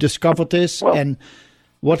 you discovered this, and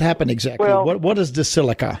what happened exactly? What is the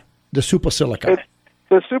silica, the super silica?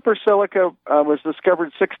 The super silica was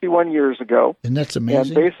discovered 61 years ago, and that's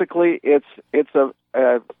amazing. And basically, it's a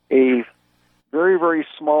very, very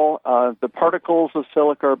small. The particles of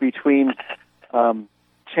silica are between 10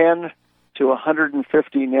 to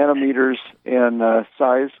 150 nanometers in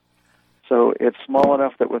size. So it's small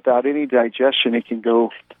enough that without any digestion, it can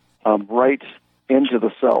go right into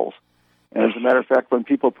the cells. And as a matter of fact, when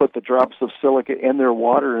people put the drops of silica in their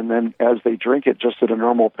water, and then as they drink it just at a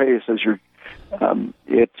normal pace,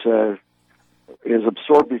 it is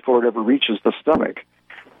absorbed before it ever reaches the stomach.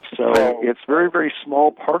 So it's very, very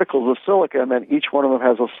small particles of silica, and then each one of them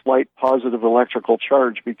has a slight positive electrical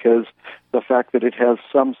charge because the fact that it has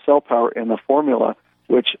some cell power in the formula,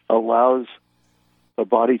 which allows the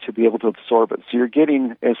body to be able to absorb it. So you're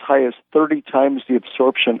getting as high as 30 times the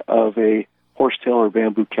absorption of a horsetail or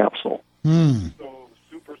bamboo capsule. So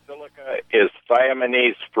super silica is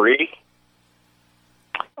thiaminase free?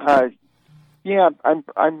 Yeah, I'm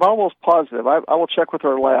almost positive. I will check with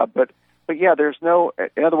our lab, but yeah, there's no.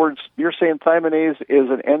 In other words, you're saying thiaminase is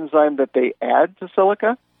an enzyme that they add to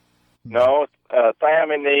silica? No,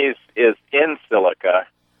 thiaminase is in silica,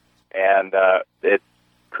 and it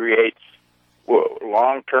creates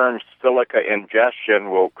long-term silica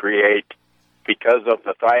ingestion will create, because of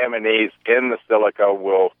the thiaminase in the silica,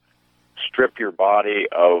 will strip your body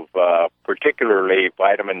of particularly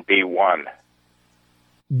vitamin B1.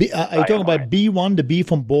 Are you talking about B1, the B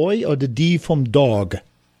from boy, or the D from dog?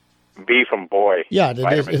 B from boy. Yeah,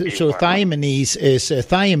 so thiaminase is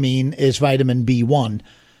thiamine is vitamin B1.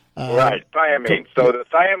 Right, thiamine. So the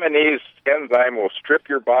thiaminase enzyme will strip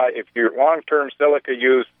your body. If your long-term silica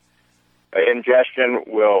use ingestion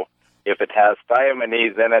will, if it has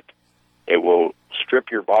thiaminase in it, it will strip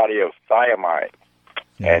your body of thiamine,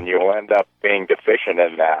 and you'll end up being deficient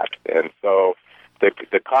in that. And so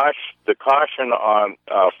the caution on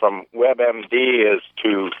from WebMD is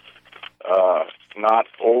to not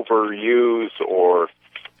overuse or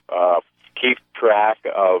keep track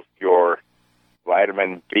of your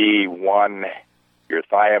vitamin B1, your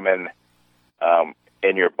thiamine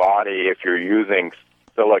in your body if you're using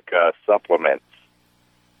silica supplements.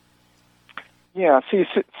 Yeah, see,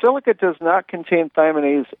 silica does not contain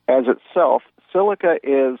thiaminase as itself. Silica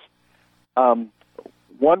is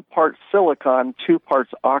 1 part silicon, 2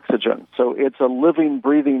 parts oxygen. So it's a living,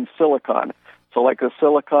 breathing silicon. So like the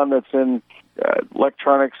silicon that's in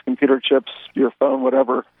electronics, computer chips, your phone,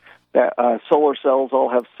 whatever, that solar cells all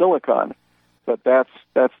have silicon. But that's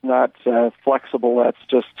not flexible. That's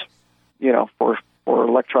just, for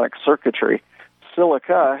electronic circuitry.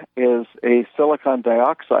 Silica is a silicon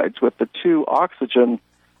dioxide with the two oxygen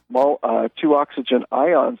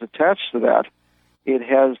ions attached to that. It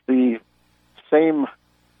has the same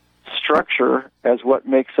structure as what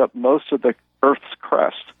makes up most of the Earth's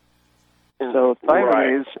crust. So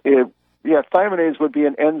thiaminase, thiaminase would be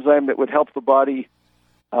an enzyme that would help the body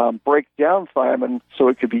break down thiamine so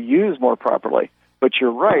it could be used more properly. But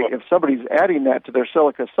you're right, if somebody's adding that to their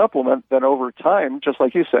silica supplement, then over time, just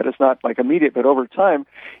like you said, it's not like immediate, but over time,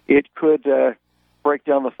 it could break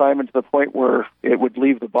down the thiamine to the point where it would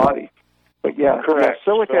leave the body. But correct.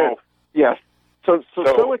 Silica, So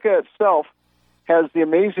silica itself has the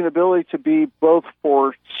amazing ability to be both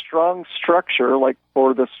for strong structure, like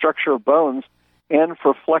for the structure of bones, and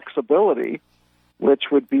for flexibility,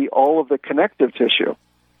 which would be all of the connective tissue.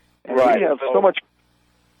 And we have so much.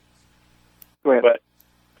 Go ahead. But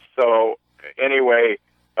so anyway,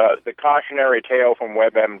 the cautionary tale from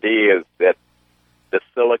WebMD is that the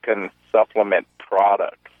silicon supplement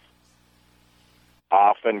products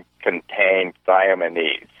often contain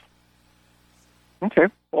thiaminase. Okay.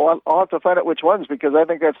 Well, I'll have to find out which ones, because I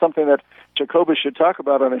think that's something that Jacobus should talk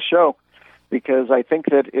about on his show. because I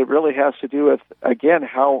think that it really has to do with, again,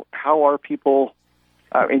 how are people,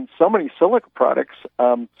 in so many silica products,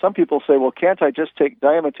 some people say, well, can't I just take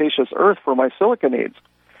diatomaceous earth for my silica needs?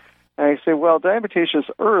 And I say, well, diatomaceous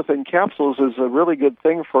earth in capsules is a really good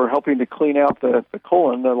thing for helping to clean out the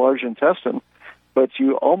colon, the large intestine, but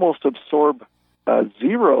you almost absorb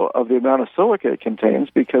zero of the amount of silica it contains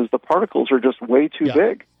because the particles are just way too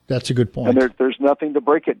big. That's a good point. And there's nothing to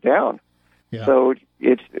break it down. Yeah. So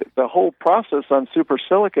the whole process on super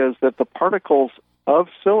silica is that the particles of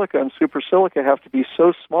silica and super silica have to be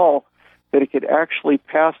so small that it could actually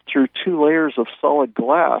pass through 2 layers of solid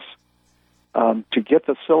glass. To get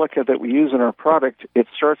the silica that we use in our product, it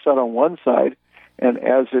starts out on one side, and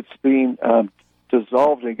as it's being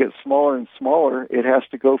dissolved and gets smaller and smaller, it has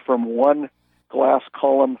to go from one glass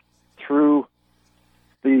column through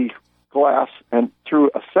the glass and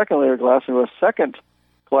through a second layer of glass into a second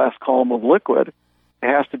glass column of liquid. It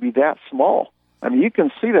has to be that small. I mean, you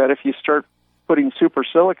can see that if you start putting super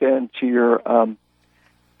silica into your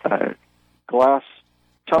glass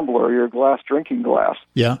tumbler or your glass drinking glass.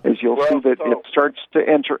 Yeah. As you'll see that it starts to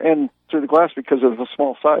enter in through the glass because of the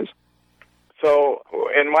small size. So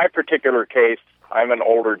in my particular case, I'm an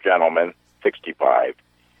older gentleman, 65,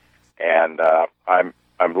 and I'm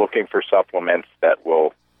looking for supplements that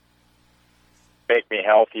will make me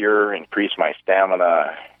healthier, increase my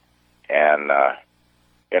stamina, and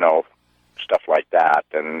stuff like that.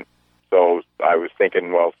 And so I was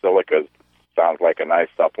thinking, well, silica sounds like a nice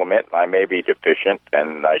supplement. I may be deficient,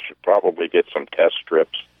 and I should probably get some test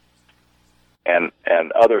strips and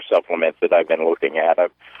other supplements that I've been looking at.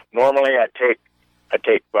 Normally, I take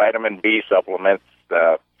vitamin B supplements,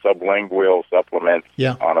 sublingual supplements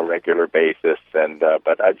on a regular basis, and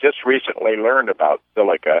but I just recently learned about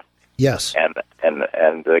silica. Yes, and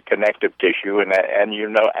the connective tissue, and as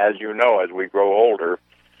we grow older,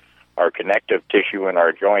 our connective tissue in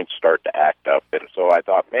our joints start to act up, and so I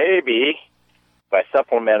thought maybe if I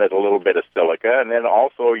supplemented a little bit of silica, and then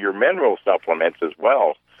also your mineral supplements as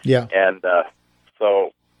well. Yeah, and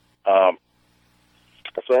so I'm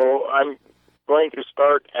going to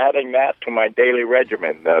start adding that to my daily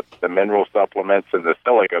regimen, the mineral supplements and the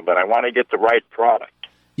silica, but I want to get the right product.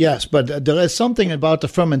 Yes, but there is something about the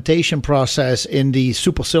fermentation process in the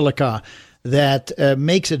super silica that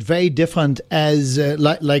makes it very different, as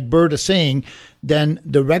like Bert is saying, than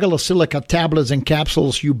the regular silica tablets and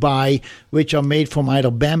capsules you buy, which are made from either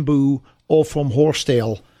bamboo or from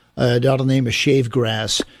horsetail. The other name is shave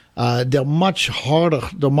grass. They're much harder.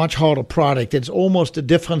 They're much harder product. It's almost the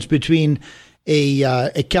difference between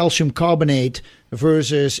a calcium carbonate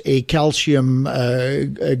versus a calcium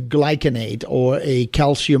glycinate or a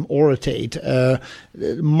calcium orotate.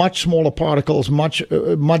 Much smaller particles, much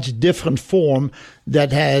different form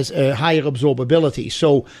that has a higher absorbability.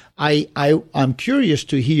 So I'm curious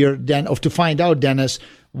to hear to find out, Dennis,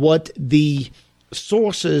 what the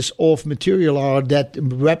sources of material are that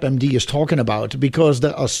WebMD is talking about, because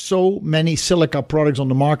there are so many silica products on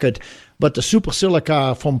the market, but the super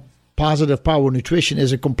silica from Positive Power Nutrition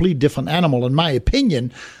is a complete different animal, in my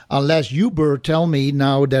opinion, unless you, Bert, tell me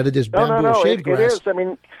now that it is bamboo or shade grass. It is. I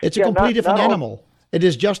mean, it's a completely different animal. It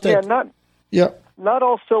is just that. Not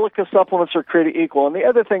all silica supplements are created equal. And the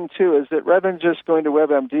other thing, too, is that rather than just going to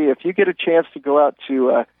WebMD, if you get a chance to go out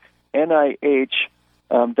to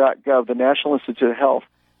NIH.gov, the National Institute of Health,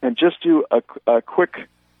 and just do a quick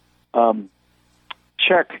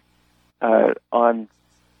check on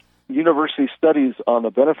university studies on the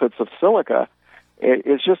benefits of silica,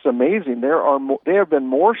 it's just amazing. There have been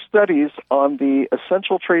more studies on the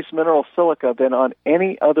essential trace mineral silica than on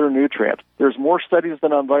any other nutrient. There's more studies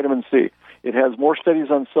than on vitamin C. It has more studies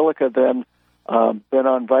on silica than on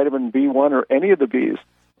vitamin B1 or any of the Bs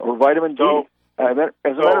or vitamin D. As a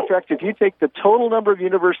matter of fact, if you take the total number of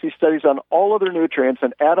university studies on all other nutrients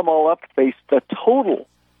and add them all up, the total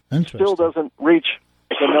still doesn't reach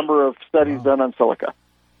the number of studies done on silica.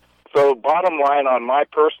 So bottom line on my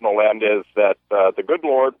personal end is that the good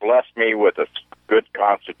Lord blessed me with a good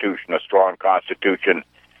constitution, a strong constitution.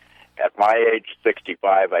 At my age,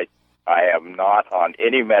 65, I am not on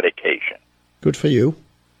any medication. Good for you.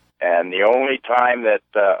 And the only time that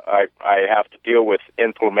I have to deal with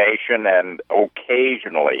inflammation, and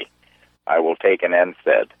occasionally I will take an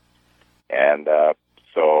NSAID. And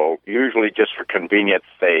so usually just for convenience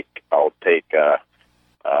sake, I'll take,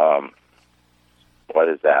 what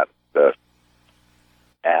is that? The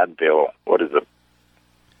Advil, what is it?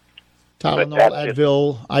 Tylenol,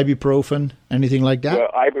 Advil, ibuprofen, anything like that? Well,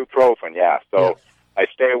 ibuprofen, yeah. So I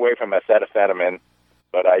stay away from acetaminophen,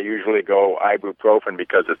 but I usually go ibuprofen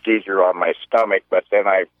because it's easier on my stomach, but then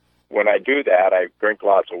I when I do that, I drink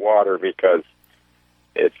lots of water because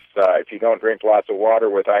it's if you don't drink lots of water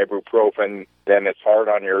with ibuprofen, then it's hard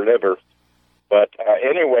on your liver. But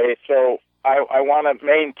anyway, so I want to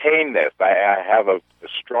maintain this. I have a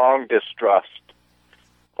strong distrust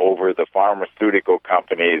over the pharmaceutical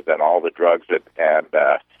companies and all the drugs that, and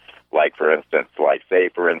like for instance,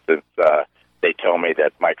 they tell me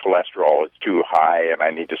that my cholesterol is too high and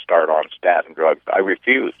I need to start on statin drugs. I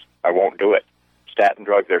refuse. I won't do it. Statin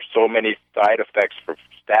drugs, there's so many side effects for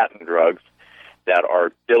statin drugs that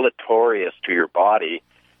are deleterious to your body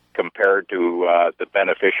compared to the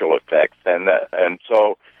beneficial effects. And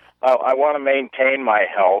so I want to maintain my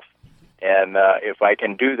health, and if I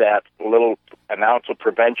can do that, an ounce of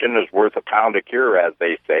prevention is worth a pound of cure, as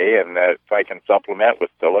they say, and if I can supplement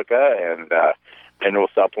with silica and mineral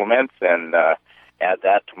supplements and add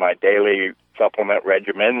that to my daily supplement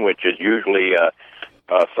regimen, which is usually a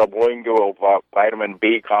sublingual vitamin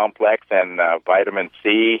B complex and vitamin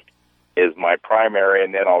C is my primary,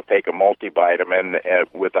 and then I'll take a multivitamin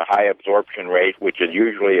with a high absorption rate, which is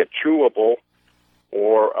usually a chewable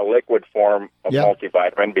or a liquid form of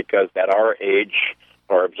multivitamin, because at our age,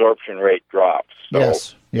 our absorption rate drops. So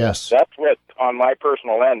yes. That's what, on my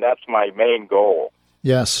personal end, that's my main goal.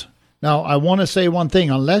 Yes. Now, I want to say one thing.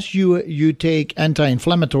 Unless you take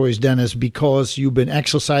anti-inflammatories, Dennis, because you've been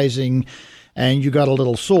exercising and you got a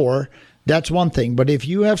little sore, that's one thing. But if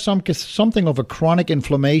you have something of a chronic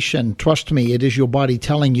inflammation, trust me, it is your body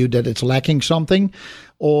telling you that it's lacking something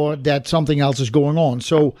or that something else is going on.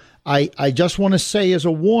 So I just want to say as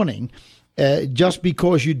a warning, just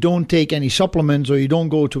because you don't take any supplements or you don't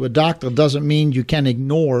go to a doctor doesn't mean you can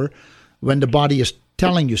ignore when the body is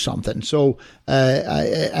telling you something. So,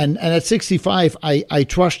 and at 65, I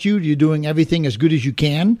trust you. You're doing everything as good as you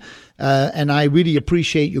can. And I really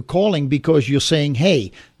appreciate you calling, because you're saying,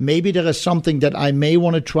 hey, maybe there is something that I may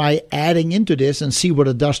want to try adding into this and see what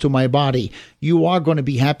it does to my body. You are going to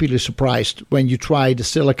be happily surprised when you try the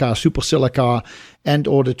silica, super silica, and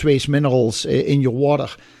or the trace minerals in your water.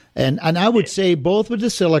 And I would say both with the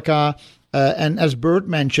silica, and as Bert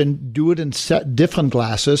mentioned, do it in different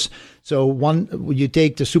glasses. So you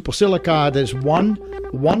take the super silica, there's one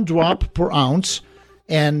drop per ounce.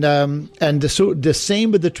 And the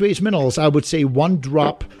same with the trace minerals, I would say 1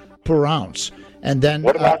 drop per ounce. And then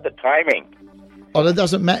what about the timing? Oh, that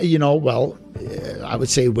doesn't matter. I would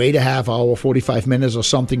say wait a half hour, 45 minutes or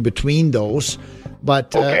something between those.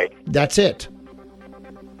 But that's it.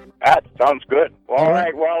 That sounds good. All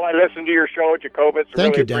right. Well, I listened to your show, Jacobus.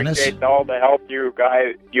 Thank you, Dennis. Appreciate all the help you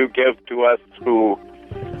give to us who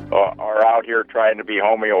are out here trying to be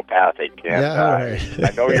homeopathic. And,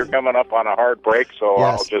 I know you're coming up on a hard break, so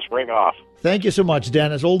yes. I'll just ring off. Thank you so much,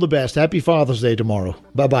 Dennis. All the best. Happy Father's Day tomorrow.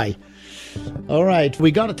 Bye-bye. All right, we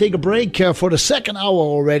got to take a break for the second hour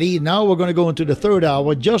already. Now we're going to go into the third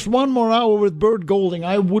hour. Just one more hour with Bert Golding.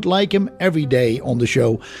 I would like him every day on the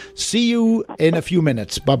show. See you in a few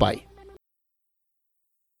minutes. Bye-bye.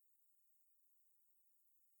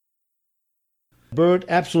 Bert,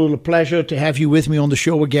 absolute pleasure to have you with me on the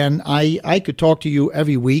show again. I could talk to you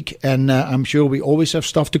every week, and I'm sure we always have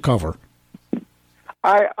stuff to cover.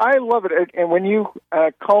 I love it. And when you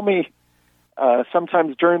call me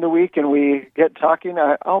sometimes during the week and we get talking,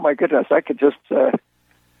 oh my goodness, I could just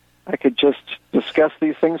discuss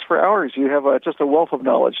these things for hours. You have just a wealth of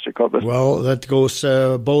knowledge, Jacobus. Well, that goes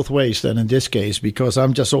both ways then in this case, because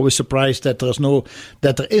I'm just always surprised that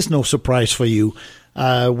there is no surprise for you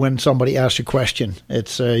when somebody asks a question.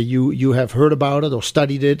 It's you have heard about it or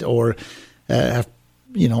studied it or have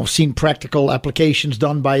seen practical applications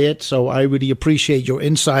done by it. So I really appreciate your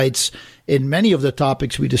insights in many of the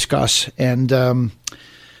topics we discuss. And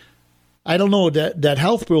I don't know, that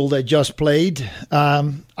Health World that just played,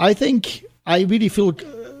 I think I really feel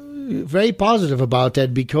very positive about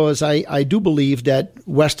that, because I do believe that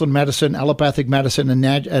Western medicine, allopathic medicine,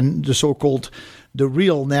 and the so-called the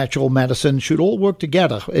real natural medicine should all work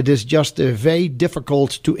together. It is just very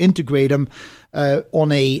difficult to integrate them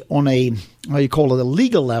on a how you call it, a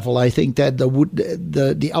legal level. I think that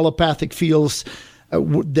the allopathic feels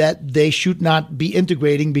that they should not be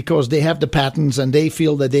integrating because they have the patents and they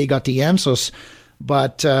feel that they got the answers.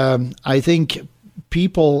 But I think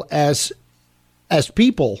people as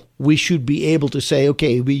people, we should be able to say,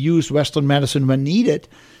 okay, we use Western medicine when needed,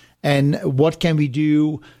 and what can we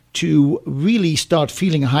do to really start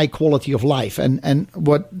feeling a high quality of life? And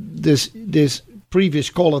what this previous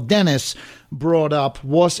caller, Dennis, brought up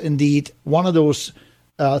was indeed one of those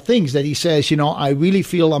things that he says, I really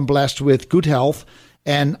feel I'm blessed with good health,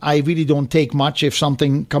 And I really don't take much. If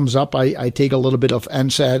something comes up, I take a little bit of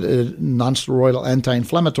NSAID, non-steroidal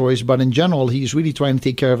anti-inflammatories. But in general, he's really trying to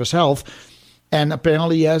take care of his health. And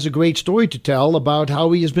apparently he has a great story to tell about how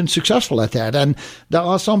he has been successful at that. And there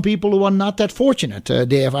are some people who are not that fortunate.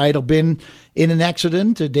 They have either been in an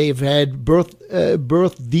accident, they've had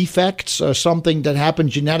birth defects, or something that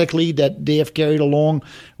happened genetically that they have carried along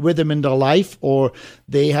with them in their life, or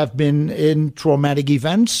they have been in traumatic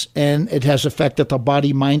events and it has affected their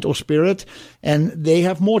body, mind, or spirit, and they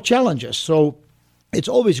have more challenges. So it's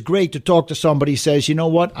always great to talk to somebody who says, you know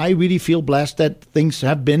what, I really feel blessed that things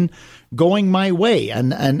have been going my way,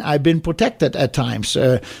 and I've been protected at times.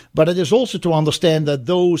 But it is also to understand that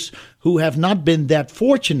those who have not been that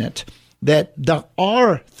fortunate, that there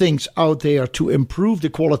are things out there to improve the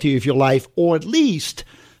quality of your life, or at least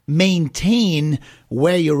maintain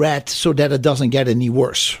where you're at so that it doesn't get any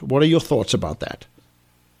worse. What are your thoughts about that?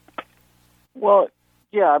 Well,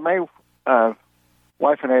 yeah, my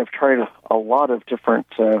wife and I have tried a lot of different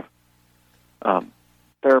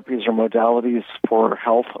therapies or modalities for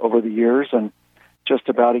health over the years, and just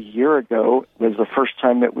about a year ago was the first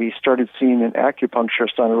time that we started seeing an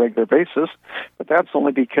acupuncturist on a regular basis. But that's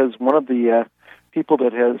only because one of the people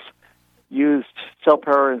that has used Cell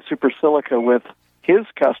Power and Super Silica with his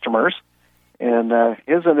customers and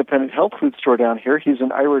his independent health food store down here, he's an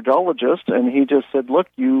iridologist, and he just said, look,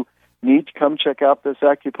 you need to come check out this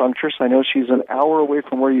acupuncturist. I know she's an hour away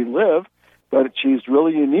from where you live, but she's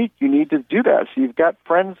really unique. You need to do that. So you've got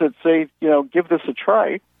friends that say, give this a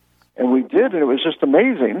try. And we did, and it was just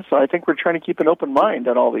amazing. So I think we're trying to keep an open mind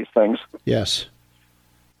on all these things. Yes.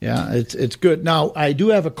 Yeah, it's good. Now, I do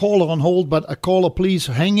have a caller on hold, but a caller, please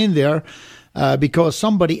hang in there because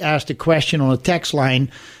somebody asked a question on a text line.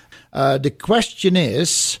 The question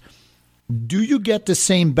is, do you get the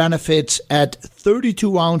same benefits at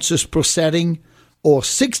 32 ounces per setting or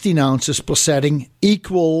 16 ounces per setting,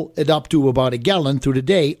 equal it up to about a gallon through the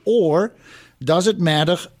day, or does it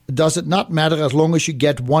matter? Does it not matter as long as you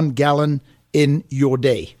get 1 gallon in your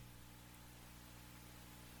day?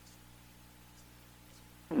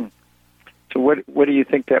 So what do you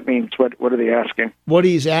think that means? What are they asking? What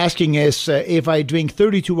he's asking is if I drink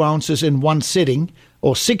 32 ounces in one sitting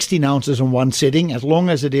or 16 ounces in one sitting, as long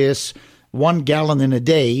as it is 1 gallon in a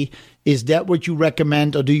day, is that what you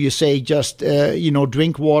recommend, or do you say just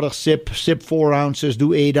drink water, sip 4 ounces,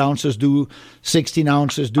 do 8 ounces, do 16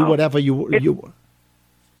 ounces, do whatever you?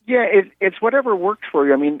 Yeah, it's whatever works for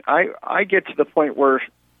you. I mean, I get to the point where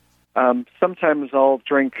sometimes I'll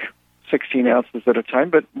drink 16 ounces at a time,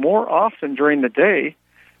 but more often during the day,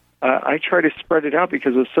 I try to spread it out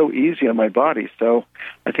because it's so easy on my body. So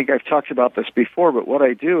I think I've talked about this before, but what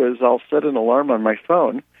I do is I'll set an alarm on my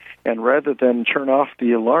phone, and rather than turn off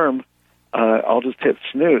the alarm, I'll just hit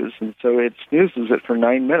snooze, and so it snoozes it for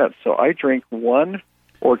 9 minutes. So I drink 1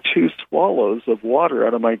 or 2 swallows of water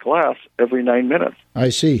out of my glass every 9 minutes. I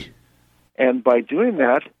see. And by doing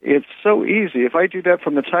that, it's so easy. If I do that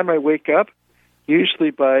from the time I wake up,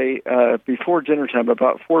 usually by before dinner time,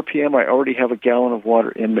 about 4 p.m., I already have a gallon of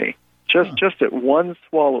water in me. Just at 1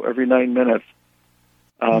 swallow every 9 minutes,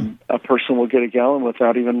 a person will get a gallon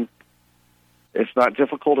without even... It's not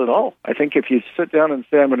difficult at all. I think if you sit down and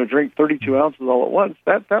say, I'm going to drink 32 ounces all at once,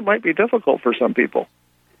 that might be difficult for some people.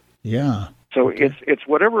 Yeah. So it's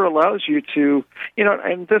whatever allows you to,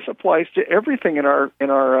 and this applies to everything in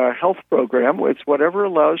our health program. It's whatever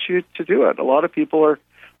allows you to do it. A lot of people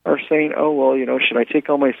are saying, oh, well, should I take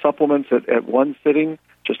all my supplements at one sitting,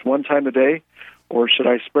 just one time a day, or should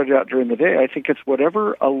I spread it out during the day? I think it's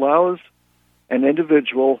whatever allows an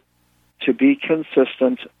individual to be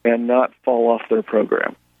consistent and not fall off their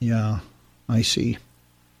program. Yeah, I see.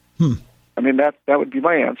 I mean, that would be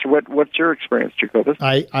my answer. What's your experience, Jacobus?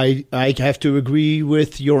 I have to agree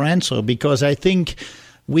with your answer because I think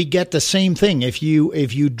we get the same thing. If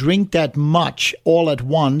you drink that much all at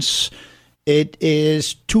once, it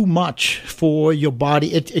is too much for your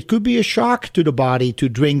body. It could be a shock to the body to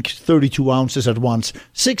drink 32 ounces at once.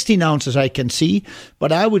 16 ounces I can see,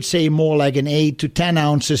 but I would say more like an 8 to 10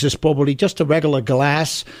 ounces is probably just a regular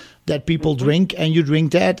glass that people drink, and you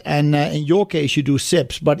drink that, and in your case you do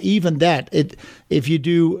sips. But even that, if you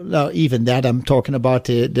do, even that, I'm talking about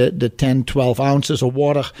the 10, 12 ounces of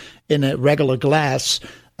water in a regular glass,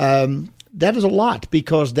 that is a lot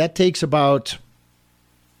because that takes about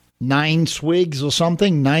 9 swigs or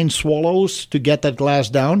something, 9 swallows to get that glass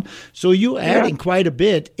down. So you're adding quite a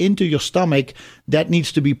bit into your stomach that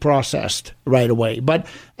needs to be processed right away. But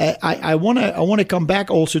I want to come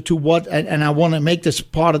back also to what, and I want to make this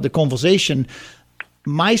part of the conversation.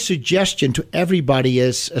 my suggestion to everybody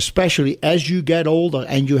is, especially as you get older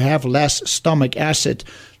and you have less stomach acid,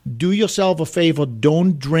 do yourself a favor,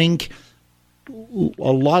 don't drink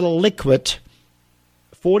a lot of liquid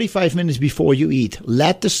 45 minutes before you eat.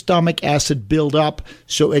 Let the stomach acid build up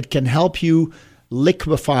so it can help you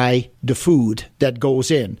liquefy the food that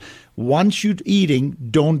goes in. Once you're eating,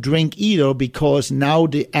 don't drink either, because now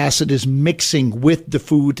the acid is mixing with the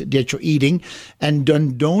food that you're eating. And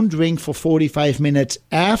then don't drink for 45 minutes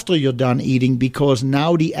after you're done eating, because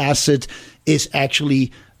now the acid is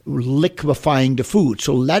actually liquefying the food.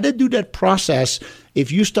 So let it do that process.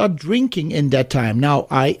 If you start drinking in that time, now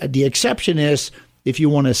the exception is if you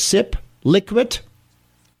want to sip liquid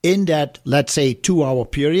in that, let's say, 2-hour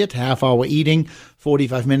period, half hour eating,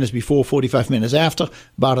 45 minutes before, 45 minutes after,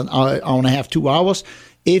 about an hour and a half, 2 hours.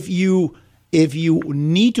 If you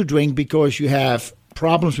need to drink because you have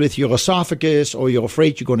problems with your esophagus or you're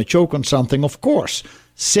afraid you're going to choke on something, of course,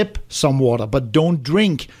 sip some water, but don't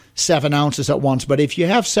drink 7 ounces at once. But if you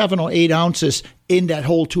have 7 or 8 ounces in that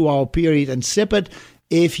whole 2-hour period, and sip it,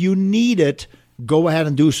 if you need it, go ahead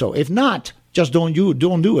and do so. If not, just don't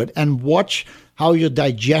do it, and watch how your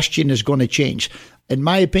digestion is going to change. In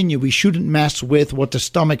my opinion, we shouldn't mess with what the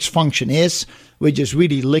stomach's function is, which is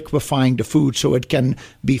really liquefying the food so it can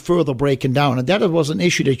be further broken down. And that was an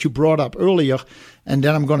issue that you brought up earlier, and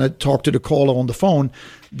then I'm going to talk to the caller on the phone.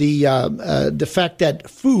 The fact that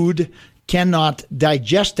food cannot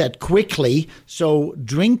digest that quickly, so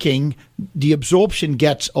drinking, the absorption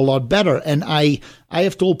gets a lot better. And I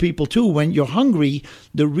have told people too, when you're hungry,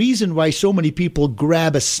 the reason why so many people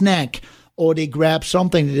grab a snack or they grab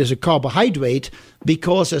something that is a carbohydrate,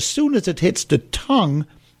 because as soon as it hits the tongue,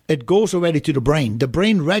 it goes already to the brain. The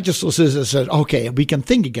brain registers it and says, okay, we can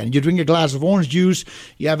think again. You drink a glass of orange juice,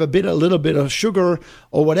 you have a little bit of sugar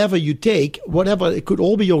or whatever you take, whatever, it could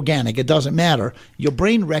all be organic, it doesn't matter. Your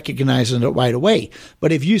brain recognizes it right away.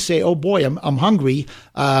 But if you say, oh boy, I'm hungry,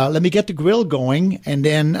 let me get the grill going, and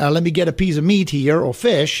then let me get a piece of meat here or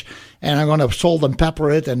fish, and I'm going to salt and pepper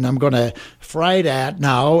it, and I'm going to fry that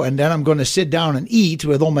now, and then I'm going to sit down and eat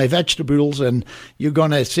with all my vegetables, and you're going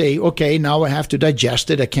to say, okay, now I have to digest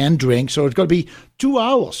it, I can't drink, so it's going to be 2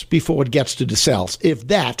 hours before it gets to the cells, if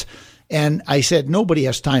that. And I said, nobody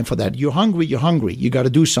has time for that. You're hungry, you got to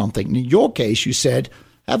do something. In your case, you said,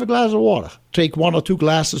 have a glass of water. Take 1 or 2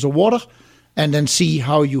 glasses of water, and then see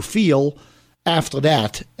how you feel after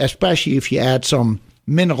that, especially if you add some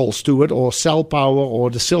minerals to it, or cell power, or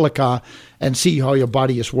the silica, and see how your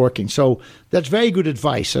body is working. So that's very good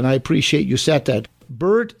advice, and I appreciate you said that.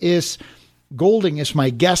 Bert Golding is my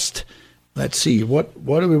guest. Let's see, what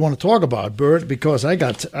do we want to talk about, Bert? Because I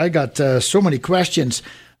got so many questions.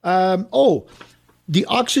 The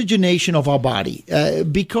oxygenation of our body,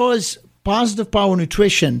 because Positive Power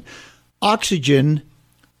Nutrition, oxygen.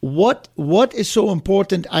 What is so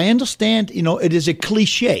important? I understand, it is a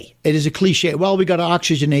cliche. Well, we got to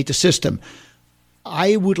oxygenate the system.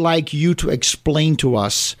 I would like you to explain to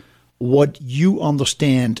us what you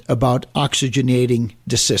understand about oxygenating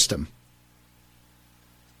the system.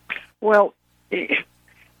 Well,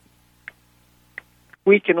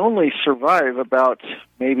 we can only survive about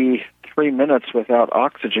maybe 3 minutes without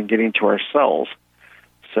oxygen getting to our cells.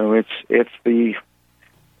 So it's the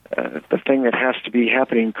thing that has to be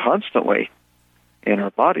happening constantly in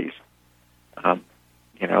our bodies.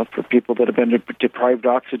 For people that have been deprived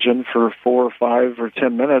oxygen for 4 or 5 or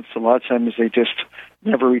 10 minutes, a lot of times they just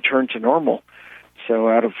never return to normal. So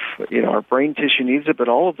out of, our brain tissue needs it, but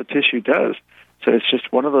all of the tissue does. So it's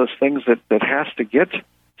just one of those things that has to get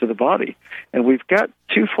to the body. And we've got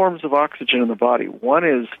 2 forms of oxygen in the body. One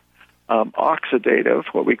is oxidative,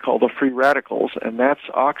 what we call the free radicals, and that's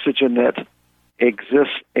oxygen that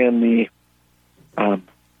exists in the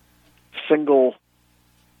single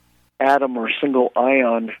atom or single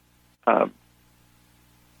ion. I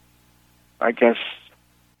guess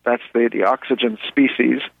that's the oxygen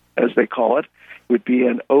species, as they call it, would be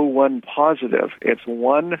an O1 positive. It's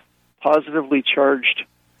one positively charged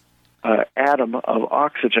atom of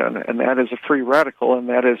oxygen, and that is a free radical, and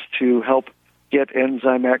that is to help get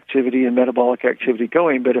enzyme activity and metabolic activity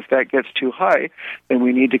going. But if that gets too high, then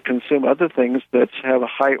we need to consume other things that have a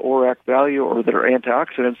high ORAC value or that are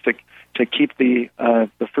antioxidants to keep the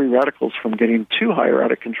free radicals from getting too high or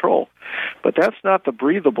out of control. But that's not the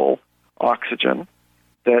breathable oxygen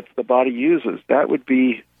that the body uses. That would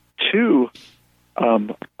be 2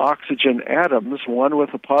 oxygen atoms, one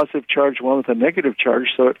with a positive charge, one with a negative charge,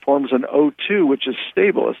 so it forms an O2, which is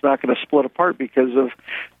stable. It's not going to split apart because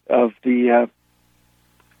of the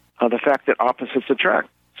fact that opposites attract.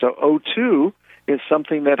 So O2 is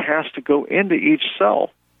something that has to go into each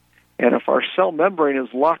cell. And if our cell membrane is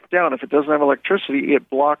locked down, if it doesn't have electricity, it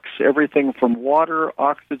blocks everything from water,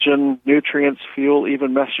 oxygen, nutrients, fuel,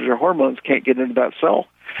 even messenger hormones can't get into that cell.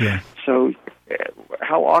 Yeah. So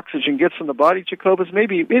how oxygen gets in the body, Jacobus,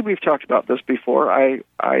 maybe we've talked about this before. I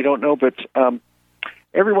don't know, but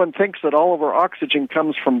everyone thinks that all of our oxygen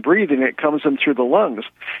comes from breathing. It comes in through the lungs.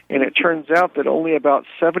 And it turns out that only about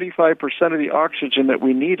 75% of the oxygen that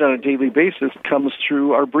we need on a daily basis comes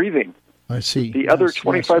through our breathing. I see. The other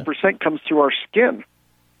 25% comes through our skin.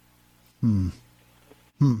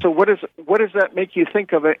 So what does that make you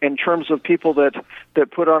think of it in terms of people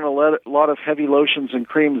that put on a lot of heavy lotions and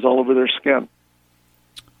creams all over their skin?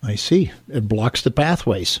 I see. It blocks the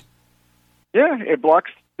pathways. Yeah, it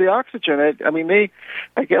blocks the oxygen.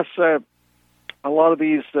 I guess a lot of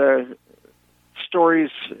these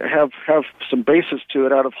stories have some basis to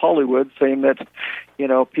it out of Hollywood, saying that,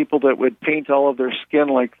 people that would paint all of their skin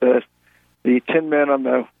like the Tin Man on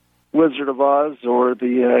the Wizard of Oz, or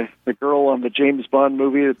the girl on the James Bond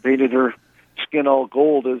movie that painted her skin all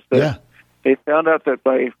gold, is that they found out that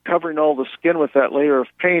by covering all the skin with that layer of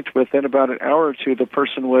paint, within about an hour or two, the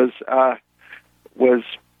person was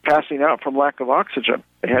passing out from lack of oxygen.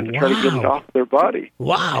 They had to try to get it off their body.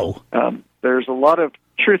 Wow. There's a lot of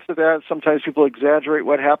truth to that. Sometimes people exaggerate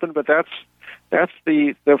what happened, but that's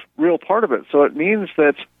the real part of it. So it means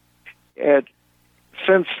that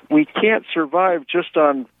since we can't survive just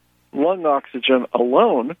on lung oxygen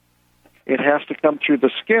alone, it has to come through the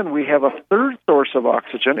skin. We have a third source of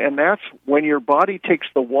oxygen, and that's when your body takes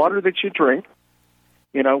the water that you drink,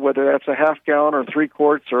 whether that's a half gallon or 3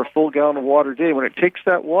 quarts or a full gallon of water a day. When it takes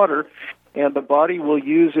that water, and the body will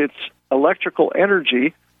use its electrical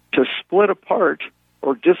energy to split apart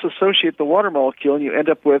or disassociate the water molecule, and you end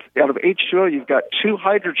up with, out of H2O, you've got 2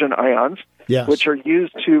 hydrogen ions, which are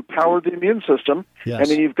used to power the immune system, and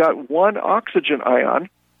then you've got 1 oxygen ion,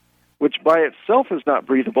 which by itself is not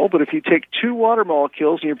breathable, but if you take 2 water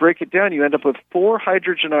molecules and you break it down, you end up with 4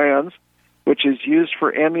 hydrogen ions, which is used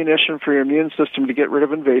for ammunition for your immune system to get rid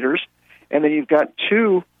of invaders, and then you've got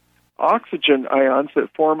 2 oxygen ions that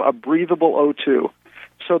form a breathable O2.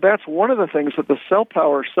 So that's one of the things that the Cell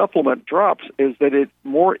Power supplement drops, is that it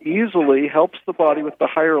more easily helps the body with the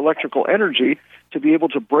higher electrical energy to be able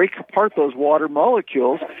to break apart those water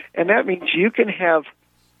molecules, and that means you can have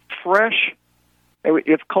fresh,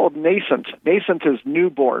 it's called nascent. Nascent is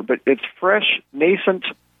newborn, but it's fresh, nascent,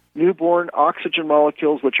 newborn oxygen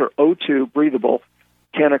molecules, which are O2, breathable,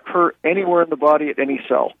 can occur anywhere in the body at any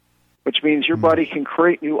cell, which means your body can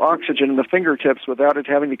create new oxygen in the fingertips without it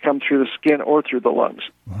having to come through the skin or through the lungs.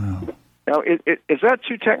 Wow. Now, is that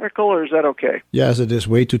too technical, or is that okay? Yes, it is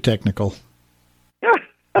way too technical. Yeah.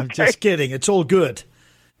 I'm just kidding. It's all good.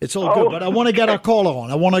 It's all good, but I want to get our caller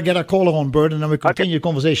on. Bert, and then we continue the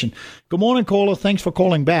conversation. Good morning, caller. Thanks for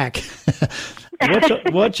calling back.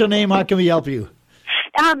 What's your name? How can we help you?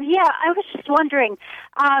 I was just wondering,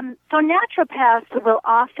 so naturopaths will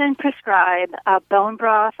often prescribe a bone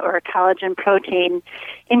broth or a collagen protein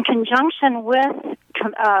in conjunction with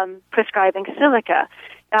prescribing silica.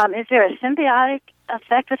 Is there a symbiotic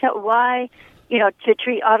effect with it? Why, to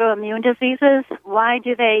treat autoimmune diseases, why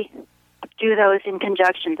do they do those in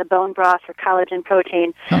conjunction, the bone broth or collagen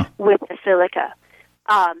protein with the silica?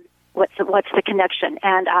 What's the connection?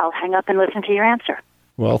 And I'll hang up and listen to your answer.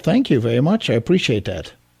 Well, thank you very much. I appreciate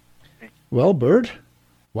that. Well, Bert,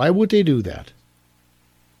 why would they do that?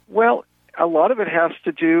 Well, a lot of it has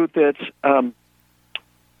to do that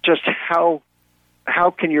just how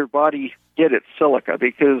can your body get its silica,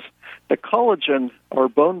 because the collagen or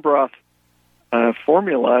bone broth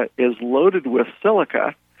formula is loaded with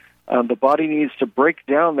silica. The body needs to break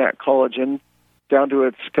down that collagen down to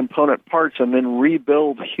its component parts and then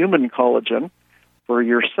rebuild human collagen for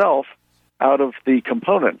yourself out of the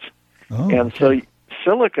components. So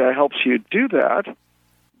silica helps you do that,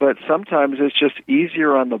 but sometimes it's just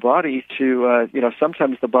easier on the body to,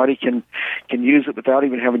 sometimes the body can use it without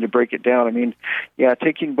even having to break it down. I mean,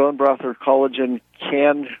 taking bone broth or collagen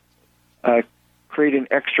can create an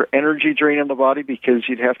extra energy drain on the body because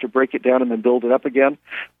you'd have to break it down and then build it up again,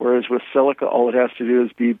 whereas with silica, all it has to do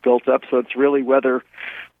is be built up. So it's really whether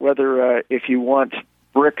if you want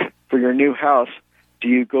brick for your new house, do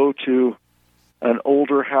you go to an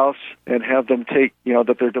older house and have them take,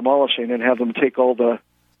 that they're demolishing, and have them take all the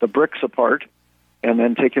bricks apart and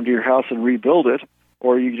then take them to your house and rebuild it,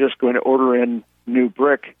 or are you just going to order in new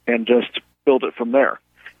brick and just build it from there?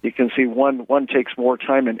 You can see one takes more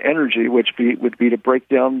time and energy, which would be to break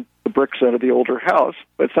down the bricks out of the older house.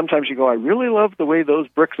 But sometimes you go, I really love the way those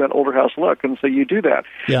bricks in that older house look, and so you do that.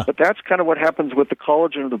 Yeah. But that's kind of what happens with the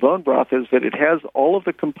collagen or the bone broth, is that it has all of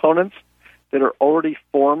the components that are already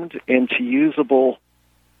formed into usable,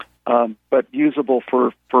 but usable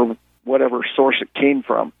for whatever source it came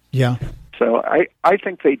from. Yeah. So I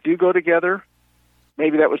think they do go together.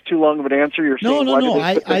 Maybe that was too long of an answer. You're saying No.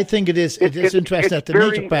 I think it is interesting that the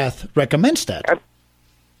naturopath recommends that.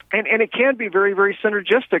 And it can be very, very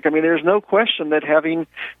synergistic. I mean, there's no question that having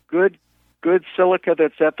good silica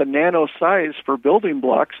that's at the nano size for building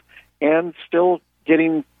blocks and still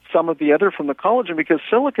getting some of the other from the collagen, because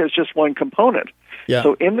silica is just one component. Yeah.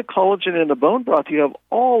 So in the collagen in the bone broth, you have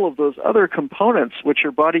all of those other components which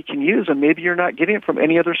your body can use, and maybe you're not getting it from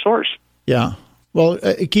any other source. Yeah. Well,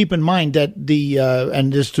 keep in mind that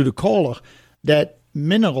and this to the caller, that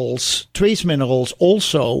minerals, trace minerals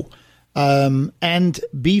also, and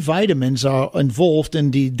B vitamins are involved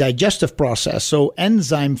in the digestive process. So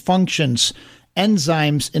enzymes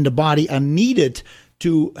in the body are needed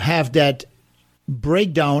to have that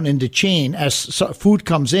breakdown in the chain as food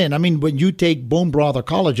comes in. I mean, when you take bone broth or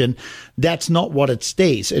collagen, that's not what it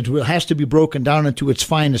stays. It has to be broken down into its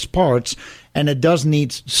finest parts, and it does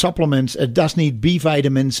need supplements. It does need B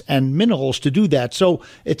vitamins and minerals to do that. So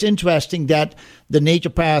it's interesting that the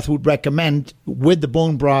naturopath would recommend with the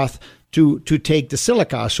bone broth to take the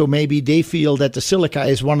silica. So maybe they feel that the silica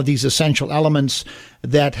is one of these essential elements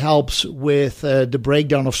that helps with the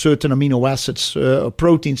breakdown of certain amino acids,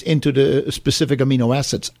 proteins into the specific amino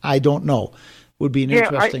acids. I don't know. Would be an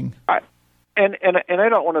interesting. And I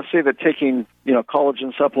don't want to say that taking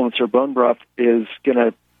collagen supplements or bone broth is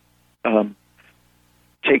going to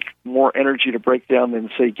take more energy to break down than,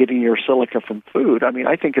 say, getting your silica from food. I mean,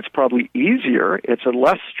 I think it's probably easier. It's a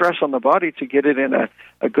less stress on the body to get it in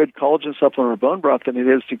a good collagen supplement or bone broth than it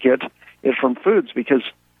is to get it from foods, because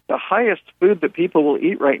the highest food that people will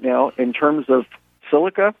eat right now in terms of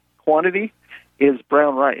silica quantity is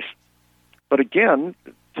brown rice. But again,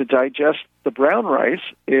 to digest the brown rice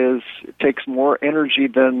it takes more energy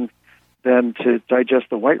than to digest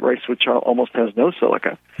the white rice, which almost has no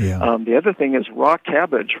silica. Yeah. The other thing is raw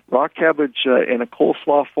cabbage. Raw cabbage in a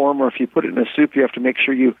coleslaw form, or if you put it in a soup, you have to make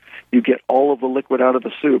sure you get all of the liquid out of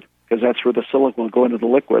the soup, because that's where the silica will go into the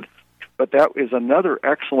liquid. But that is another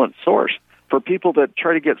excellent source. For people that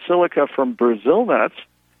try to get silica from Brazil nuts,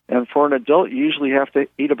 and for an adult, you usually have to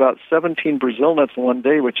eat about 17 Brazil nuts in one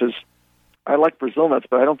day, which is, I like Brazil nuts,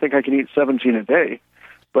 but I don't think I can eat 17 a day.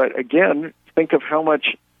 But again, think of how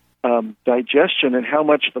much digestion and how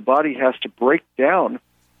much the body has to break down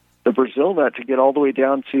the Brazil nut to get all the way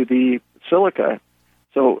down to the silica.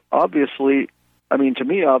 So obviously, the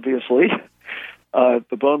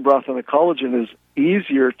bone broth and the collagen is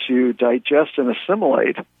easier to digest and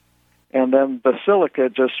assimilate, and then the silica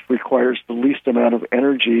just requires the least amount of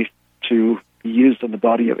energy to be used in the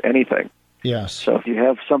body of anything. Yes. So if you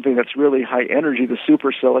have something that's really high energy, the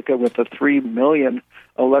super silica with the 3 million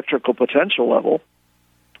electrical potential level,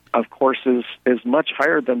 of course, is much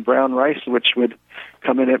higher than brown rice, which would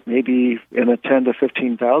come in at maybe in a 10 to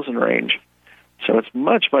 15,000 range. So it's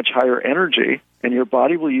much, much higher energy, and your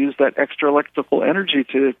body will use that extra electrical energy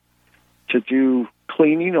to do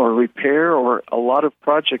cleaning or repair or a lot of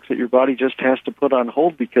projects that your body just has to put on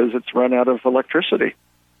hold because it's run out of electricity.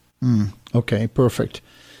 Okay, perfect.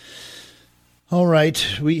 All right.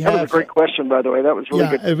 That was a great question, by the way. That was really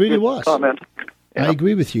good. It really was. Comment. Yeah. I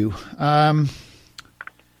agree with you.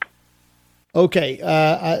 Okay,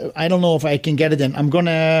 I don't know if I can get it in. I'm going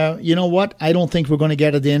to, you know what? I don't think we're going to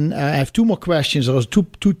get it in. I have two more questions. There was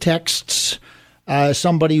two texts.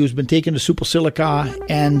 Somebody who's been taking the super silica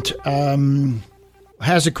and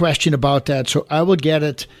has a question about that. So I will get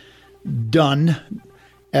it done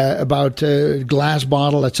about glass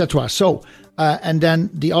bottle, etc. So, and then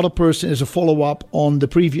the other person is a follow-up on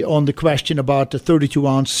the question about the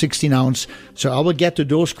 32-ounce, 16-ounce. So I will get to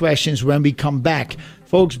those questions when we come back.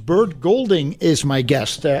 Folks, Bert Golding is my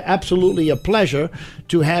guest. Absolutely a pleasure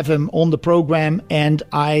to have him on the program. And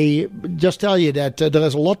I just tell you that there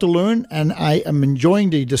is a lot to learn, and I am enjoying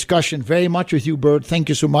the discussion very much with you, Bert. Thank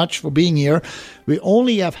you so much for being here. We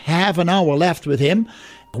only have half an hour left with him.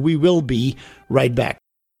 We will be right back.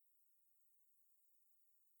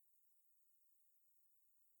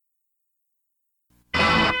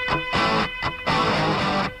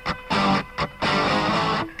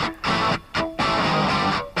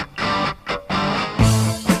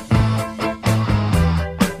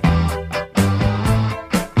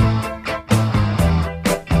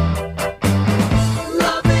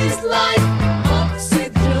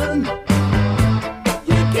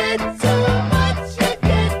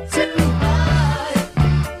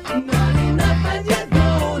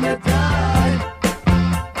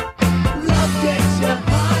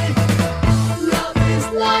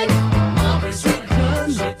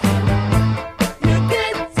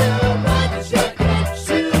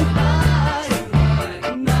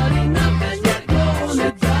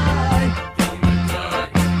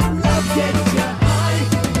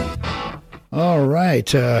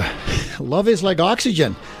 right. Love is like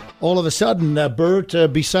oxygen. All of a sudden, Bert,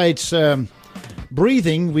 besides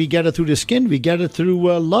breathing, we get it through the skin. We get it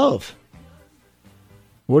through love.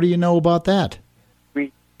 What do you know about that?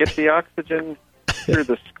 We get the oxygen through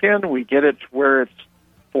the skin. We get it where it's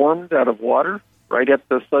formed out of water, right at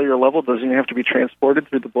the cellular level. It doesn't even have to be transported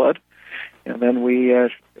through the blood. And then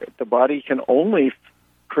the body can only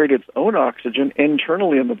create its own oxygen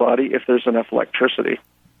internally in the body if there's enough electricity.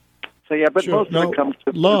 So yeah, but most of it comes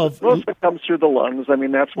through the lungs. I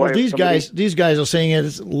mean, that's why. Well, these guys are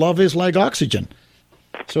saying love is like oxygen,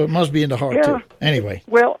 so it must be in the heart too. Anyway.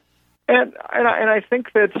 Well, and I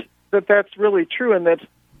think that's really true, and that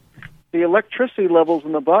the electricity levels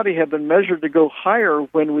in the body have been measured to go higher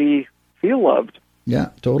when we feel loved. Yeah,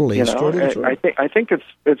 totally. It's totally true. I think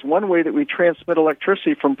it's one way that we transmit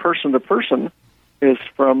electricity from person to person is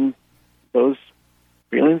from those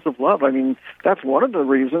feelings of love. I mean, that's one of the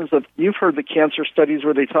reasons that you've heard the cancer studies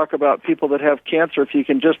where they talk about people that have cancer. If you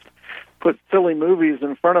can just put silly movies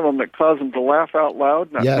in front of them that cause them to laugh out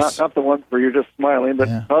loud, not the ones where you're just smiling,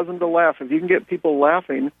 but cause them to laugh. If you can get people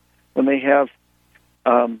laughing when they have,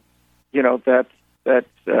 that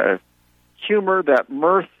humor, that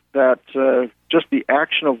mirth, that just the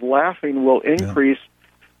action of laughing will increase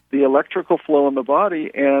the electrical flow in the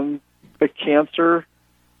body, and the cancer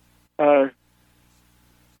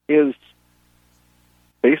is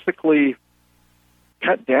basically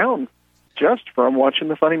cut down just from watching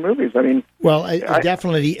the funny movies. I mean, well, it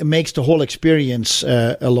definitely makes the whole experience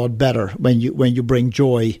a lot better when you bring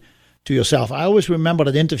joy to yourself. I always remember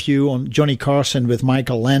that interview on Johnny Carson with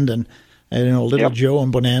Michael Landon, and Little Joe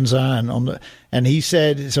and Bonanza, and he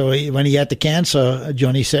said, when he had the cancer,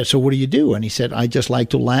 Johnny said, "So what do you do?" And he said, "I just like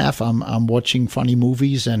to laugh. I'm watching funny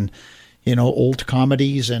movies and old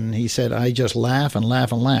comedies." And he said, "I just laugh and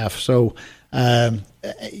laugh and laugh." So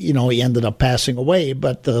he ended up passing away,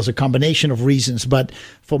 but there's a combination of reasons. But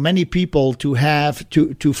for many people to have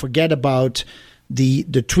to forget about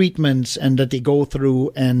the treatments and that they go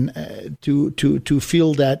through, and to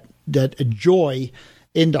feel that joy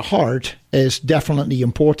in the heart is definitely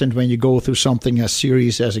important when you go through something as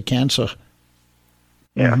serious as a cancer.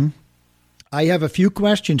 Yeah. Mm-hmm. I have a few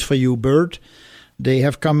questions for you, Bert. They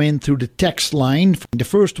have come in through the text line. The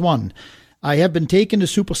first one: I have been taking the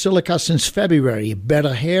Super Silica since February.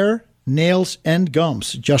 Better hair, nails, and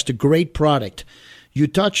gums. Just a great product. You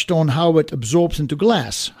touched on how it absorbs into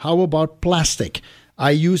glass. How about plastic?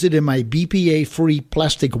 I use it in my BPA-free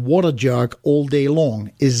plastic water jug all day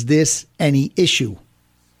long. Is this any issue?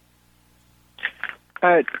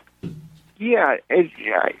 I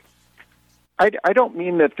don't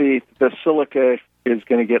mean that the silica is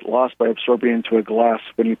going to get lost by absorbing into a glass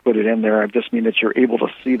when you put it in there. I just mean that you're able to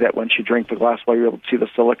see that once you drink the glass, while you're able to see the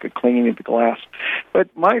silica clinging to the glass. But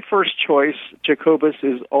my first choice, Jacobus,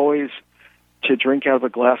 is always to drink out of a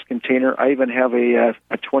glass container. I even have a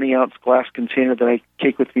 20-ounce glass container that I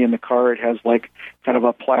take with me in the car. It has kind of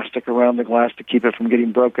a plastic around the glass to keep it from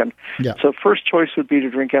getting broken. Yeah. So first choice would be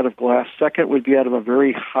to drink out of glass. Second would be out of a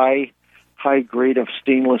very high grade of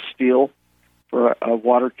stainless steel for a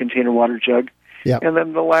water container, water jug. Yeah. And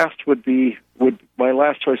then the last my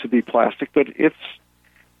last choice would be plastic, but it's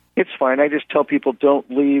fine. I just tell people don't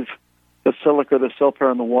leave the silica, the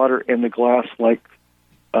Cell-Power, and the water in the glass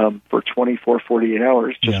for 24, 48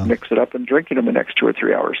 hours. Just mix it up and drink it in the next 2 or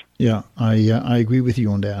 3 hours. Yeah, I agree with you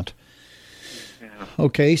on that. Yeah.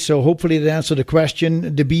 Okay, so hopefully that answered the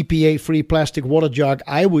question. The BPA-free plastic water jug,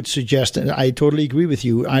 I would suggest, and I totally agree with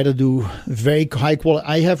you, either do very high quality.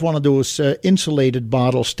 I have one of those insulated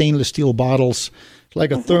bottles, stainless steel bottles,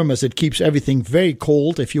 like a thermos. It keeps everything very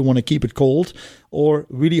cold if you want to keep it cold, or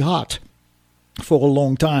really hot for a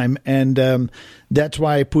long time, and that's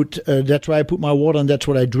why I put my water, and that's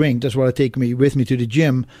what I drink. That's what I take with me to the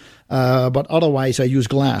gym. But otherwise, I use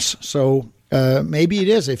glass. So maybe it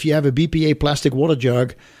is. If you have a BPA plastic water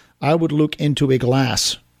jug, I would look into a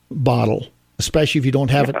glass bottle, especially if you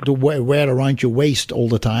don't have it to wear around your waist all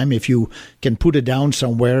the time. If you can put it down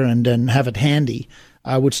somewhere and then have it handy,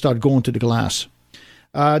 I would start going to the glass.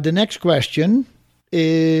 The next question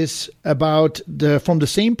is from the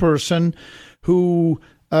same person who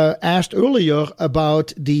asked earlier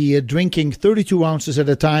about the drinking 32 ounces at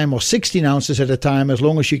a time or 16 ounces at a time, as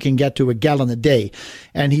long as you can get to a gallon a day.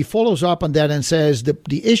 And he follows up on that and says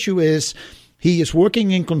the issue is he is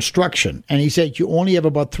working in construction, and he said you only have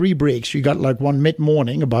about 3 breaks. You got one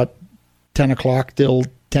mid-morning, about 10 o'clock till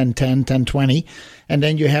 10:10, 10:20, and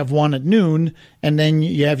then you have one at noon, and then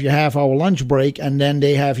you have your half-hour lunch break, and then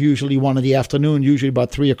they have usually one in the afternoon, usually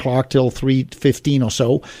about 3 o'clock till 3:15 or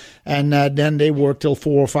so, and then they work till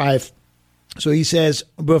 4 or 5 So he says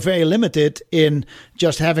we're very limited in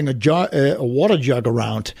just having a water jug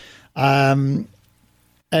around. And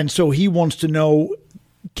so he wants to know,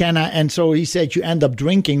 and so he said you end up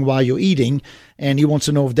drinking while you're eating, and he wants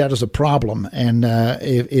to know if that is a problem, and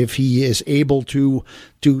if he is able to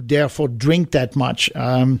therefore drink that much.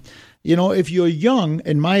 If you're young,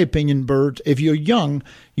 in my opinion, Bert, if you're young,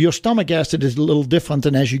 your stomach acid is a little different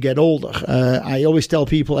than as you get older. I always tell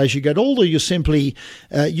people as you get older, you simply,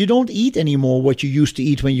 you don't eat anymore what you used to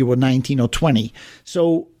eat when you were 19 or 20.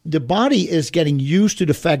 So the body is getting used to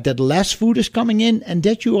the fact that less food is coming in and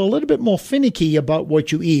that you're a little bit more finicky about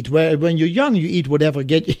what you eat. Where when you're young, you eat whatever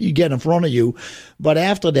you get in front of you. But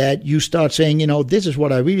after that, you start saying, this is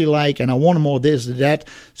what I really like and I want more of this, that.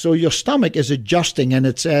 So your stomach is adjusting, and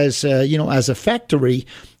it says, as a factory,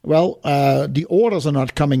 well, the orders are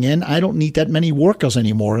not coming in. I don't need that many workers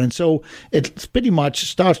anymore. And so it pretty much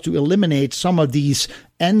starts to eliminate some of these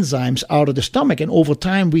enzymes out of the stomach. And over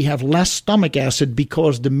time, we have less stomach acid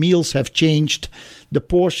because the meals have changed. The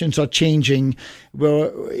portions are changing.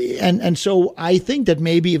 And so I think that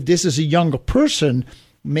maybe if this is a younger person,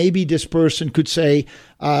 maybe this person could say,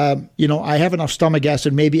 I have enough stomach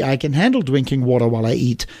acid. Maybe I can handle drinking water while I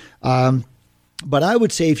eat. But I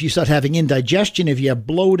would say if you start having indigestion, if you have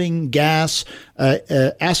bloating, gas,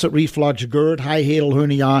 acid reflux, GERD, high hiatal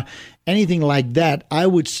hernia, anything like that, I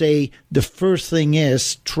would say the first thing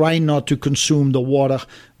is try not to consume the water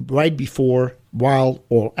right before, while,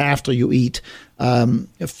 or after you eat. Find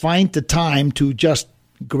the time to just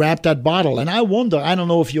grab that bottle. And I wonder, I don't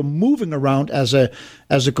know if you're moving around as a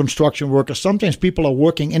construction worker. Sometimes people are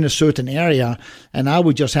working in a certain area, and I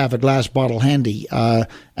would just have a glass bottle handy and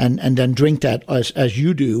then drink that as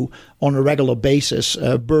you do on a regular basis.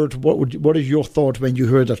 Bert, what is your thought when you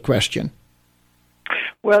heard that question?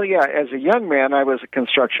 Well, yeah, as a young man, I was a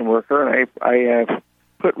construction worker, and I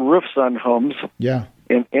put roofs on homes. Yeah.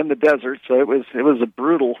 In the desert, so it was a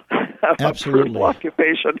brutal, brutal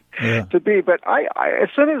occupation to be. But I as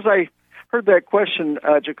soon as I heard that question,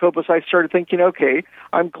 Jacobus, I started thinking, okay,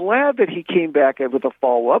 I'm glad that he came back with a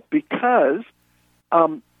follow-up, because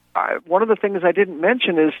one of the things I didn't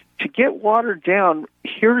mention is to get watered down.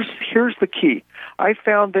 Here's the key. I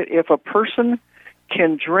found that if a person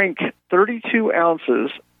can drink 32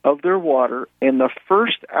 ounces of their water in the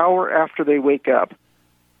first hour after they wake up,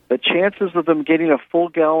 the chances of them getting a full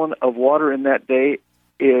gallon of water in that day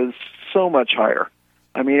is so much higher.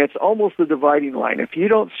 I mean, it's almost the dividing line. If you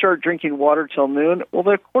don't start drinking water till noon, well,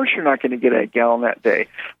 of course you're not going to get a gallon that day.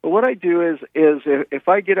 But what I do is if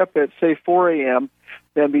I get up at, say, 4 a.m.,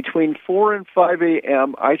 then between 4 and 5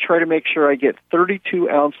 a.m., I try to make sure I get 32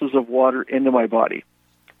 ounces of water into my body.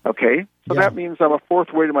 Okay? So that means I'm a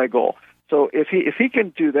fourth way to my goal. So if he can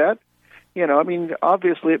do that,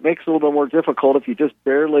 obviously it makes it a little bit more difficult if you just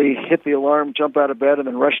barely hit the alarm, jump out of bed, and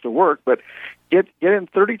then rush to work. But get in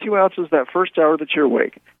 32 ounces that first hour that you're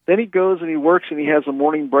awake. Then he goes and he works and he has a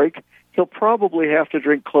morning break. He'll probably have to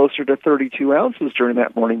drink closer to 32 ounces during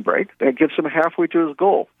that morning break. That gets him halfway to his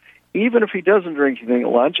goal. Even if he doesn't drink anything at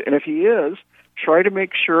lunch, and if he is, try to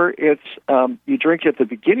make sure it's you drink at the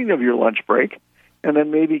beginning of your lunch break, and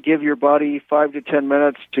then maybe give your body 5 to 10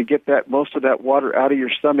 minutes to get most of that water out of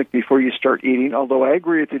your stomach before you start eating. Although I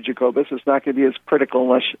agree with you, Jacobus, it's not going to be as critical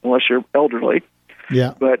unless you're elderly.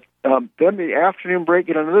 Yeah. But then the afternoon break,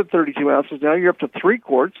 get another 32 ounces. Now you're up to 3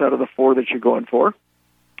 quarts out of the 4 that you're going for.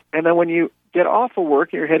 And then when you get off of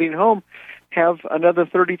work and you're heading home, have another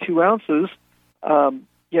 32 ounces,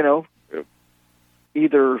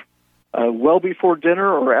 either well before dinner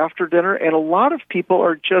or after dinner. And a lot of people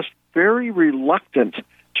are just very reluctant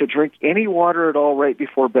to drink any water at all right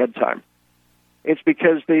before bedtime. It's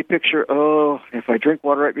because they picture, if I drink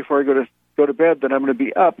water right before I go to bed, then I'm going to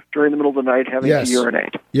be up during the middle of the night having to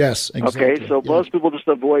urinate. Yes, exactly. Okay, so most people just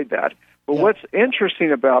avoid that. But what's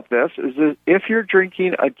interesting about this is that if you're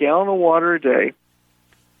drinking a gallon of water a day,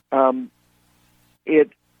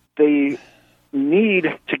 they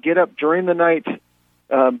need to get up during the night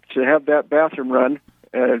to have that bathroom run.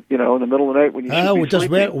 In the middle of the night when you should be just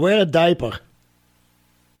sleeping. wear a diaper.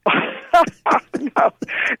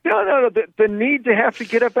 No. The need to have to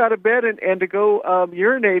get up out of bed and to go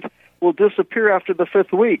urinate will disappear after the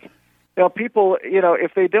 5th week. Now, people,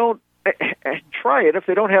 if they don't try it, if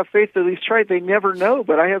they don't have faith to at least try it, they never know.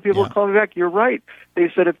 But I have people call me back. You're right.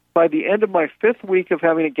 They said if by the end of my 5th week of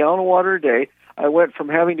having a gallon of water a day, I went from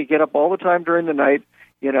having to get up all the time during the night,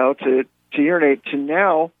 to urinate, to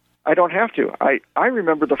now I don't have to. I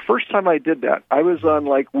remember the first time I did that. I was on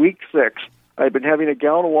like week 6. I'd been having a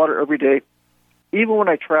gallon of water every day. Even when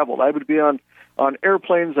I traveled, I would be on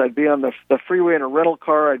airplanes. I'd be on the freeway in a rental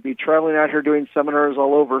car. I'd be traveling out here doing seminars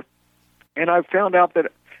all over. And I've found out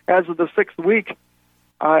that as of the 6th week,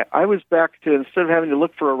 I was back to, instead of having to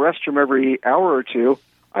look for a restroom every hour or two,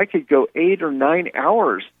 I could go 8 or 9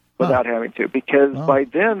 hours without having to, because by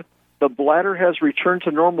then the bladder has returned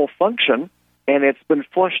to normal function and it's been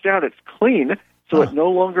flushed out. It's clean, so it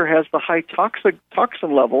no longer has the high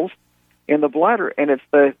toxin levels in the bladder, and it's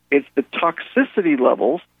the toxicity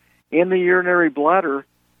levels in the urinary bladder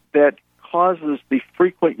that causes the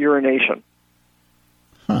frequent urination.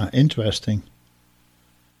 Interesting.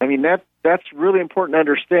 I mean, that's really important to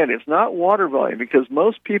understand. It's not water volume, because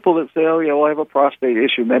most people that say, I have a prostate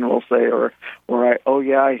issue, men will say, or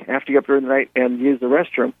I have to get up during the night and use the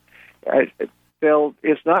restroom.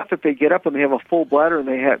 It's not that they get up and they have a full bladder and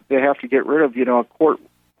they have to get rid of, a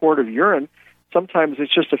quart of urine. Sometimes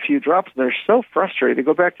it's just a few drops, and they're so frustrated. They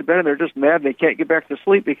go back to bed and they're just mad and they can't get back to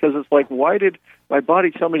sleep, because it's like, why did my body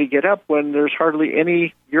tell me to get up when there's hardly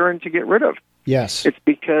any urine to get rid of? Yes. It's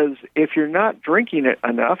because if you're not drinking it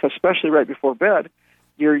enough, especially right before bed,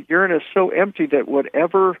 your urine is so empty that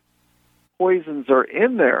whatever poisons are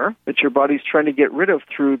in there that your body's trying to get rid of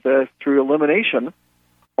through elimination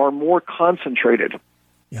are more concentrated.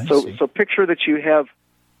 Yeah, so picture that you have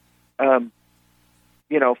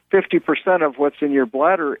 50% of what's in your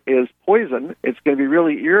bladder is poison. It's going to be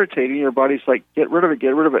really irritating. Your body's like, get rid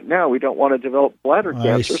of it now. We don't want to develop bladder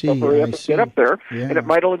cancer, so we have to get up there. Yeah. And it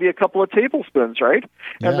might only be a couple of tablespoons, right?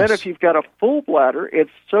 And then if you've got a full bladder,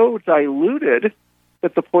 it's so diluted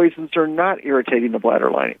that the poisons are not irritating the bladder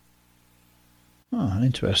lining. Oh,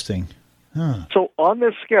 interesting. So on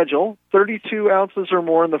this schedule, 32 ounces or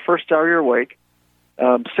more in the first hour you're awake,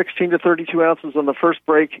 16 to 32 ounces on the first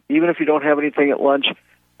break, even if you don't have anything at lunch.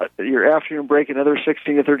 Your afternoon break, another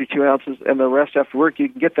 16 to 32 ounces, and the rest after work, you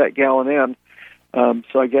can get that gallon in.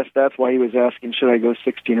 So I guess that's why he was asking, should I go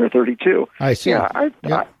 16 or 32? I see. Yeah,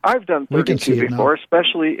 I've done 32 before,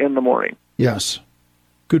 especially in the morning. Yes.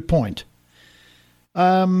 Good point.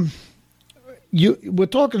 We're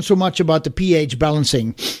talking so much about the pH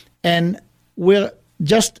balancing, and we're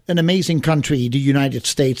just an amazing country, the United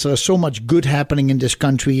States. There's so much good happening in this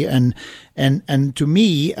country, and to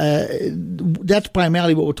me, that's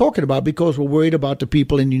primarily what we're talking about, because we're worried about the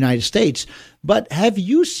people in the United States. But have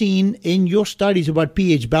you seen in your studies about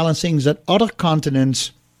pH balancings that other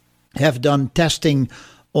continents have done testing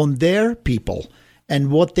on their people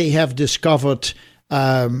and what they have discovered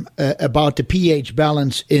about the pH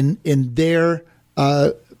balance in their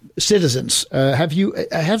citizens? Have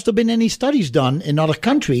there been any studies done in other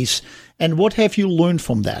countries, and what have you learned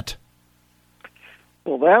from that?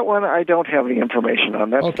 Well, that one I don't have any information on.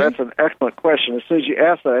 That's an excellent question. As soon as you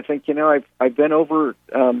ask that, I think I've been over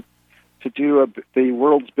to do the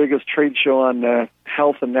world's biggest trade show on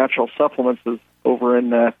health and natural supplements is over in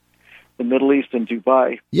the Middle East in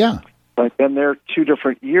Dubai. Yeah, I've been there 2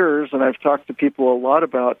 different years, and I've talked to people a lot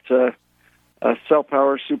about cell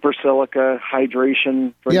power, super silica,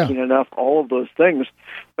 hydration, drinking enough, all of those things.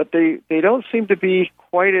 But they don't seem to be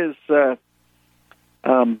quite as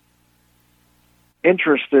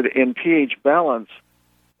interested in pH balance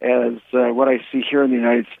as what I see here in the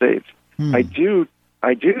United States. I do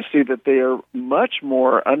see that they are much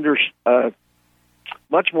more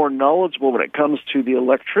knowledgeable when it comes to the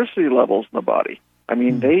electricity levels in the body. I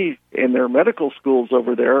mean, they, in their medical schools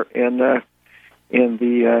over there in the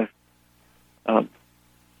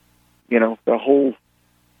the whole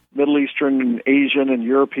Middle Eastern and Asian and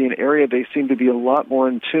European area, they seem to be a lot more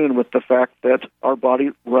in tune with the fact that our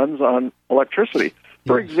body runs on electricity.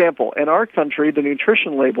 For example, in our country, the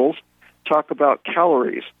nutrition labels talk about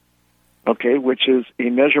calories, which is a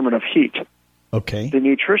measurement of heat. Okay. The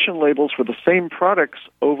nutrition labels for the same products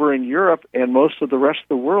over in Europe and most of the rest of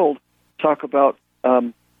the world talk about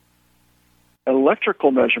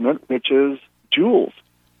electrical measurement, which is joules.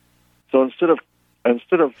 So instead of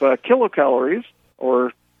kilocalories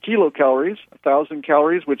or kilocalories, 1,000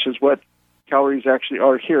 calories, which is what calories actually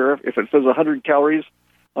are here. If it says 100 calories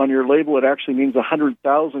on your label, it actually means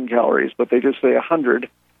 100,000 calories, but they just say 100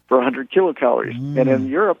 for 100 kilocalories. And in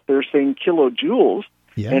Europe, they're saying kilojoules,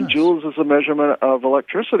 and joules is a measurement of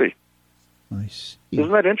electricity. I see.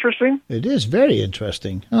 Isn't that interesting? It is very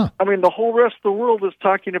interesting. Huh. I mean, the whole rest of the world is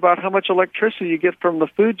talking about how much electricity you get from the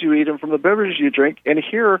food you eat and from the beverages you drink, and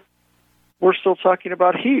here we're still talking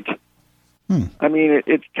about heat. I mean,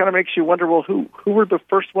 it kind of makes you wonder, well, who were the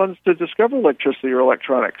first ones to discover electricity or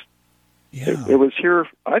electronics? Yeah. It was here,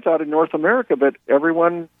 I thought, in North America, but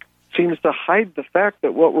everyone seems to hide the fact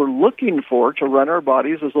that what we're looking for to run our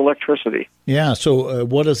bodies is electricity. Yeah, so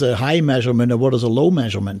what is a high measurement and what is a low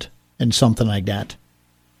measurement in something like that?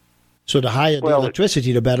 So the higher the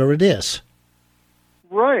electricity, the better it is.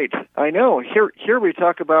 Right. I know. Here we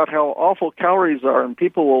talk about how awful calories are, and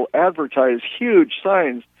people will advertise huge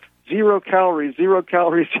signs, 0 calories, 0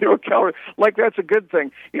 calories, 0 calories, like that's a good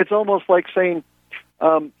thing. It's almost like saying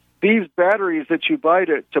these batteries that you buy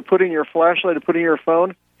to put in your flashlight, to put in your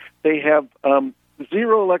phone, they have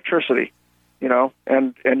 0 electricity, you know,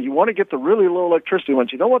 and you want to get the really low electricity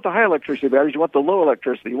ones. You don't want the high electricity batteries. You want the low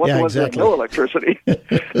electricity. You want the ones that have no electricity.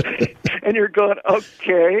 And you're going,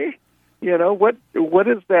 okay, you know, what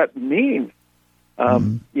does that mean?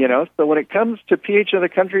 You know, so when it comes to pH in other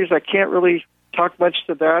countries, I can't really talk much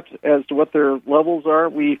to that as to what their levels are.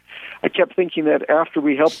 I kept thinking that after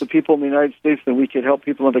we help the people in the United States, then we could help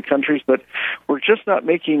people in other countries, but we're just not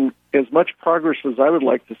making as much progress as I would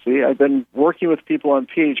like to see. I've been working with people on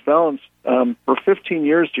pH balance for 15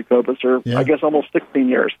 years, Jacobus, or I guess almost 16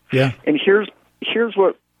 years. Yeah. And here's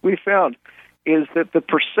what we found, is that the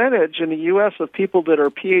percentage in the U.S. of people that are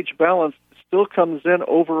pH balanced still comes in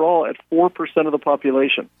overall at 4% of the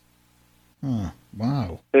population.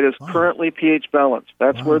 Wow. It is currently pH balanced.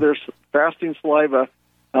 That's where their fasting saliva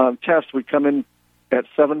test would come in at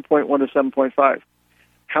 7.1 to 7.5.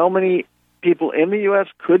 How many people in the U.S.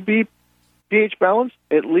 could be pH balanced?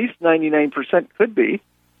 At least 99% could be.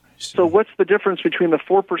 So what's the difference between the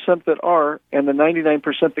 4% that are and the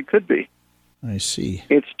 99% that could be? I see.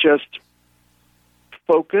 It's just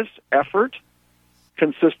focus, effort,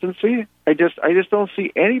 consistency. I just don't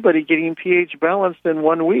see anybody getting pH balanced in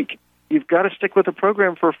 1 week. You've got to stick with the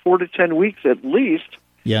program for 4 to 10 weeks at least.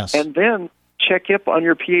 Yes. And then check up on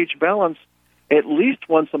your pH balance at least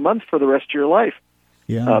once a month for the rest of your life.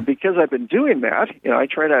 Yeah. Because I've been doing that, you know, I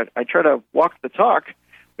try to walk the talk.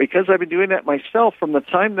 Because I've been doing that myself from the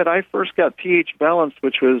time that I first got pH balanced,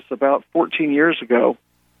 which was about 14 years ago,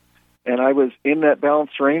 and I was in that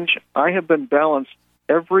balance range. I have been balanced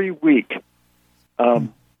every week.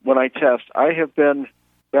 When I test, I have been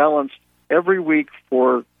balanced every week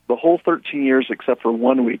for the whole 13 years except for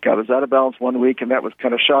 1 week. I was out of balance 1 week, and that was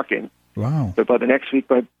kind of shocking. Wow. But by the next week,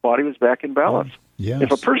 my body was back in balance. Yes.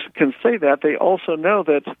 If a person can say that, they also know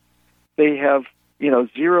that they have,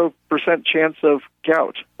 0% chance of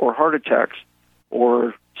gout or heart attacks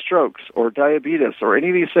or strokes or diabetes or any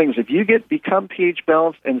of these things. If you become pH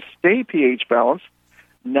balanced and stay pH balanced,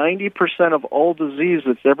 90% of all disease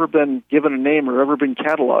that's ever been given a name or ever been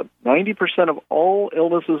cataloged, 90% of all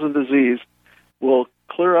illnesses and disease will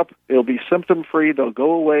clear up. It'll be symptom-free. They'll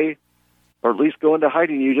go away, or at least go into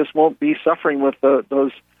hiding. You just won't be suffering with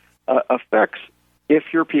those effects if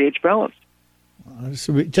you're pH balanced. It's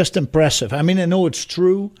just impressive. I mean, I know it's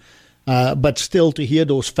true, but still to hear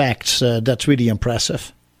those facts, that's really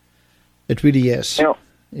impressive. It really is. Now,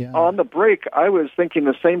 on the break, I was thinking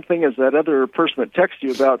the same thing as that other person that texted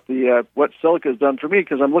you about the what silica has done for me,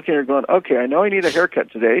 because I'm looking here going, okay, I know I need a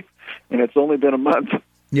haircut today, and it's only been a month.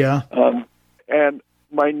 Yeah. And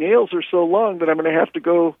my nails are so long that I'm going to have to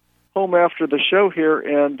go home after the show here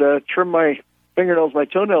and trim my fingernails, my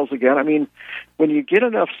toenails again. I mean, when you get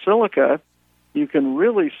enough silica, you can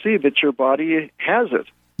really see that your body has it.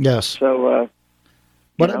 Yes. So,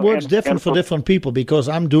 but it works different for different people, because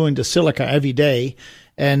I'm doing the silica every day,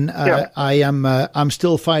 and I'm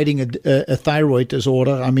still fighting a thyroid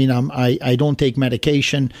disorder. I mean, I don't take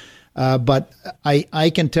medication, but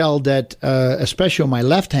I can tell that especially on my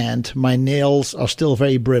left hand, my nails are still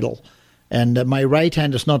very brittle, and my right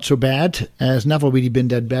hand is not so bad. It has never really been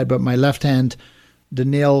that bad, but my left hand, the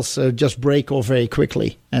nails just break off very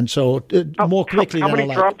quickly, and so more quickly than I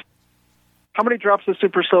like. How many drops of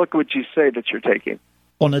super silica would you say that you're taking?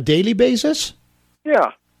 On a daily basis?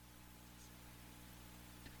 Yeah.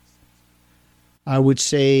 I would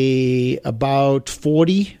say about 4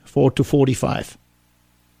 to 45.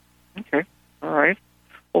 Okay. All right.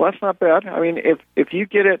 Well, that's not bad. I mean, if you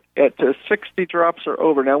get it at 60 drops or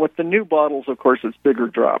over, now with the new bottles, of course, it's bigger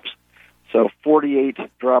drops. So 48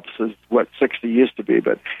 drops is what 60 used to be.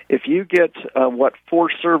 But if you get what 4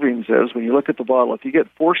 servings is, when you look at the bottle, if you get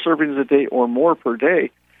 4 servings a day or more per day,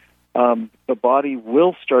 the body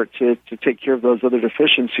will start to take care of those other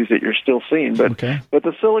deficiencies that you're still seeing. But but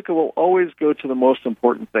the silica will always go to the most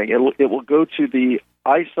important thing. It will go to the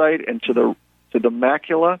eyesight and to the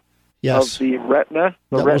macula of the retina,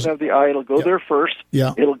 of the eye. It'll go there first.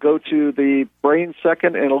 Yeah. It'll go to the brain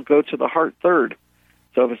second, and it'll go to the heart third.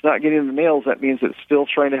 So if it's not getting the nails, that means it's still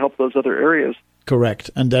trying to help those other areas. Correct,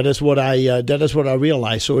 and that is what I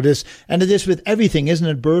realize. So it is with everything, isn't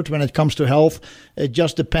it, Bert? When it comes to health, it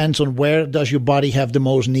just depends on where does your body have the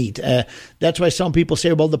most need. That's why some people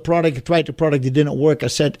say, "Well, tried the product, it didn't work." I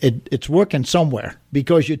said it's working somewhere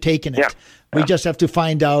because you're taking it. Yeah. We just have to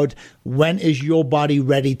find out when is your body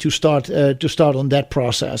ready to start on that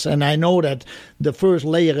process. And I know that the first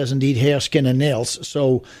layer is indeed hair, skin, and nails.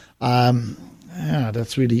 So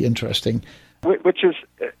that's really interesting. Which is.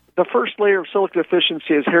 The first layer of silica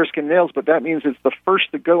deficiency is hair, skin, nails, but that means it's the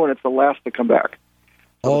first to go and it's the last to come back.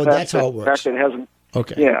 So that's how it works. The fact that it hasn't.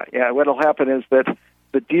 Okay. Yeah. What'll happen is that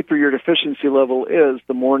the deeper your deficiency level is,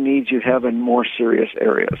 the more needs you have in more serious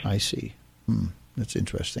areas. I see. That's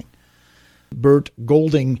interesting. Bert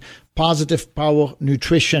Golding,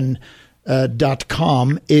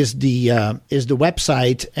 positivepowernutrition.com is the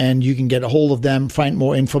website, and you can get a hold of them, find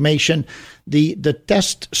more information. The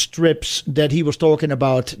test strips that he was talking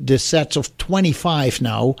about, the sets of 25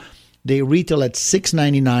 now, they retail at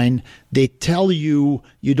 $6.99. They tell you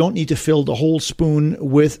don't need to fill the whole spoon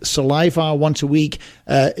with saliva once a week.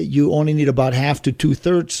 You only need about half to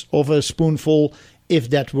 2/3 of a spoonful, if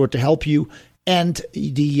that were to help you. And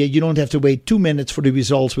you don't have to wait 2 minutes for the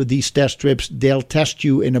results with these test strips. They'll test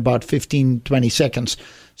you in about 15-20 seconds.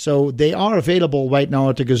 So they are available right now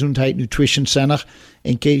at the Gesundheit Nutrition Center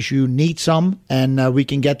in case you need some. And we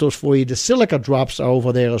can get those for you. The silica drops are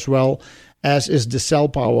over there as well, as is the Cell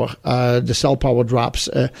Power drops.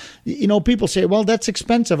 People say, well, that's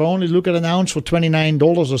expensive. I only look at an ounce for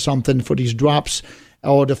 $29 or something for these drops.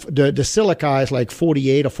 Or the silica is like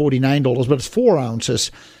 $48 or $49, but it's 4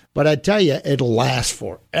 ounces. But I tell you, it'll last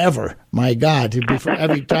forever. My God,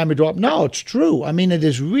 every time it drops. No, it's true. I mean, it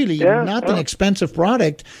is really not an expensive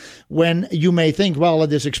product when you may think, well,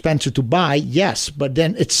 it is expensive to buy. Yes, but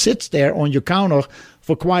then it sits there on your counter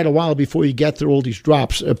for quite a while before you get through all these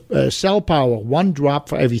drops. Cell Power, 1 drop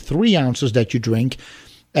for every 3 ounces that you drink.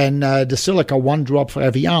 And the silica, 1 drop for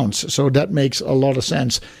every ounce. So that makes a lot of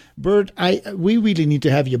sense. Bert, we really need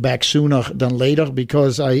to have you back sooner than later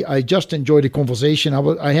because I just enjoyed the conversation.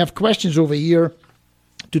 I have questions over here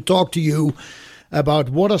to talk to you about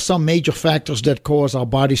what are some major factors that cause our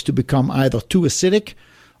bodies to become either too acidic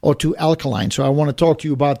or too alkaline. So I want to talk to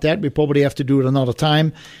you about that. We probably have to do it another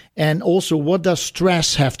time. And also, what does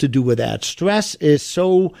stress have to do with that? Stress is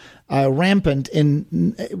so rampant.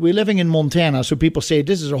 We're living in Montana, so people say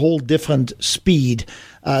this is a whole different speed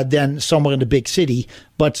than somewhere in the big city.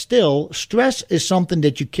 But still, stress is something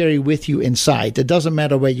that you carry with you inside. It doesn't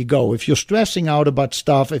matter where you go. If you're stressing out about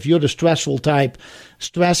stuff, if you're the stressful type,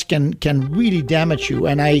 stress can really damage you.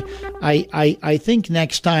 And I think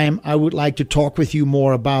next time I would like to talk with you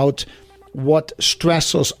more about what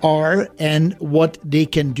stressors are and what they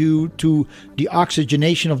can do to the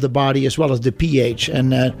oxygenation of the body as well as the pH.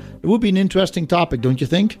 And it would be an interesting topic, don't you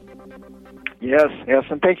think? Yes,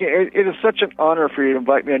 and thank you. It is such an honor for you to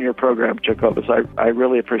invite me on your program, Jacobus. I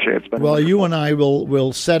really appreciate it. Well, you and I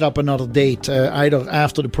will set up another date either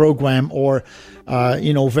after the program or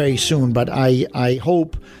very soon. But I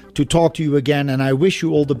hope to talk to you again, and I wish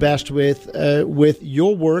you all the best with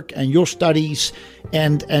your work and your studies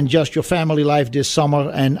and just your family life this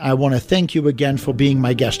summer. And I want to thank you again for being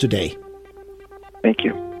my guest today. Thank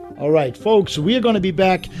you. All right, folks, we are going to be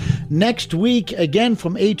back next week again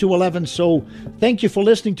from 8 to 11. So thank you for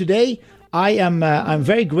listening today. I'm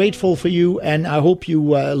very grateful for you, and I hope you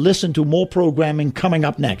listen to more programming coming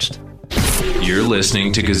up next. You're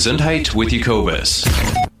listening to Gesundheit with Jacobus.